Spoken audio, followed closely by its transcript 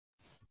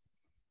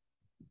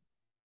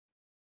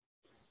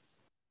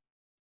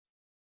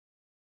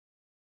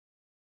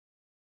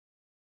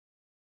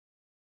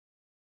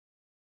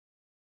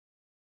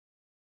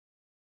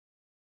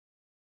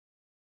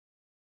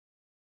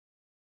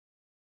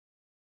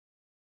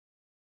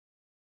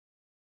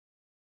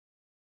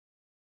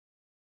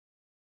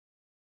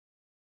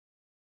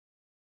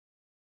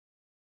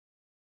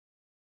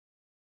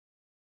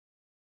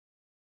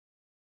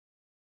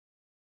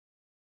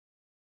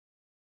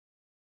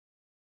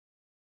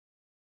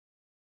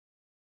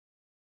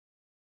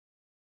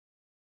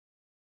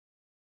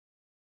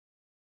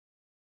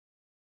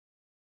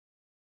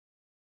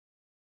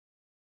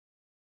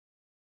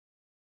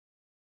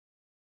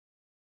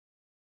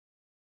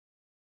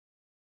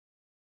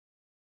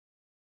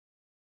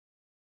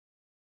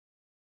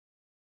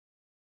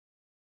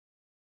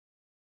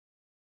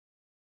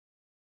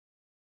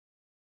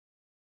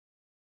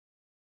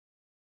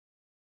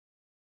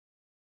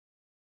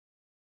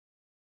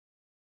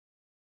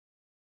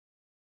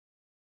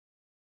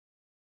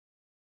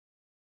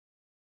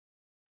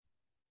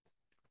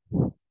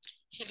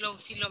Hello,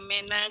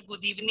 Filomena.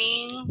 Good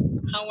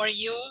evening. How are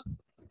you?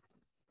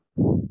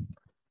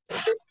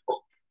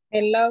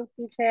 Hello,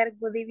 teacher.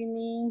 Good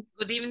evening.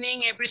 Good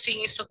evening.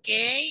 Everything is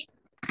okay?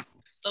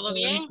 ¿Todo Sí.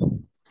 bien?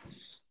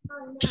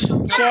 Yes,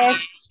 Okay.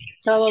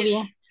 todo Yes.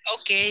 bien.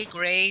 Okay,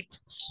 great.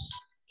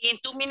 In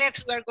 2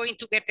 minutes, we are going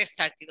to get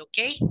started,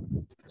 okay?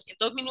 En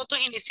 2 minutos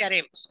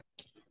iniciaremos.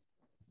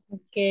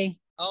 Okay.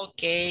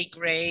 Okay,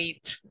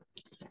 great.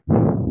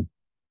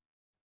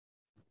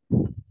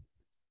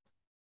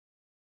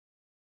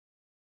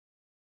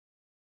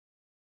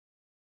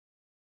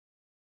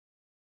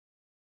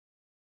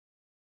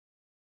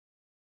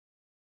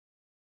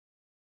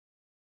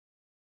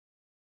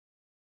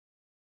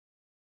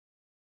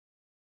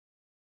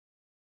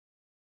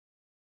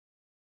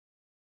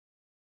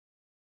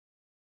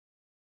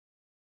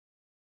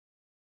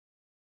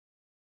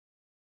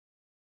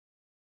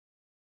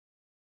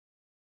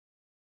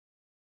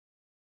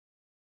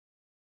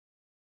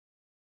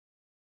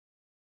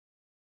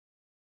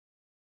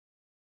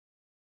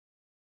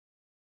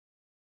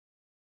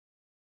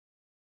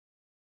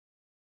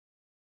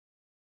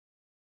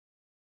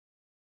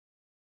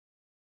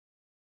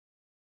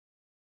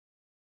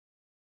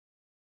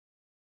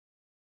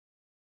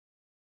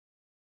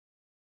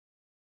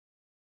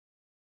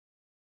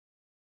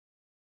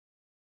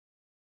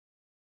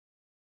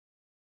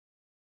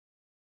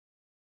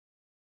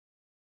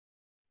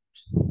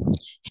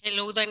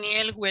 Hello,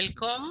 Daniel.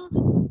 Welcome.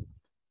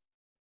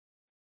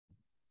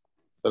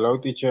 Hello,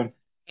 teacher.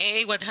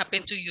 Hey, what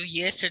happened to you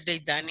yesterday,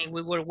 Danny?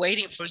 We were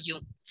waiting for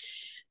you.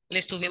 Le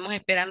estuvimos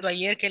esperando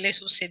ayer. ¿Qué le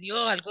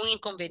sucedió? ¿Algún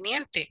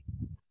inconveniente?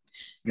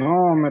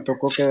 No, me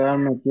tocó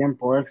quedarme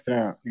tiempo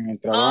extra en el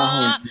trabajo.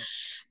 Ah,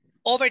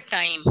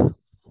 overtime.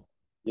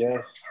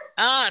 Yes,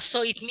 Ah,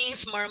 so it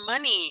means more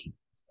money.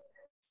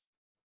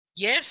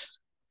 Yes,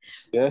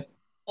 yes.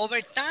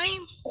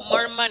 overtime,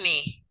 more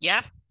money.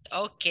 Yeah.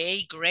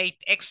 Okay, great,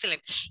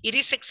 excellent. It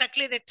is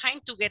exactly the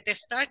time to get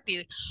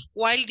started.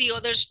 While the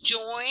others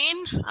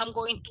join, I'm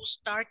going to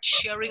start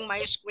sharing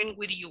my screen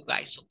with you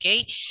guys,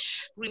 okay?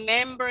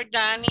 Remember,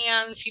 Danny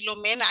and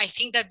Filomena, I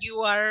think that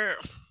you are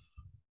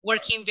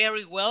working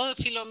very well,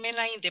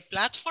 Filomena, in the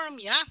platform,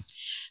 yeah?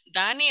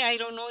 Danny, I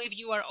don't know if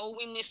you are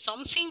owing me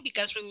something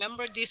because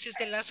remember, this is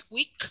the last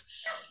week.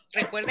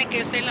 Recuerden que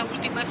esta es la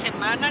última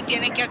semana,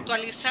 tienen que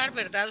actualizar,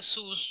 ¿verdad?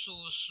 Sus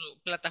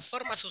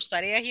plataformas, sus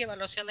tareas y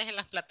evaluaciones en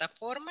las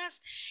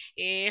plataformas.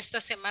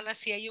 Esta semana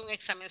sí hay un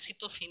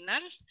examencito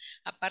final,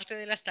 aparte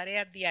de las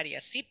tareas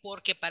diarias, ¿sí?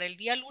 Porque para el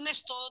día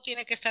lunes todo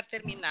tiene que estar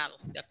terminado,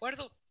 ¿de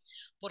acuerdo?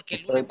 Porque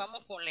el lunes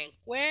vamos con la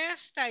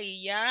encuesta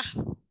y ya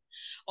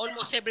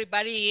almost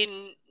everybody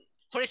in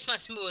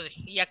Christmas mood,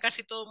 y ya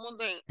casi todo el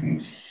mundo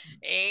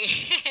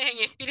en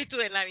espíritu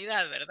de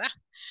Navidad, ¿verdad?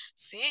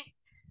 Sí.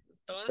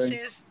 Okay.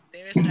 Entonces,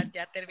 debe estar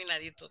ya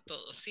terminadito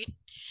todo, ¿sí?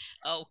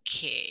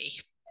 Okay.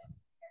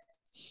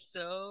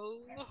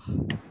 So,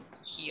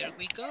 here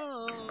we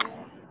go.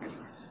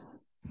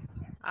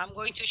 I'm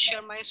going to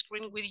share my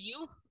screen with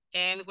you,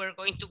 and we're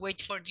going to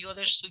wait for the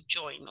others to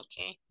join,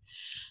 okay?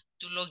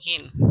 To log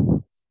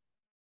in.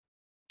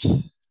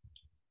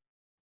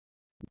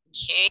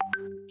 Okay.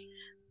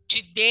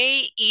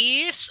 Today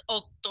is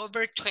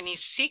October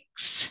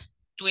 26,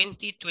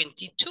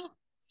 2022.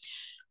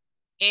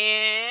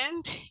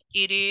 And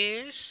it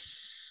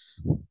is,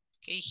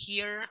 okay,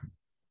 here.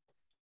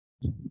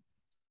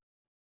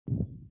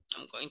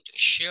 I'm going to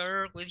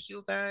share with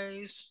you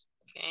guys,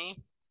 okay?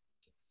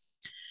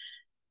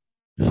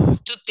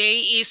 Today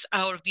is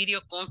our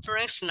video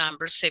conference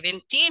number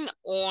 17,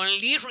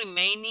 only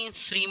remaining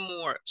 3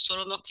 more.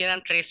 Solo nos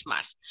quedan 3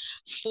 más.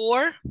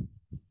 For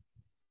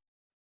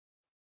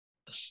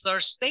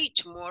Thursday,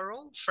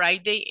 tomorrow,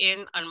 Friday,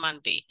 and on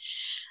Monday.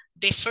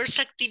 The first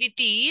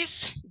activity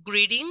is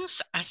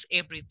greetings as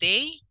every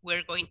day.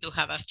 We're going to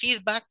have a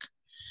feedback.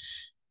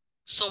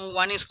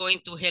 Someone is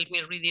going to help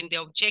me reading the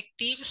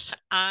objectives,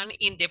 and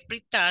in the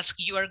pre-task,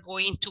 you are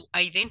going to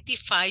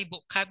identify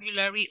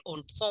vocabulary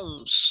on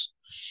phones.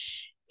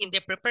 In the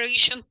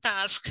preparation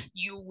task,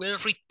 you will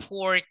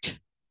report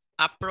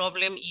a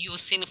problem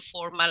using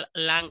formal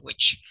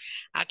language.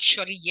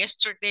 Actually,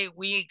 yesterday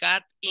we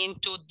got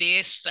into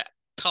this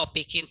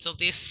topic, into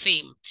this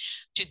theme.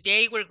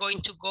 Today, we're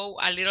going to go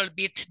a little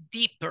bit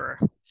deeper.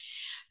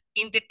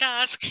 In the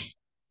task,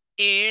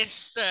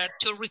 is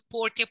to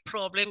report a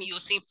problem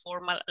using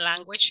formal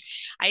language.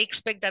 I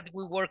expect that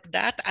we work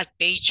that at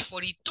page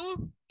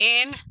 42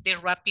 and the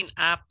wrapping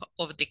up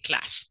of the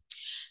class.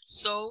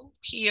 So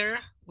here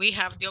we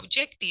have the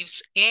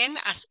objectives, and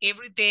as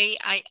every day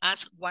I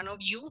ask one of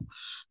you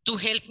to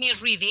help me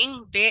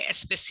reading the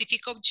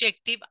specific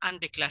objective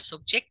and the class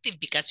objective,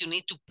 because you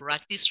need to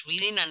practice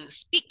reading and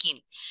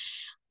speaking.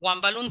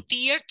 One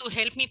volunteer to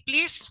help me,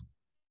 please.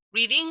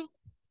 Reading.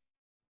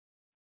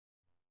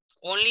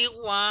 Only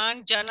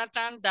one.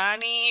 Jonathan,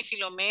 Danny,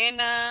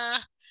 Filomena.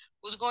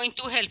 Who's going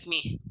to help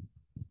me?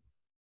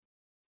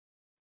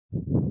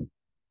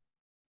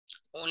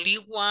 Only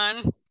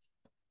one.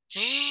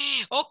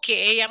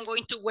 Okay, I'm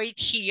going to wait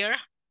here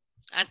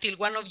until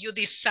one of you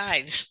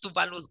decides to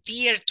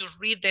volunteer to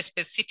read the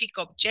specific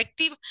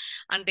objective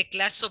and the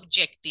class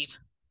objective.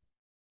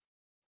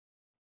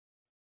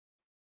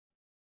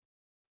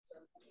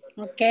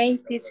 Okay,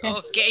 teacher.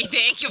 Okay,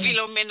 thank you,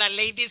 Filomena.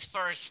 Ladies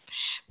first.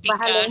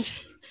 Bájale. Because,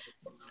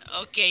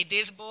 okay,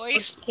 these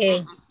boys.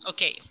 Okay.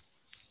 Okay.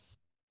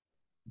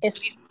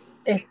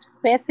 A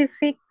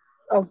specific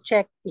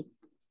objective.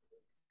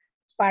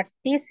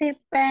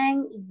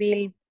 Participant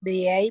will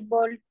be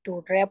able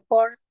to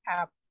report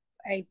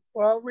a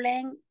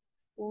problem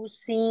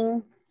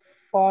using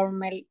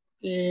formal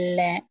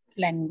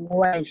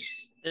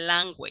language.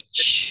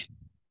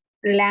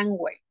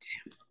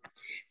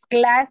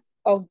 Class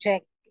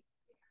objective.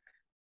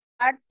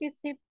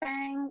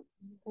 Participant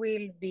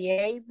will be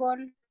able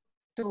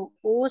to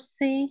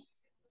use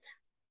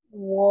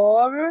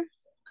word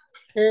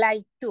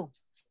like to.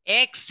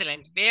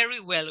 Excellent, very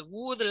well.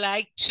 Would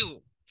like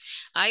to.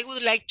 I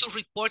would like to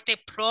report a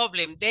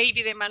problem.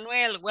 David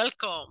Emmanuel,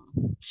 welcome.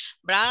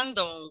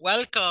 Brandon,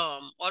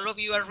 welcome. All of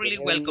you are really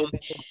welcome.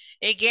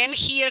 Again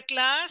here,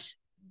 class,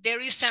 there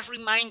is a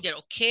reminder,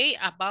 okay,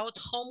 about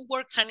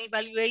homeworks and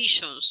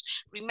evaluations.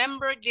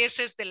 Remember, this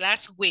is the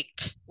last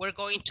week. We're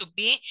going to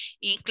be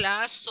in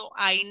class, so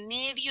I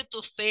need you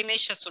to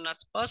finish as soon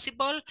as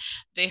possible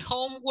the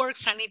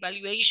homeworks and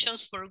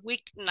evaluations for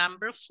week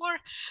number 4.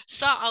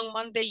 So on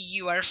Monday,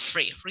 you are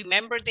free.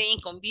 Remember the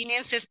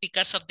inconveniences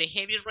because of the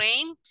heavy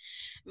rain,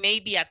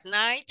 maybe at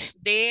night,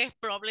 the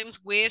problems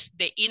with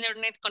the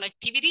internet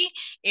connectivity,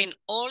 and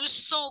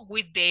also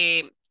with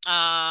the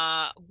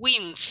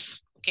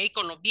winds, okay,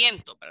 con los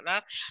vientos,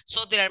 ¿verdad?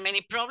 So there are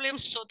many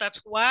problems, so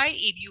that's why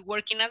if you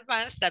work in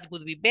advance, that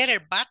would be better,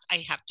 but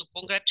I have to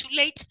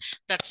congratulate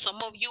that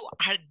some of you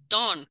are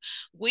done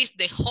with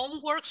the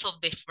homeworks of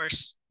the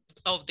first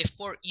of the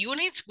 4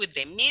 units with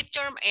the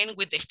midterm and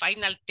with the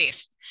final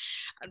test.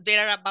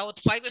 There are about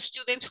 5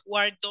 students who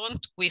are done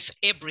with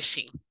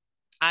everything.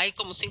 Hay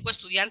como 5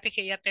 estudiantes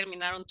que ya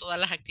terminaron todas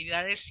las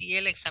actividades y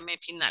el examen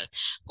final.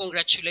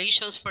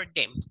 Congratulations for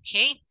them,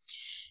 okay?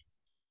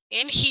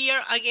 And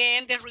here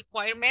again, the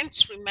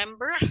requirements,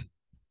 remember,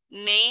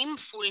 name,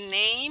 full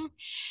name,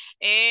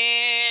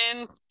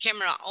 and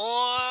camera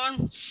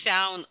on,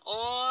 sound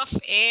off,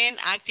 and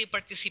active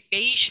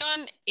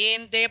participation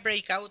in the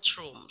breakout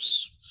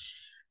rooms.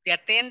 The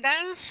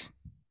attendance,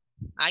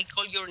 I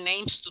call your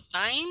names 2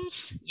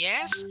 times,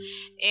 yes.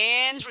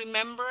 And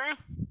remember,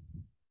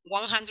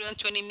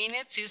 120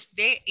 minutes is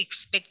the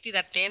expected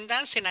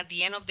attendance, and at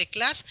the end of the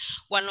class,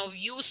 one of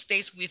you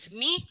stays with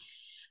me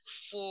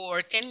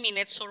for 10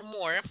 minutes or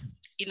more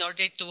in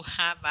order to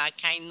have a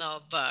kind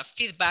of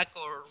feedback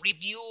or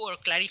review or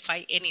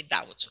clarify any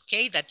doubts,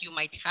 okay, that you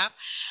might have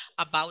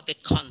about the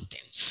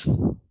contents.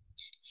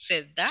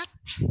 Said that,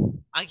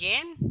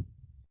 again,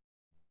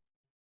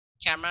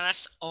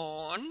 cameras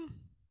on,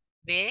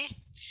 the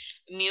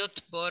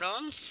mute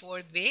button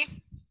for the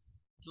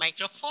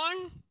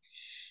microphone.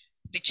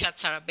 The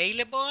chats are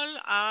available,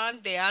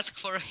 and the ask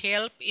for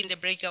help in the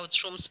breakout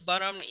rooms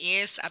button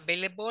is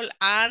available,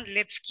 and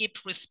let's keep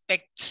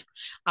respect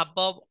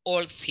above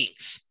all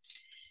things.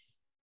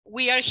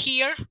 We are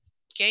here,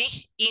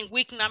 okay, in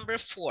week number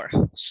 4.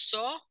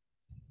 So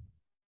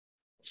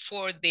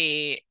for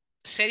the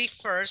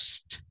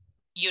 31st,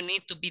 you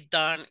need to be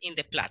done in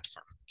the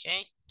platform,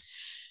 okay?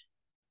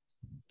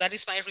 That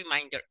is my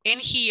reminder.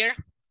 And here,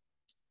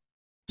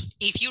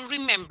 if you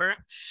remember,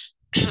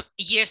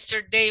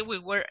 yesterday we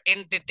were,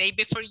 and the day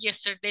before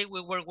yesterday, we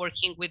were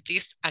working with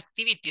these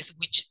activities,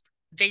 which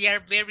they are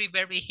very,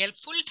 very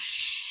helpful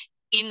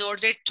in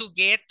order to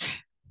get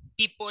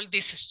people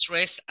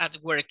distressed at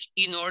work,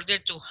 in order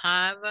to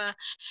have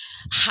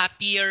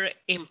happier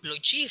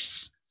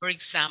employees. For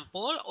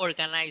example,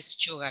 organize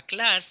yoga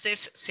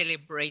classes,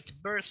 celebrate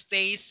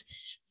birthdays,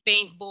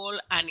 paintball,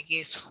 and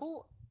guess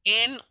who?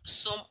 And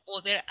some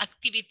other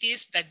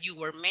activities that you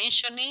were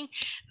mentioning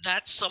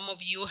that some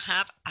of you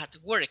have at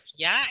work,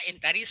 yeah?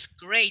 And that is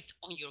great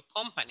on your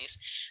companies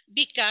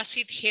because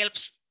it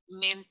helps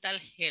mental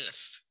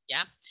health,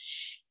 yeah?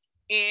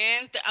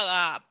 And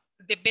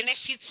the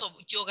benefits of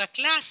yoga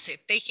class,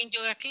 taking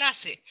yoga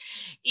classes.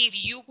 If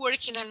you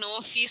work in an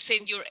office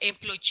and your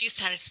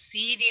employees are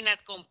sitting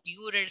at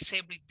computers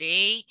every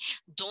day,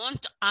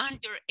 don't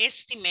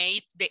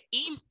underestimate the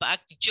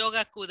impact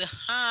yoga could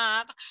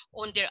have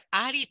on their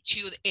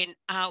attitude and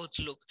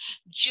outlook.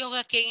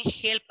 Yoga can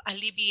help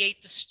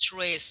alleviate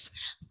stress,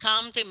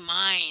 calm the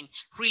mind,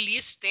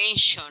 release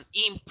tension,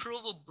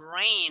 improve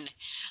brain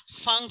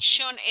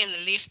function,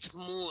 and lift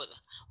mood.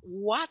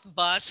 What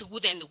boss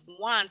wouldn't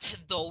want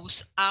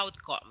those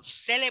outcomes?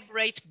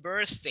 Celebrate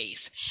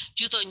birthdays.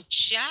 You don't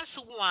just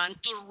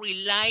want to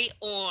rely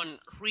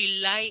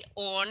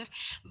on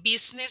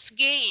business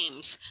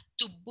games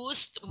to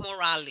boost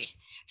morale.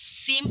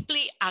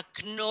 Simply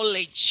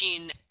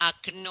acknowledging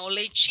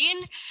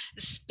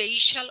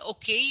special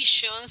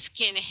occasions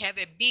can have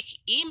a big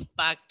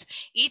impact.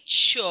 It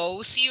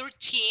shows your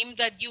team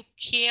that you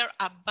care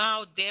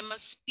about them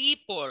as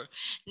people,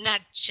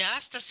 not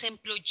just as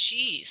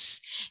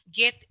employees.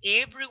 Get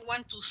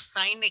everyone to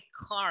sign a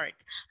card.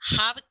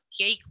 Have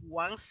cake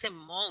once a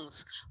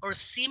month, or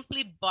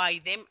simply buy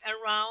them a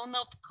round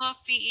of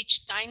coffee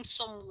each time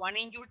someone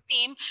in your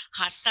team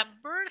has a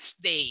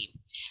birthday.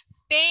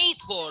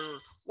 Paintball.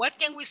 What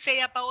can we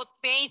say about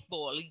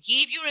paintball?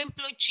 Give your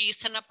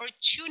employees an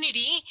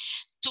opportunity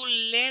to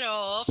let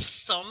off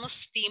some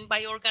steam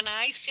by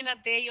organizing a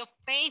day of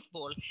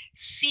paintball.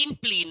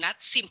 Simply,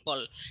 not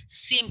simple,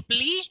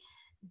 simply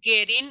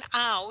getting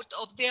out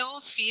of the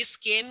office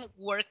can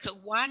work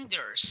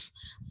wonders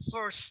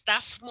for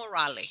staff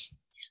morale.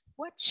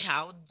 Watch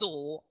out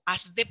though,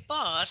 as the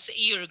boss,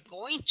 you're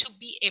going to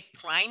be a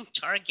prime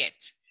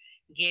target.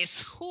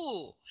 Guess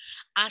who?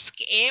 Ask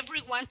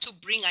everyone to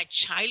bring a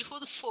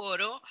childhood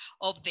photo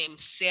of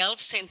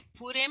themselves and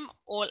put them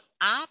all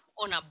up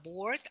on a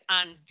board,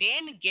 and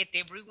then get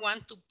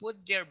everyone to put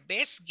their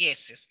best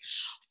guesses.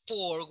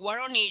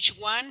 Forward on each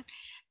one.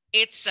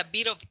 It's a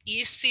bit of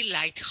easy,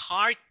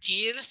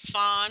 light-hearted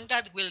fun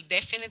that will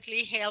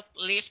definitely help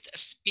lift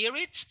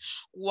spirits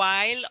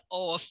while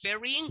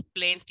offering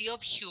plenty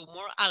of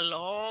humor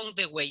along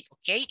the way,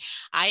 okay?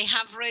 I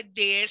have read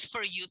this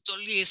for you to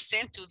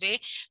listen to the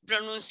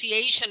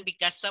pronunciation,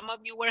 because some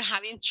of you were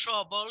having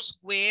troubles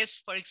with,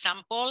 for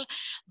example,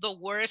 the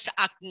words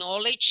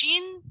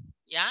acknowledging,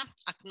 yeah,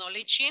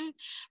 acknowledging,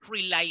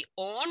 rely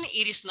on.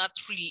 It is not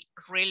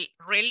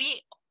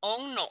really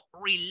on, no,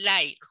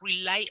 rely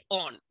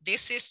on.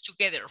 This is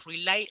together,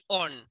 rely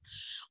on.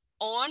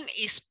 On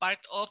is part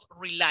of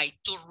rely,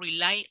 to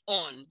rely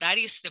on. That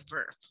is the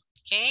verb,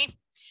 okay?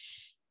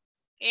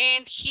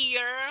 And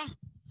here,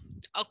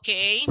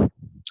 okay,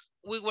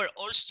 we were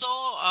also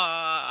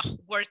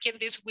working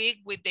this week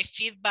with the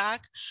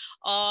feedback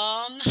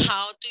on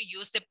how to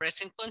use the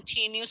present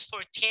continuous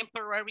for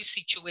temporary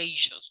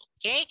situations,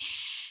 okay?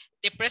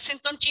 The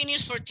present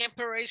continuous for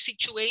temporary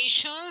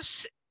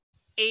situations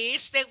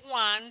is the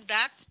one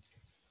that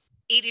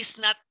it is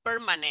not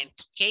permanent,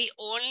 okay?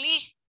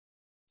 Only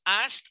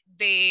as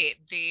the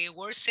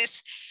word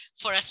says,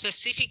 for a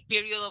specific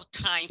period of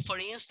time. For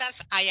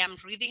instance, I am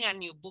reading a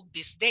new book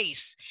these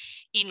days.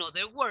 In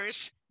other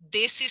words,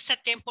 this is a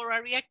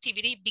temporary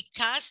activity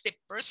because the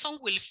person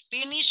will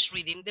finish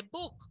reading the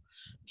book,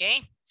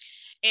 okay?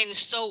 And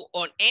so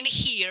on. And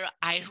here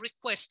I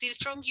requested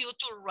from you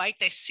to write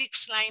a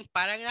 6-line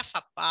paragraph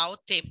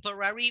about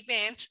temporary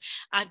events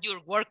at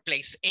your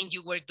workplace. And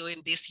you were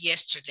doing this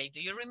yesterday.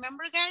 Do you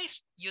remember,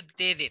 guys? You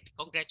did it.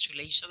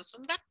 Congratulations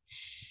on that.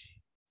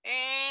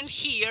 And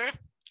here,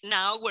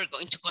 now we're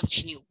going to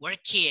continue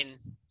working.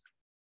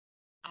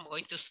 I'm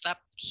going to stop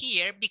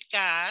here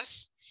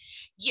because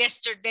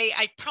yesterday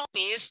I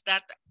promised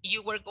that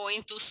you were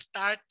going to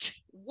start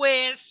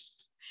with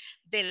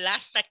the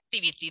last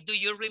activity. Do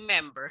you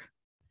remember?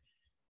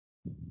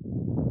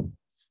 Do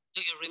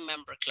you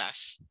remember,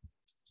 class?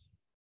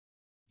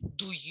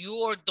 Do you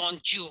or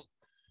don't you?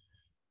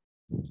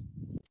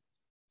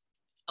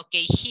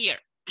 Okay, here.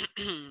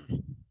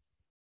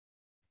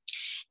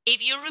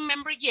 If you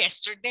remember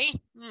yesterday,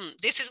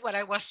 this is what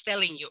I was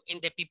telling you in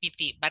the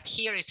PPT, but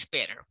here it's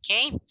better,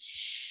 okay?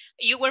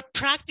 You were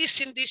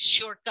practicing this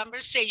short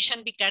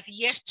conversation because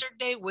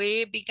yesterday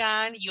we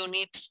began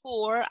Unit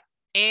 4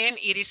 and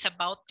it is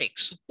about tech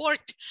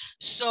support.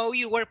 So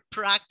you were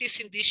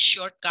practicing this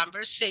short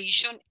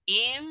conversation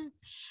in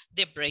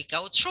the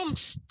breakout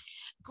rooms.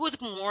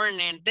 Good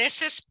morning,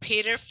 this is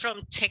Peter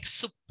from Tech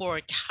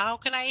Support. How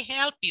can I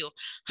help you?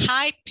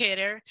 Hi,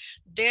 Peter.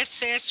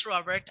 This is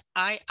Robert.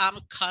 I am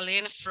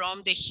calling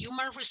from the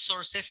Human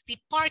Resources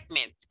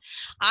Department.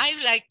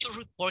 I'd like to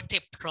report a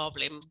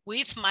problem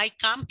with my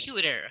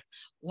computer.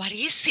 What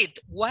is it?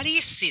 What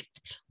is it?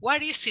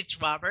 What is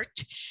it,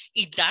 Robert?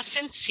 It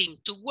doesn't seem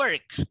to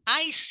work.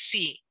 I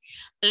see.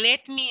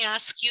 Let me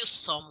ask you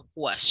some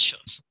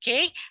questions,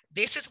 okay?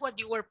 This is what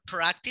you were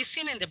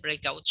practicing in the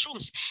breakout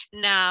rooms.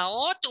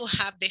 Now, to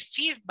have the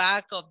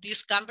feedback of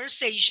this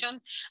conversation,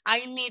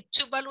 I need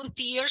 2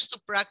 volunteers to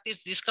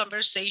practice this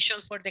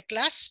conversation for the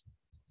class.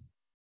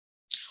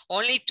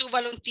 Only 2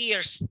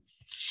 volunteers.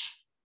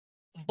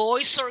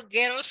 Boys or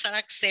girls are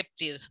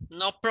accepted,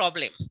 no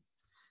problem.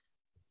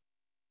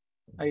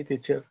 Hi,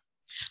 teacher.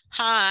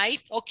 Hi,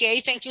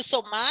 okay, thank you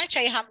so much.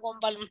 I have 1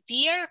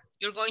 volunteer.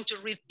 You're going to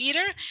read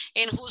Peter,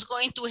 and who's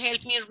going to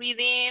help me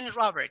reading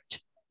Robert?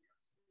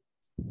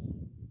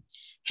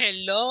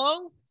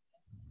 Hello?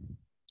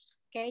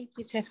 Okay,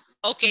 teacher.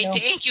 Okay, Hello.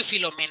 thank you,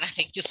 Filomena.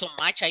 Thank you so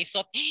much. I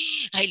thought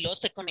I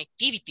lost the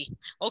connectivity.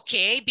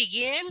 Okay,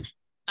 begin.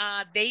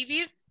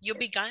 David, you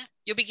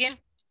begin.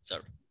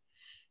 Sorry.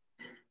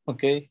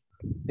 Okay.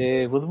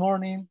 Good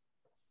morning.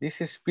 This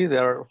is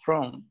Peter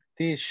from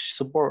Teach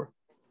Support.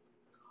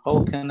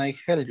 How can I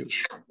help you?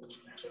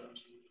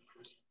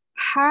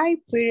 Hi,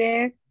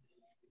 Peter.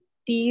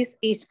 This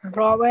is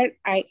Robert.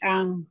 I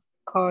am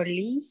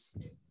colleagues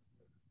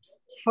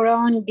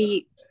from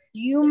the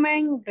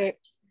Human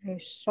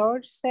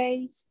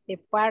Resources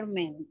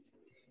Department.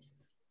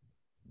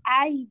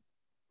 I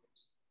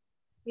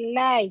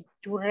like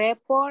to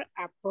report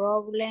a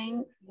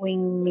problem with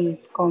my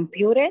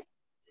computer.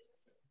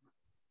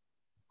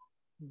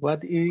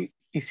 What is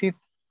it,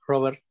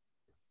 Robert?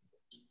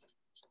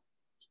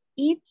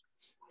 It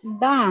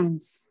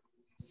Dance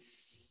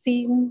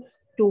seem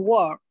to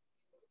work.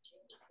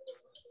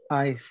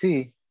 I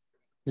see.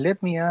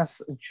 Let me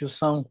ask you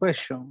some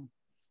question.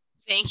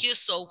 Thank you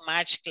so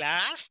much,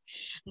 class.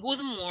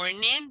 Good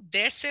morning.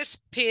 This is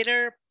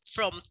Peter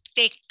from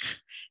Tech.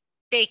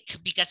 Tech,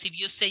 because if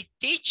you say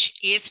teach,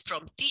 is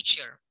from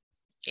teacher.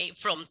 Okay,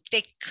 from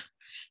tech.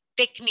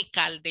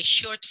 Technical, the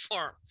short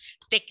form.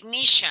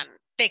 Technician,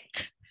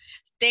 tech.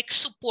 Tech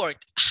support,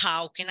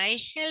 how can I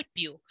help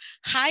you?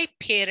 Hi,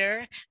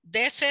 Peter,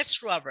 this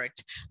is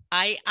Robert.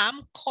 I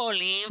am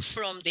calling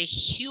from the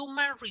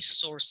Human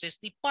Resources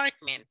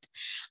Department.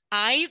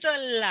 I'd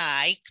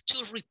like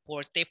to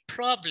report a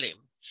problem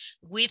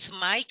with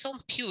my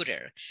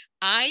computer.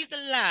 I'd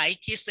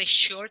like is the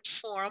short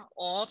form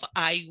of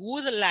I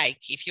would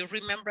like. If you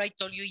remember, I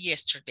told you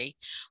yesterday.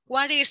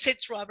 What is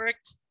it, Robert?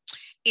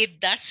 It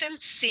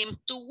doesn't seem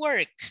to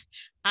work.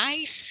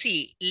 I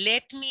see.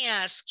 Let me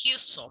ask you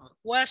some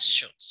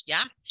questions,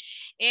 yeah?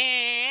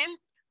 And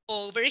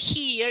over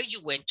here,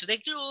 you went to the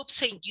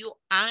groups and you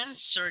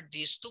answered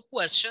these two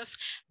questions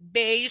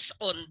based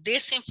on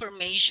this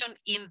information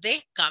in the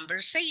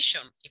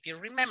conversation, if you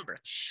remember.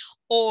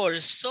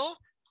 Also,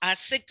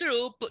 as a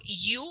group,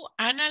 you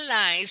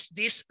analyze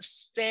this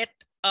set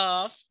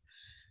of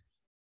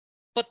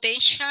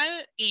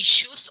potential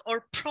issues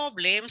or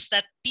problems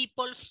that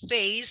people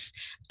face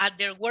at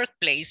their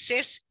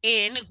workplaces,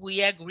 and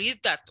we agreed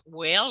that,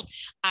 well,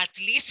 at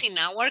least in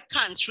our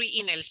country,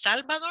 in El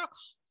Salvador,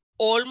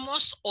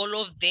 almost all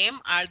of them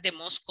are the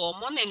most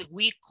common, and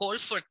we call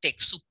for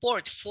tech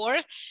support for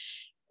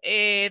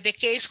the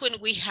case when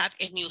we have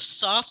a new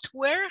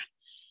software,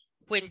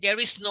 when there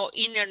is no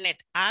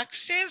internet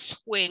access,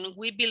 when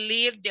we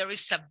believe there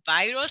is a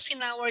virus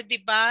in our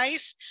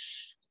device,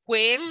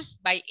 when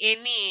by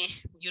any,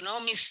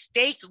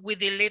 mistake we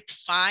delete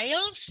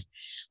files,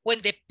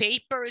 when the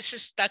paper is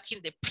stuck in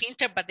the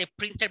printer, but the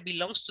printer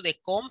belongs to the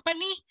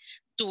company.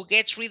 To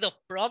get rid of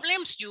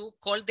problems, you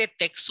call the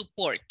tech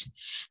support.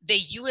 The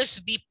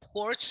USB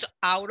ports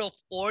out of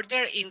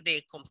order in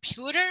the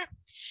computer,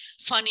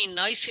 funny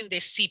noise in the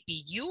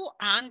CPU,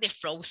 and the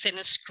frozen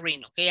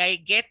screen. Okay, I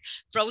get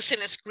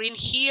frozen screen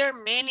here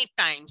many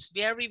times.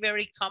 Very,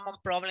 very common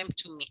problem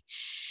to me.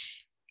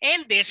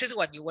 And this is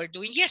what you were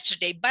doing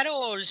yesterday. But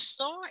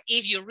also,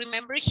 if you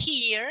remember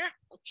here,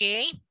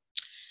 okay,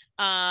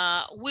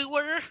 we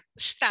were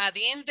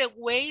studying the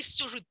ways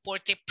to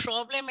report a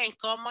problem and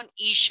common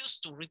issues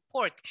to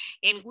report.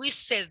 And we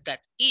said that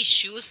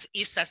issues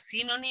is a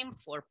synonym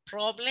for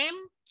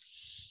problem,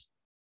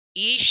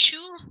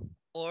 issue,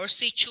 or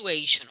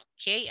situation.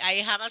 Okay,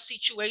 I have a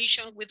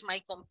situation with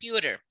my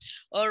computer.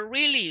 Oh,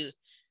 really?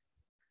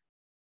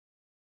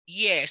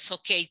 Yes,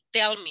 okay,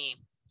 tell me.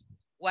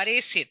 What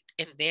is it?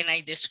 And then I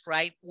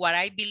describe what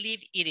I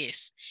believe it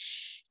is.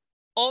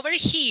 Over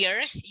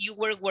here, you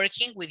were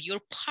working with your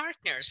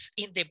partners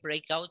in the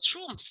breakout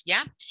rooms,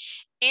 yeah?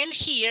 And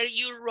here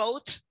you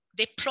wrote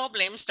the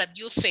problems that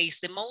you face,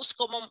 the most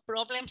common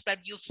problems that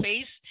you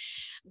face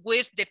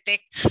with the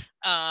tech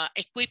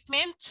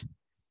equipment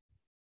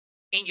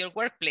in your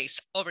workplace.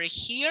 Over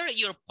here,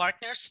 your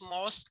partner's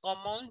most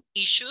common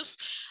issues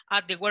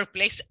at the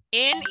workplace.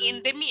 And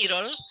in the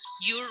middle,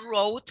 you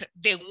wrote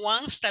the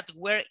ones that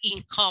were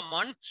in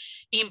common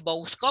in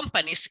both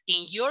companies,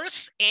 in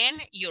yours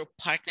and your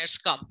partner's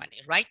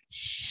company, right?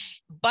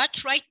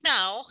 But right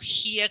now,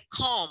 here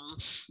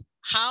comes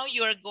how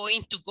you are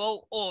going to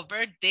go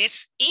over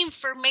this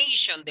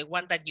information, the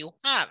one that you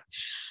have.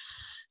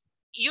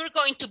 You're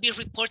going to be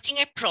reporting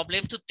a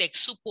problem to tech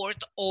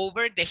support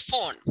over the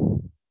phone.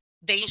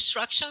 The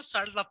instructions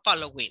are the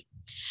following.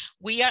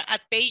 We are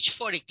at page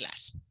 40,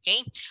 class,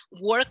 okay?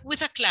 Work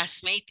with a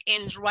classmate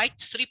and write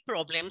 3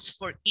 problems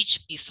for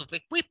each piece of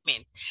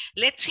equipment.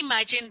 Let's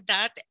imagine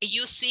that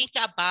you think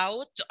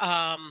about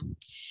a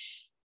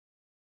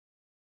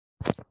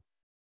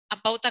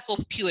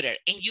computer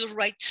and you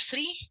write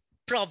 3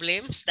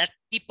 problems that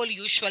people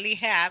usually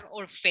have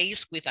or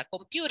face with a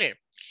computer.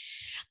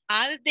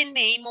 Add the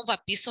name of a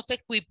piece of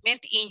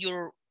equipment in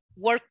your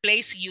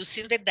workplace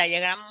using the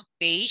diagram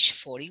page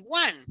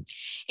 41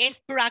 and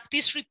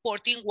practice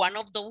reporting one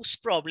of those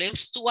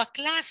problems to a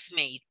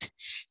classmate.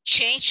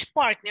 Change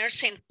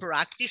partners and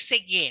practice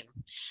again.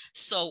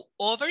 So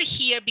over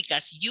here,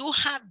 because you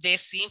have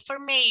this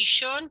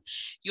information,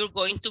 you're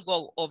going to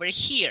go over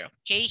here.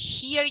 Okay,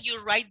 here you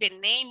write the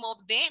name of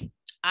the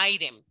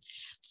item.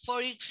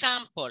 For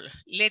example,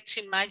 let's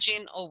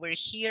imagine over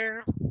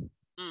here,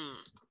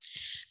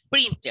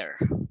 printer.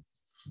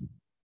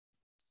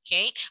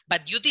 Okay,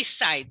 but you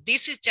decide,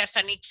 this is just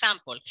an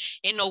example.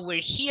 And over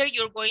here,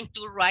 you're going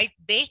to write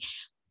the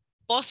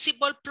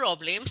possible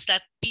problems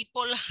that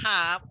people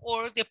have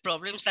or the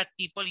problems that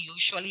people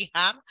usually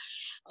have,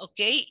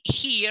 okay,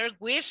 here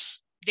with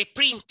the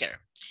printer.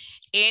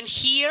 And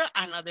here,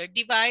 another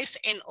device,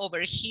 and over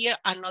here,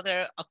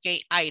 another,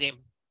 okay, item.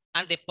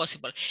 And the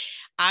possible.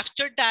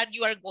 After that,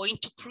 you are going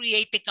to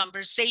create a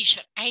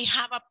conversation. I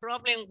have a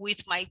problem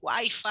with my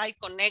Wi-Fi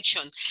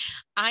connection.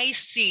 I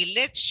see,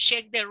 let's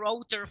check the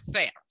router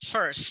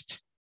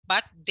first.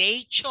 But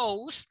they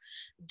chose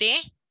the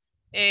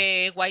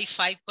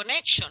Wi-Fi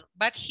connection.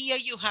 But here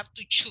you have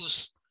to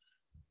choose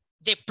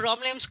the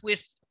problems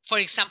with, for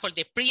example,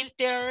 the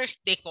printer,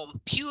 the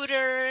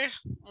computer,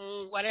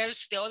 what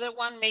else? The other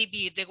one,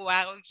 maybe the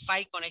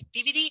Wi-Fi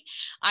connectivity.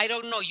 I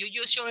don't know. You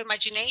use your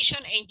imagination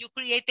and you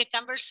create a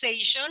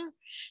conversation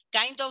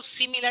kind of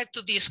similar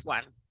to this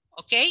one.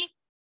 Okay?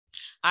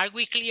 Are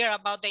we clear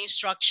about the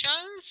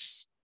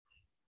instructions?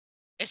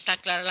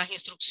 ¿Están claras las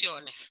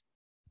instrucciones?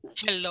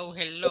 Hello,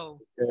 hello.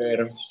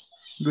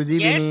 Good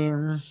Yes?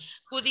 evening.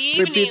 Good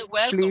evening. Repeat,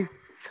 Welcome.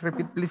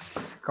 repeat,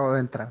 please. Acabo de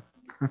entrar.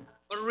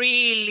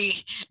 Really?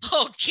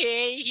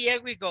 Okay,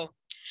 here we go.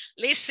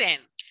 Listen.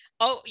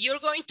 Oh, you're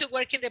going to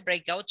work in the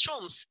breakout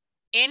rooms.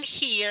 And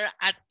here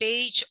at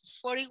page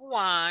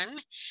 41,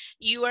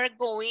 you are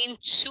going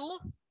to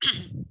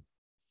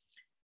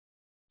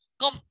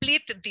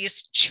complete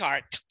this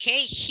chart. Okay,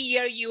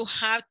 here you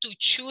have to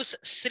choose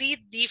 3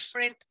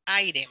 different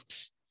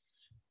items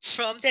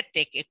from the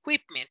tech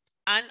equipment.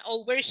 And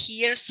over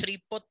here,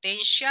 3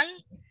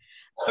 potential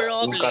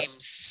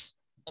problems,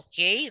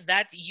 okay,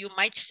 that you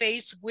might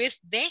face with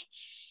the,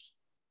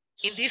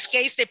 in this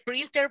case, the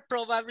printer,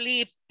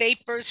 probably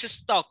paper is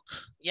stock,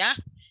 yeah?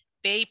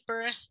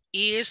 Paper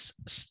is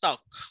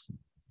stock.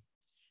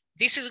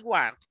 This is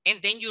one,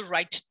 and then you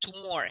write 2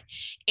 more.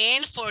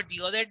 And for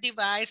the other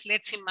device,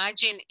 let's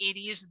imagine it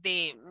is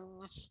the,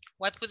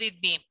 what could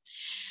it be?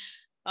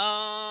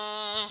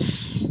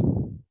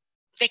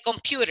 The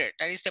computer,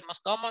 that is the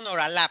most common, or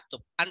a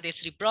laptop, and the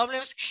 3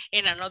 problems,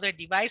 and another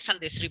device and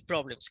the 3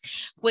 problems.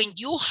 When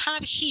you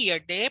have here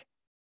the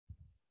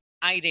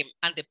item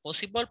and the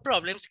possible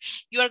problems,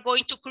 you are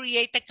going to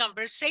create a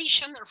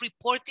conversation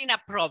reporting a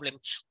problem.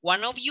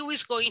 One of you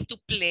is going to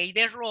play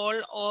the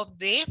role of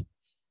the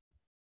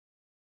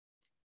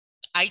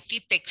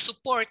IT tech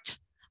support,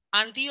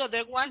 and the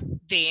other one,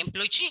 the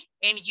employee,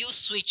 and you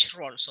switch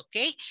roles,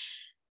 okay?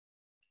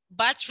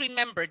 But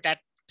remember that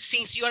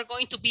since you are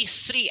going to be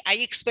 3, I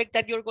expect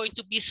that you're going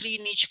to be 3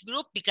 in each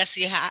group, because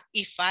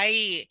if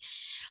I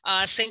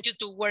send you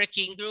to work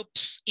in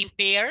groups, in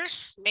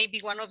pairs, maybe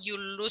one of you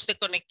lose the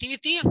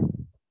connectivity,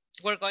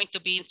 we're going to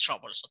be in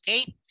troubles,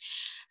 okay?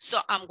 So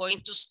I'm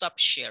going to stop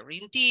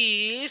sharing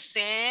this,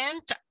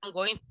 and I'm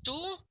going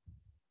to,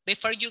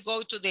 before you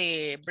go to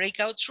the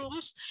breakout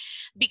rooms,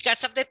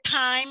 because of the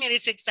time, it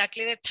is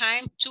exactly the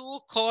time to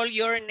call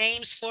your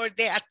names for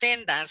the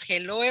attendance.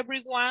 Hello,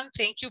 everyone.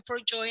 Thank you for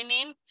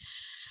joining.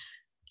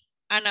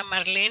 Ana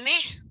Marlene.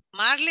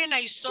 Marlene,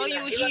 I saw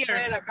you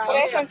here.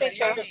 Okay.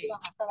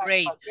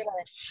 Great.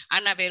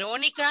 Ana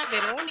Veronica.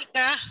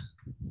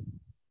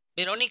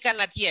 Veronica,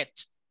 not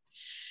yet.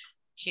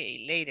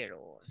 Okay, later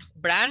on.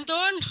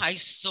 Brandon, I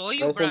saw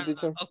you,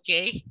 Brandon.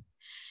 Okay.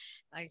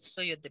 I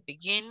saw you at the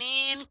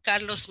beginning.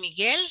 Carlos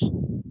Miguel.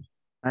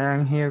 I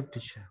am here,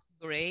 teacher.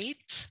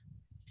 Great.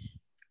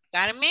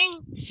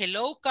 Carmen.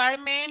 Hello,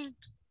 Carmen.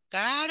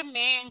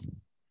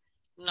 Carmen.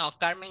 No,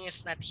 Carmen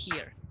is not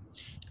here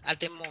at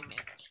the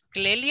moment.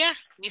 Clelia.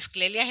 Miss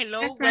Clelia,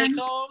 hello. Present.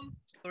 Welcome.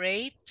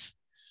 Great.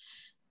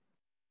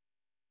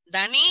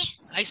 Danny.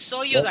 I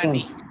saw you,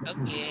 Danny.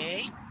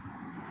 Okay.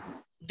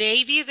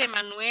 David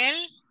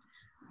Emmanuel.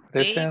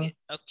 David.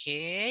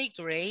 Okay,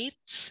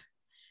 great.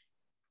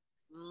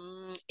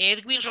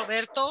 Edwin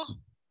Roberto.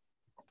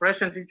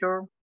 Present,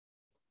 teacher.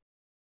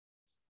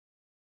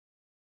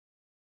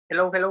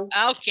 Hello, hello.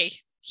 Okay,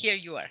 here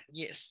you are.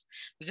 Yes,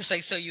 because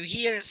I saw you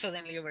here and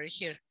suddenly over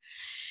here.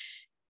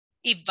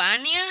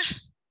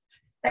 Ivania.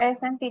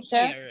 Present,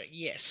 teacher. Here,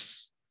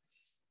 yes.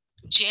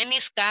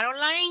 Janice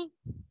Caroline.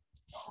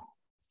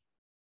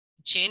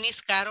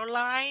 Janice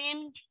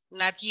Caroline.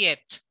 Not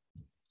yet.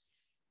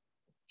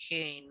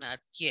 Okay, not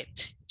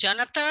yet.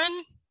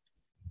 Jonathan.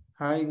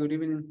 Hi, good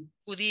evening.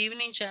 Good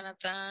evening,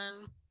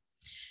 Jonathan.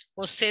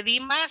 Jose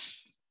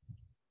Dimas.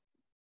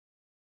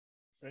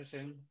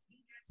 Present.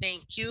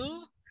 Thank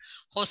you.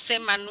 Jose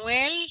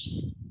Manuel.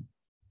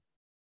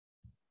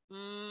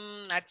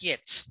 Not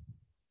yet.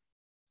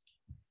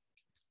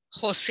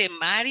 Jose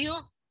Mario.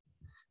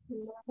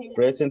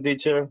 Present,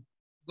 teacher.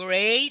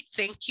 Great,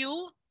 thank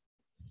you.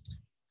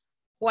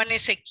 Juan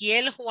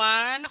Ezequiel,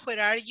 Juan, where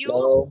are you?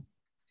 Hello.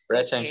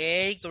 Present.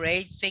 Okay,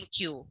 great, thank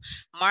you.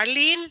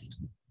 Marlene.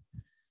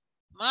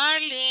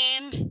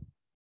 Marlene.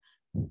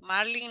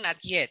 Marlene,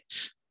 not yet.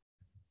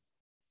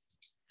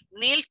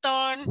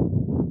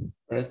 Nilton.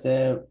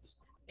 Present.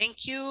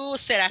 Thank you.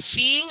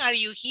 Serafin, are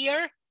you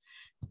here?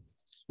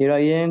 Here I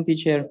am,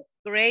 teacher.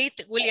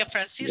 Great. William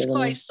Francisco,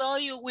 I saw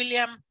you,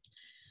 William.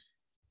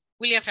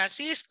 William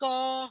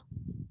Francisco.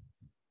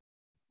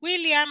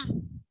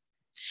 William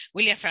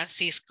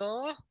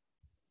Francisco.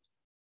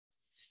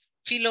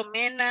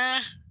 Filomena.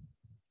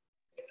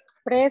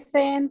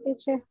 Present,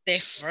 teacher. The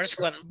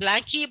first one.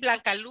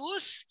 Blanca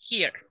Luz,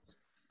 here.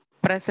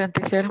 Present,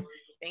 teacher.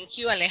 Thank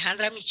you.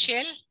 Alejandra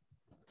Michelle.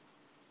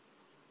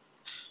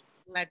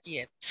 Not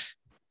yet.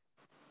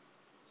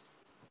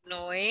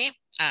 Noé,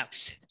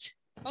 absent.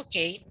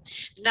 Okay.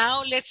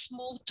 Now let's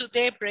move to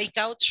the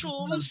breakout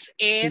rooms.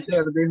 And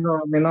Teacher,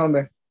 dijo mi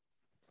nombre.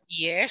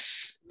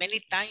 yes,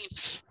 many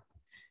times.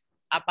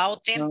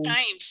 about 10 No.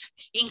 times.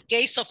 In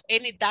case of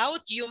any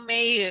doubt, you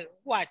may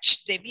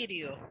watch the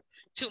video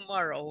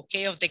tomorrow,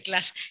 okay, of the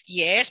class.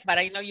 Yes, but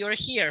I know you're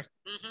here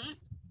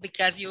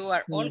because you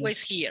are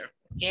always here,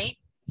 okay?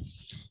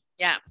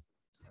 Yeah.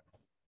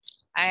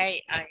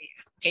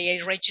 Okay,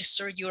 I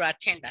registered your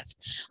attendance.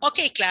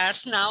 Okay,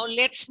 class, now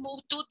let's move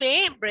to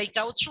the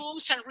breakout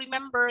rooms. And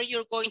remember,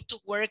 you're going to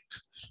work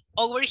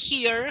over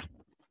here.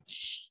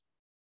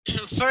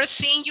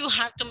 First thing, you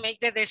have to make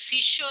the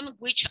decision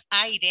which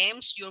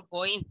items you're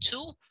going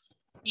to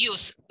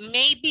use.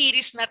 Maybe it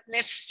is not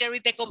necessary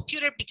the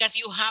computer because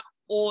you have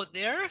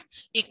other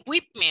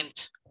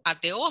equipment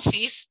at the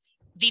office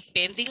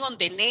depending on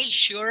the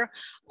nature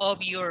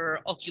of your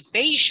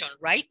occupation,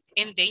 right?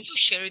 And then you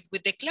share it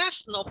with the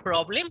class, no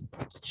problem.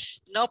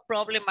 No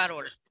problem at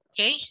all,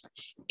 okay?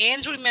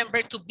 And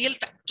remember to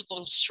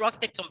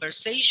construct the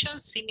conversation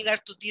similar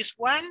to this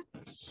one,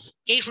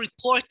 okay?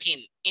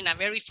 Reporting in a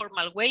very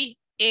formal way,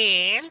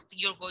 and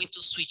you're going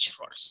to switch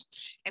roles.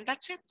 And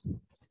that's it.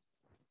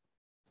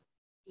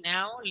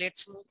 Now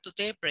let's move to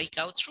the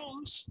breakout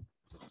rooms.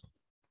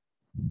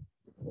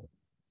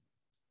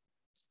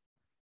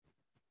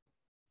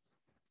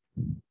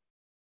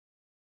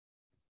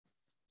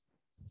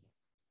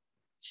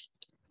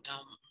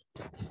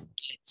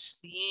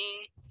 Let's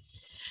see.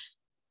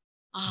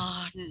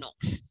 No.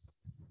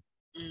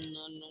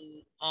 No.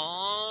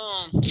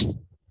 Oh.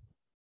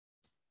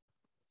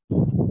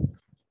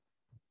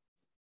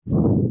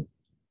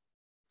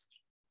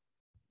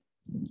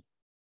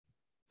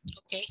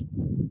 Okay.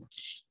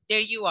 There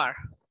you are.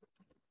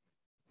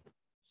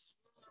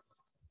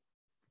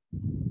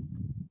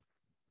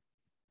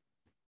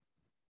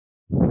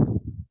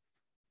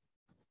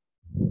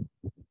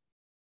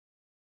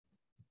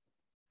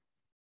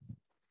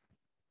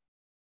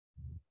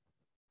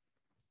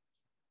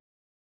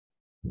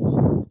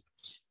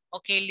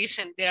 Okay,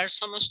 listen, there are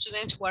some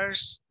students who are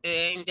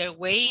in their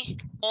way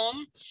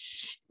home,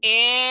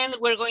 and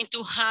we're going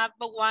to have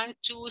 1,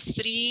 2,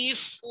 3,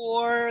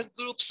 4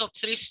 groups of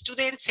 3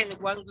 students and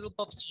 1 group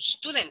of 2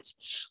 students.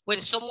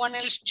 When someone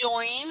else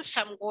joins,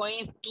 I'm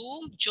going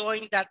to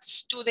join that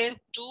student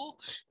to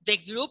the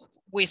group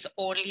with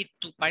only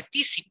 2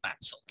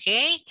 participants,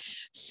 okay?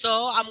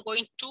 So I'm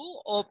going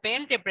to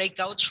open the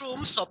breakout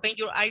rooms, open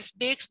your eyes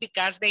big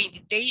because the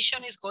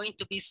invitation is going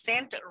to be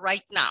sent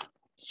right now.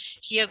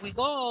 Here we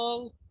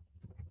go.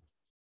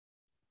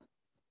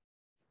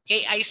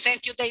 Okay, I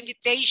sent you the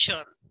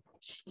invitation.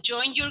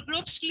 Join your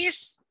groups,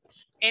 please,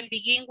 and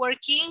begin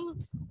working.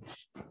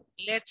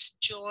 Let's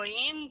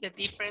join the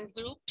different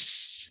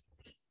groups.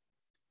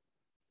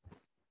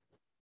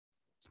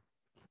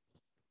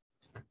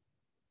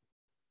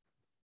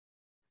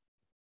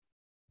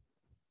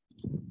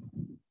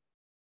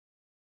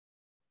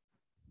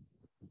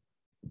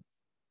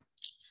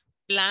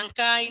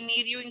 Blanca, I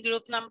need you in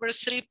group number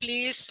 3,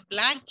 please.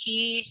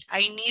 Blanqui,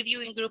 I need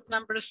you in group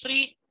number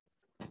 3.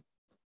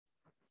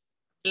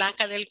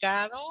 Blanca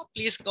Delgado,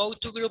 please go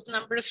to group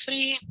number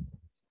 3.